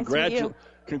 and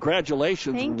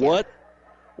congratulations. Thank you.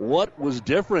 What was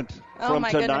different from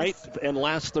tonight and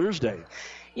last Thursday?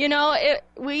 You know,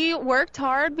 we worked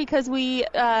hard because we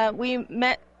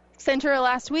met Centura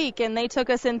last week, and they took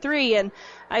us in 3, and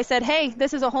I said, hey,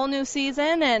 this is a whole new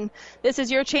season, and this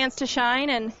is your chance to shine,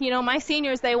 and, you know, my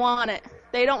seniors, they want it.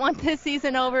 They don't want this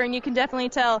season over, and you can definitely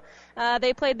tell.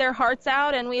 They played their hearts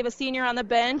out, and we have a senior on the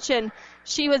bench, and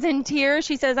she was in tears.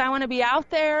 She says, I want to be out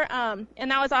there, and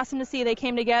that was awesome to see. They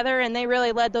came together, and they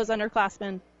really led those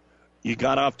underclassmen. You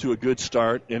got off to a good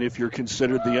start, and if you're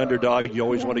considered the underdog, you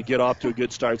always want to get off to a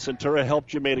good start. Centura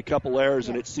helped you, made a couple errors,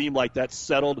 and it seemed like that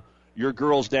settled your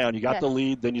girls down. You got the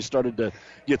lead, then you started to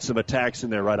get some attacks in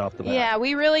there right off the bat. Yeah,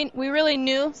 we really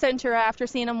knew Centura after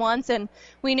seeing them once, and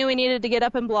we knew we needed to get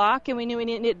up and block, and we knew we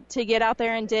needed to get out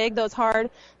there and dig those hard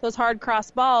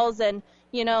cross balls, and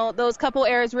you know, those couple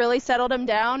errors really settled them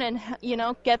down, and you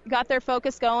know, got their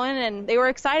focus going, and they were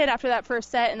excited after that first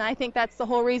set, and I think that's the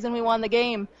whole reason we won the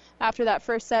game after that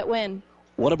first set win.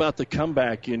 What about the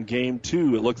comeback in Game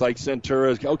 2? It looked like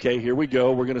Centura, okay, here we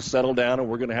go. We're going to settle down, and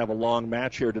we're going to have a long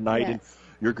match here tonight. Yes. And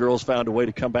your girls found a way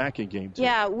to come back in Game 2.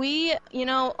 Yeah,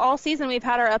 all season we've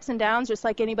had our ups and downs just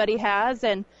like anybody has.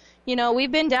 And, you know,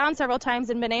 we've been down several times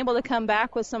and been able to come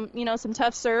back with some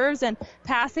tough serves and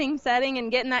passing, setting, and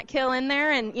getting that kill in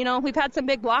there. And, you know, we've had some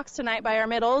big blocks tonight by our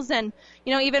middles. And,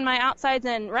 you know, even my outsides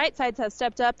and right sides have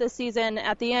stepped up this season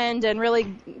at the end and really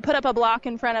put up a block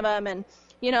in front of them. And,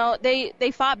 you know,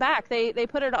 they fought back. They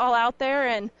put it all out there,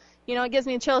 and, you know, it gives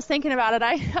me chills thinking about it.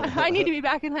 I need to be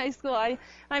back in high school. I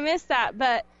miss that.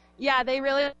 But, yeah, they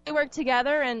really worked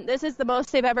together, and this is the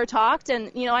most they've ever talked.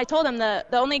 And, you know, I told them the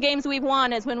only games we've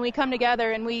won is when we come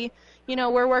together and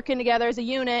we're working together as a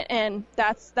unit, and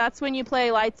that's when you play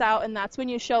lights out, and that's when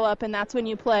you show up, and that's when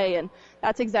you play. And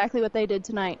that's exactly what they did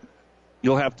tonight.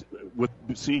 You'll have to, with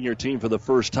seeing your team for the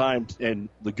first time and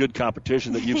the good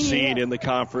competition that you've seen in the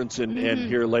conference and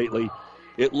here lately,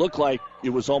 it looked like it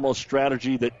was almost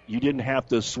strategy that you didn't have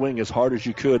to swing as hard as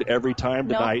you could every time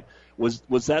tonight.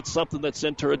 Was that something that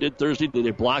Centura did Thursday? Did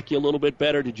they block you a little bit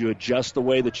better? Did you adjust the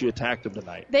way that you attacked them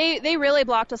tonight? They really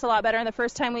blocked us a lot better the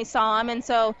first time we saw them, and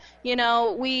so,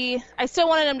 I still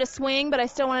wanted them to swing, but I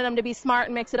still wanted them to be smart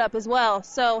and mix it up as well.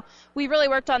 So we really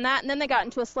worked on that, and then they got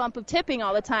into a slump of tipping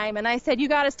all the time, and I said, you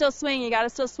got to still swing,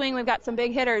 we've got some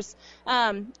big hitters.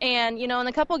 And, in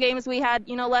a couple games we had,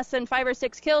 less than 5 or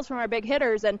 6 kills from our big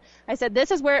hitters, and I said, this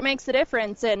is where it makes the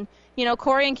difference. And,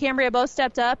 Corey and Cambria both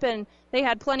stepped up, and they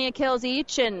had plenty of kills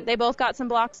each, and they both got some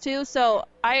blocks too. So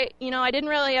I didn't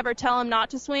really ever tell them not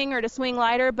to swing or to swing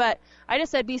lighter, but I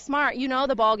just said, be smart. You know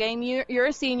the ball game. You're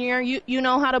a senior. You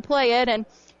know how to play it. And,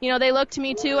 they look to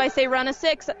me too. I say run a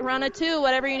 6, run a 2,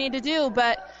 whatever you need to do.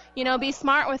 But, be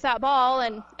smart with that ball.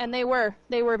 And they were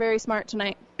very smart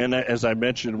tonight. And as I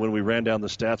mentioned when we ran down the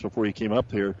stats before you came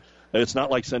up here, it's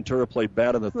not like Centura played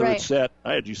bad in the third set.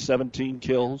 I had you 17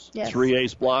 kills, 3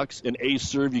 ace blocks. In ace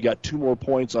serve, you got 2 more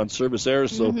points on service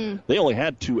errors. So they only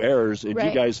had 2 errors, and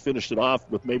you guys finished it off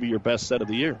with maybe your best set of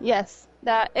the year. Yes,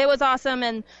 it was awesome.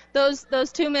 And those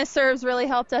 2 missed serves really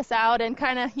helped us out and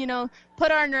kind of,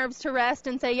 put our nerves to rest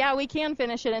and say, yeah, we can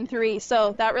finish it in 3.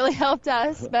 So that really helped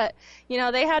us. But,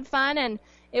 they had fun, and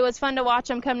it was fun to watch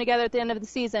them come together at the end of the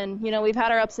season. We've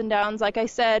had our ups and downs, like I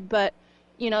said, but,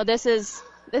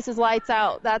 this is lights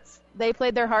out. They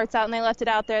played their hearts out, and they left it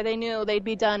out there. They knew they'd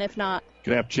be done if not.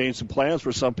 Going to have to change some plans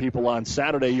for some people on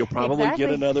Saturday. You'll probably get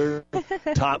another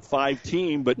top 5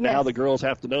 team, but now the girls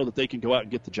have to know that they can go out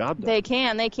and get the job done. They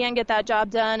can get that job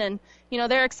done, and,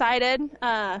 they're excited.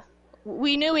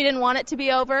 We knew we didn't want it to be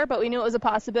over, but we knew it was a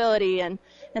possibility, and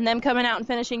them coming out and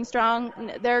finishing strong,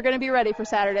 they're going to be ready for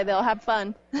Saturday. They'll have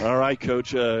fun. All right,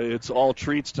 Coach. It's all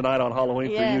treats tonight on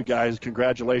Halloween for you guys.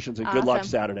 Congratulations and good luck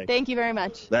Saturday. Thank you very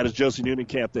much. That is Josie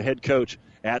Newnenkamp, the head coach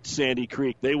at Sandy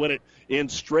Creek. They win it in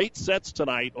straight sets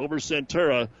tonight over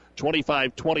Centura,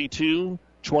 25-22,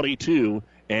 22,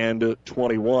 and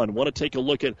 21. Want to take a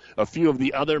look at a few of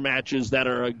the other matches that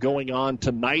are going on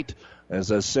tonight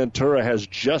as Centura has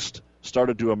just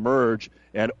started to emerge,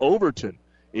 and Overton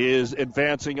is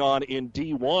advancing on in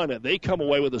D1. They come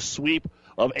away with a sweep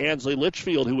of Ansley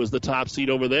Litchfield, who was the top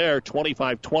seed over there,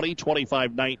 25-20,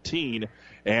 25-19,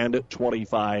 and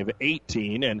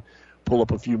 25-18. And pull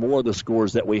up a few more of the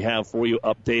scores that we have for you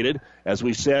updated. As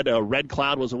we said, Red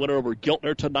Cloud was a winner over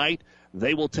Giltner tonight.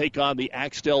 They will take on the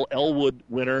Axtell Elwood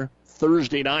winner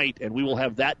Thursday night, and we will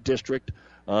have that district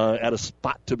at a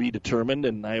spot to be determined,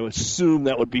 and I assume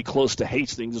that would be close to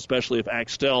Hastings, especially if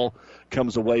Axtell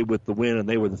comes away with the win, and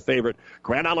they were the favorite.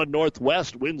 Grand Island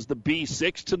Northwest wins the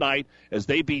B6 tonight as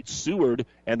they beat Seward,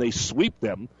 and they sweep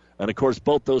them. And, of course,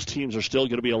 both those teams are still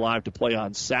going to be alive to play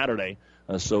on Saturday,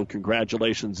 so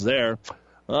congratulations there.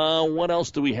 What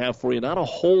else do we have for you? Not a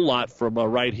whole lot from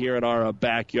right here in our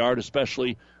backyard,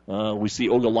 especially we see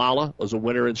Ogallala as a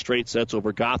winner in straight sets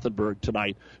over Gothenburg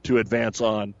tonight to advance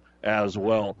on as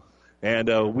well.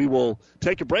 And we will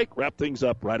take a break, wrap things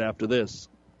up right after this.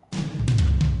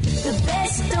 The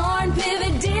best darn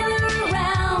pivot dealer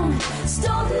around,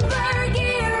 Stoltenberg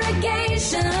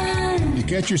Irrigation. You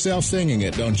catch yourself singing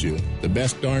it, don't you? The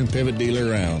best darn pivot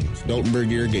dealer around,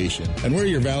 Stoltenberg Irrigation. And we're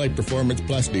your Valley Performance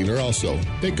Plus dealer also.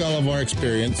 Take all of our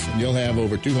experience, and you'll have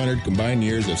over 200 combined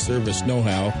years of service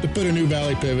know-how to put a new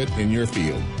Valley pivot in your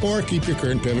field, or keep your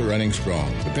current pivot running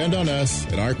strong. Depend on us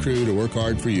and our crew to work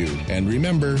hard for you. And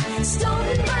remember,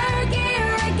 Stoltenberg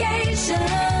Irrigation.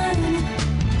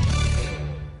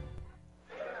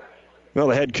 Well,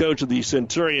 the head coach of the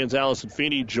Centurions, Allison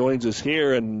Feeney, joins us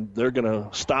here, and they're going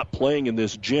to stop playing in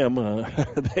this gym.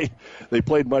 They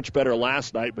played much better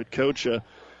last night, but, Coach,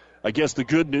 I guess the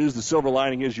good news, the silver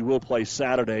lining is you will play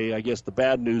Saturday. I guess the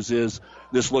bad news is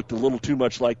this looked a little too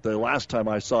much like the last time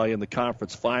I saw you in the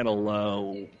conference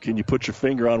final. Can you put your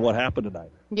finger on what happened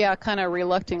tonight? Yeah, kind of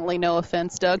reluctantly, no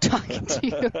offense, Doug, talking to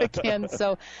you again.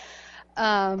 So,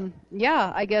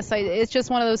 I guess it's just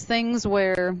one of those things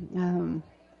where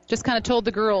just kind of told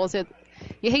the girls,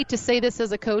 you hate to say this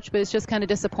as a coach, but it's just kind of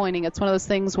disappointing. It's one of those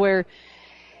things where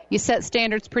you set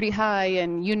standards pretty high,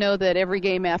 and you know that every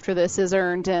game after this is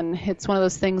earned, and it's one of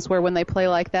those things where when they play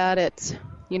like that,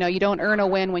 you don't earn a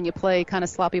win when you play kind of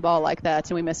sloppy ball like that,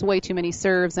 and we missed way too many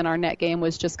serves, and our net game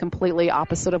was just completely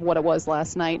opposite of what it was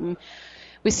last night. And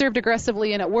we served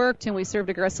aggressively, and it worked, and we served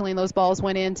aggressively, and those balls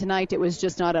went in. Tonight it was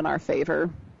just not in our favor.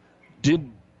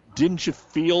 Didn't you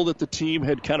feel that the team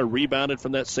had kind of rebounded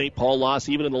from that St. Paul loss?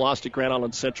 Even in the loss to Grand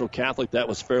Island Central Catholic, that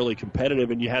was fairly competitive,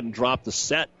 and you hadn't dropped the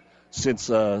set since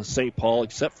St. Paul,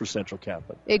 except for Central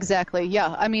Catholic. Exactly,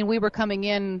 yeah. I mean, we were coming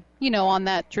in, on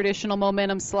that traditional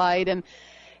momentum slide, and,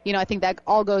 I think that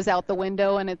all goes out the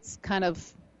window, and it's kind of,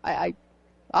 I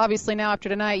obviously now after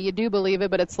tonight you do believe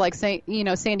it, but it's like saying,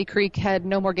 Sandy Creek had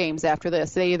no more games after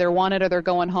this. They either won it or they're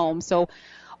going home. So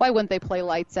why wouldn't they play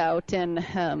lights out?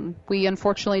 And we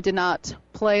unfortunately did not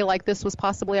play like this was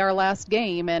possibly our last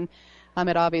game, and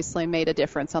it obviously made a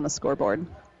difference on the scoreboard.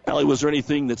 Allie, was there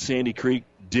anything that Sandy Creek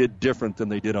did different than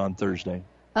they did on Thursday?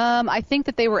 I think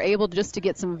that they were able just to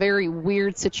get some very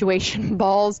weird situation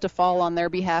balls to fall on their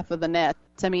behalf of the net.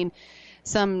 I mean,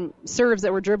 some serves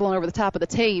that were dribbling over the top of the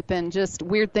tape and just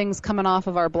weird things coming off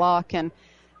of our block. And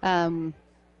to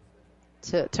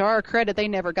our credit, they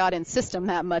never got in system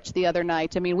that much the other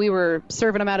night. I mean, we were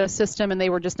serving them out of system, and they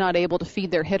were just not able to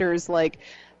feed their hitters like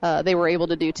they were able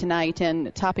to do tonight.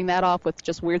 And topping that off with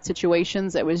just weird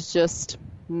situations, it was just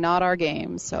not our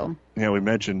game. So yeah, we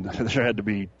mentioned there had to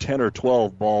be 10 or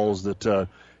 12 balls that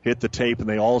hit the tape, and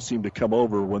they all seemed to come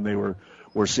over when they were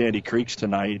Sandy Creek's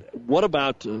tonight. What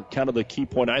about kind of the key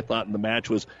point I thought in the match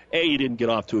was, you didn't get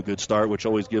off to a good start, which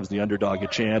always gives the underdog a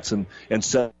chance and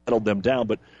settled them down.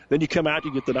 But then you come out,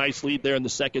 you get the nice lead there in the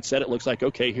second set. It looks like,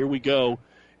 okay, here we go.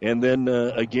 And then,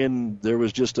 again, there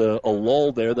was just a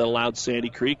lull there that allowed Sandy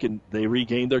Creek, and they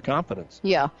regained their confidence.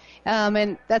 Yeah,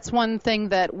 and that's one thing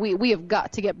that we have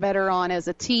got to get better on as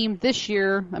a team this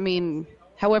year. I mean,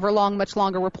 however much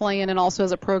longer we're playing, and also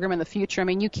as a program in the future. I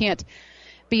mean, you can't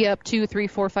be up 2, 3,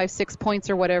 4, 5, 6 points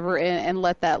or whatever and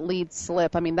let that lead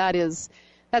slip. I mean, that's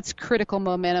critical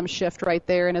momentum shift right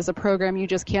there. And as a program, you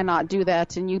just cannot do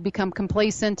that. And you become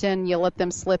complacent and you let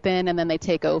them slip in and then they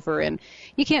take over. And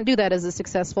you can't do that as a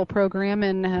successful program.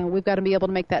 And we've got to be able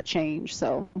to make that change.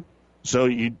 So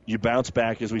you bounce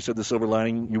back, as we said, the silver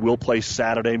lining. You will play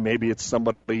Saturday. Maybe it's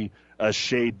somebody a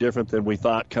shade different than we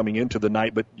thought coming into the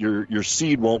night, but your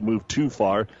seed won't move too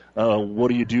far. What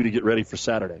do you do to get ready for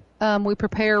Saturday? We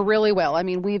prepare really well. I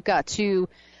mean, we've got to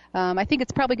I think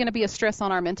it's probably going to be a stress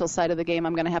on our mental side of the game.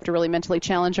 I'm going to have to really mentally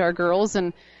challenge our girls,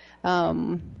 and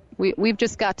we've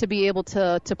just got to be able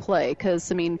to play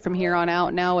because, I mean, from here on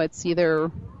out now it's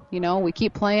either, we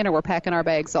keep playing or we're packing our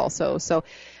bags also. So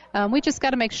we just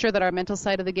got to make sure that our mental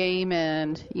side of the game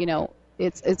and,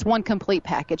 it's one complete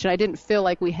package. And I didn't feel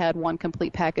like we had one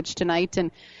complete package tonight. And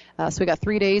so we got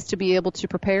 3 days to be able to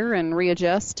prepare and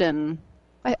readjust. And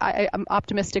I'm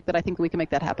optimistic that I think we can make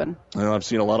that happen. Well, I've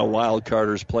seen a lot of wild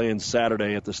carders playing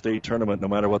Saturday at the state tournament, no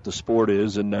matter what the sport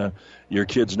is. And your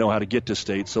kids know how to get to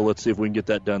state. So let's see if we can get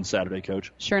that done Saturday,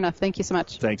 Coach. Sure enough. Thank you so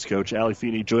much. Thanks, Coach. Allie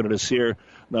Feeney joining us here.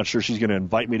 I'm not sure she's going to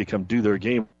invite me to come do their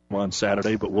game on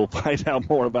Saturday, but we'll find out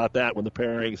more about that when the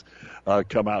pairings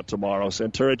come out tomorrow.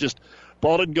 Centura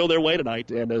ball didn't go their way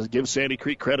tonight, and give Sandy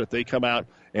Creek credit. They come out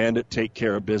and take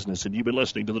care of business. And you've been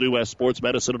listening to the New West Sports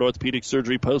Medicine and Orthopedic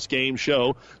Surgery post-game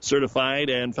show.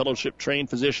 Certified and fellowship-trained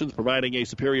physicians providing a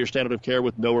superior standard of care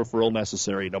with no referral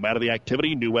necessary. No matter the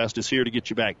activity, New West is here to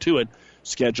get you back to it.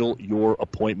 Schedule your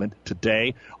appointment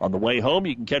today. On the way home,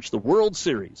 you can catch the World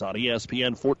Series on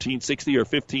ESPN 1460 or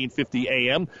 1550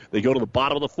 AM. They go to the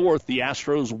bottom of the fourth. The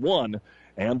Astros won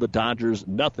and the Dodgers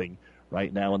nothing.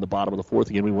 Right now in the bottom of the fourth.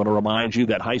 Again, we want to remind you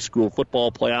that high school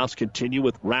football playoffs continue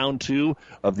with round 2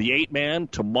 of the 8-man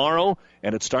tomorrow,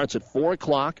 and it starts at 4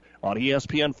 o'clock on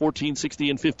ESPN 1460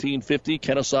 and 1550.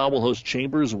 Kennesaw will host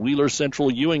Chambers, Wheeler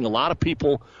Central, Ewing. A lot of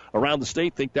people around the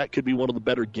state think that could be one of the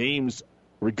better games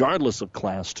regardless of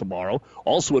class tomorrow.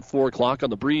 Also at 4 o'clock on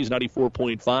the Breeze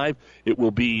 94.5, it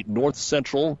will be North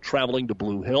Central traveling to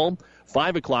Blue Hill.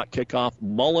 5 o'clock kickoff,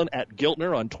 Mullen at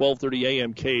Giltner on 12:30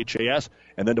 a.m. KHAS.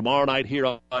 And then tomorrow night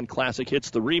here on Classic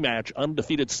Hits, the rematch,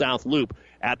 undefeated South Loop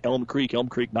at Elm Creek. Elm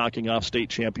Creek knocking off state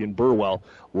champion Burwell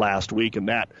last week. And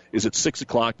that is at 6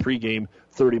 o'clock pregame,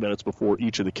 30 minutes before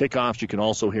each of the kickoffs. You can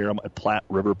also hear them at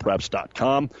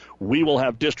PlatteRiverPreps.com. We will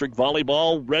have district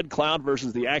volleyball, Red Cloud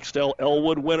versus the Axtell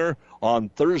Elwood winner on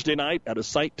Thursday night at a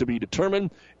site to be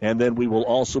determined. And then we will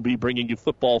also be bringing you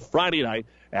football Friday night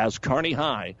as Kearney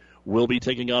High will be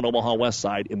taking on Omaha West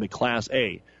Side in the Class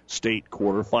A state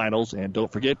quarterfinals. And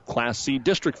don't forget, Class C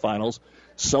district finals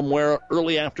somewhere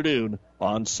early afternoon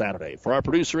on Saturday. For our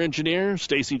producer-engineer,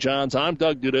 Stacy Johns, I'm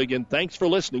Doug Duda. Again, thanks for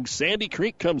listening. Sandy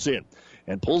Creek comes in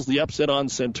and pulls the upset on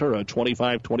Centura,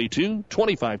 25-22,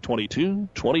 25-22,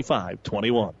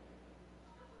 25-21.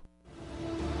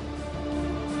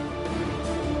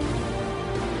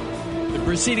 The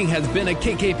proceeding has been a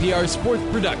KKPR sports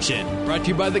production, brought to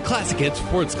you by the Classic Hits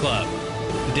Sports Club.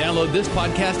 To download this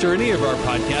podcast or any of our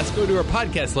podcasts, go to our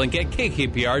podcast link at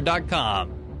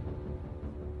kkpr.com.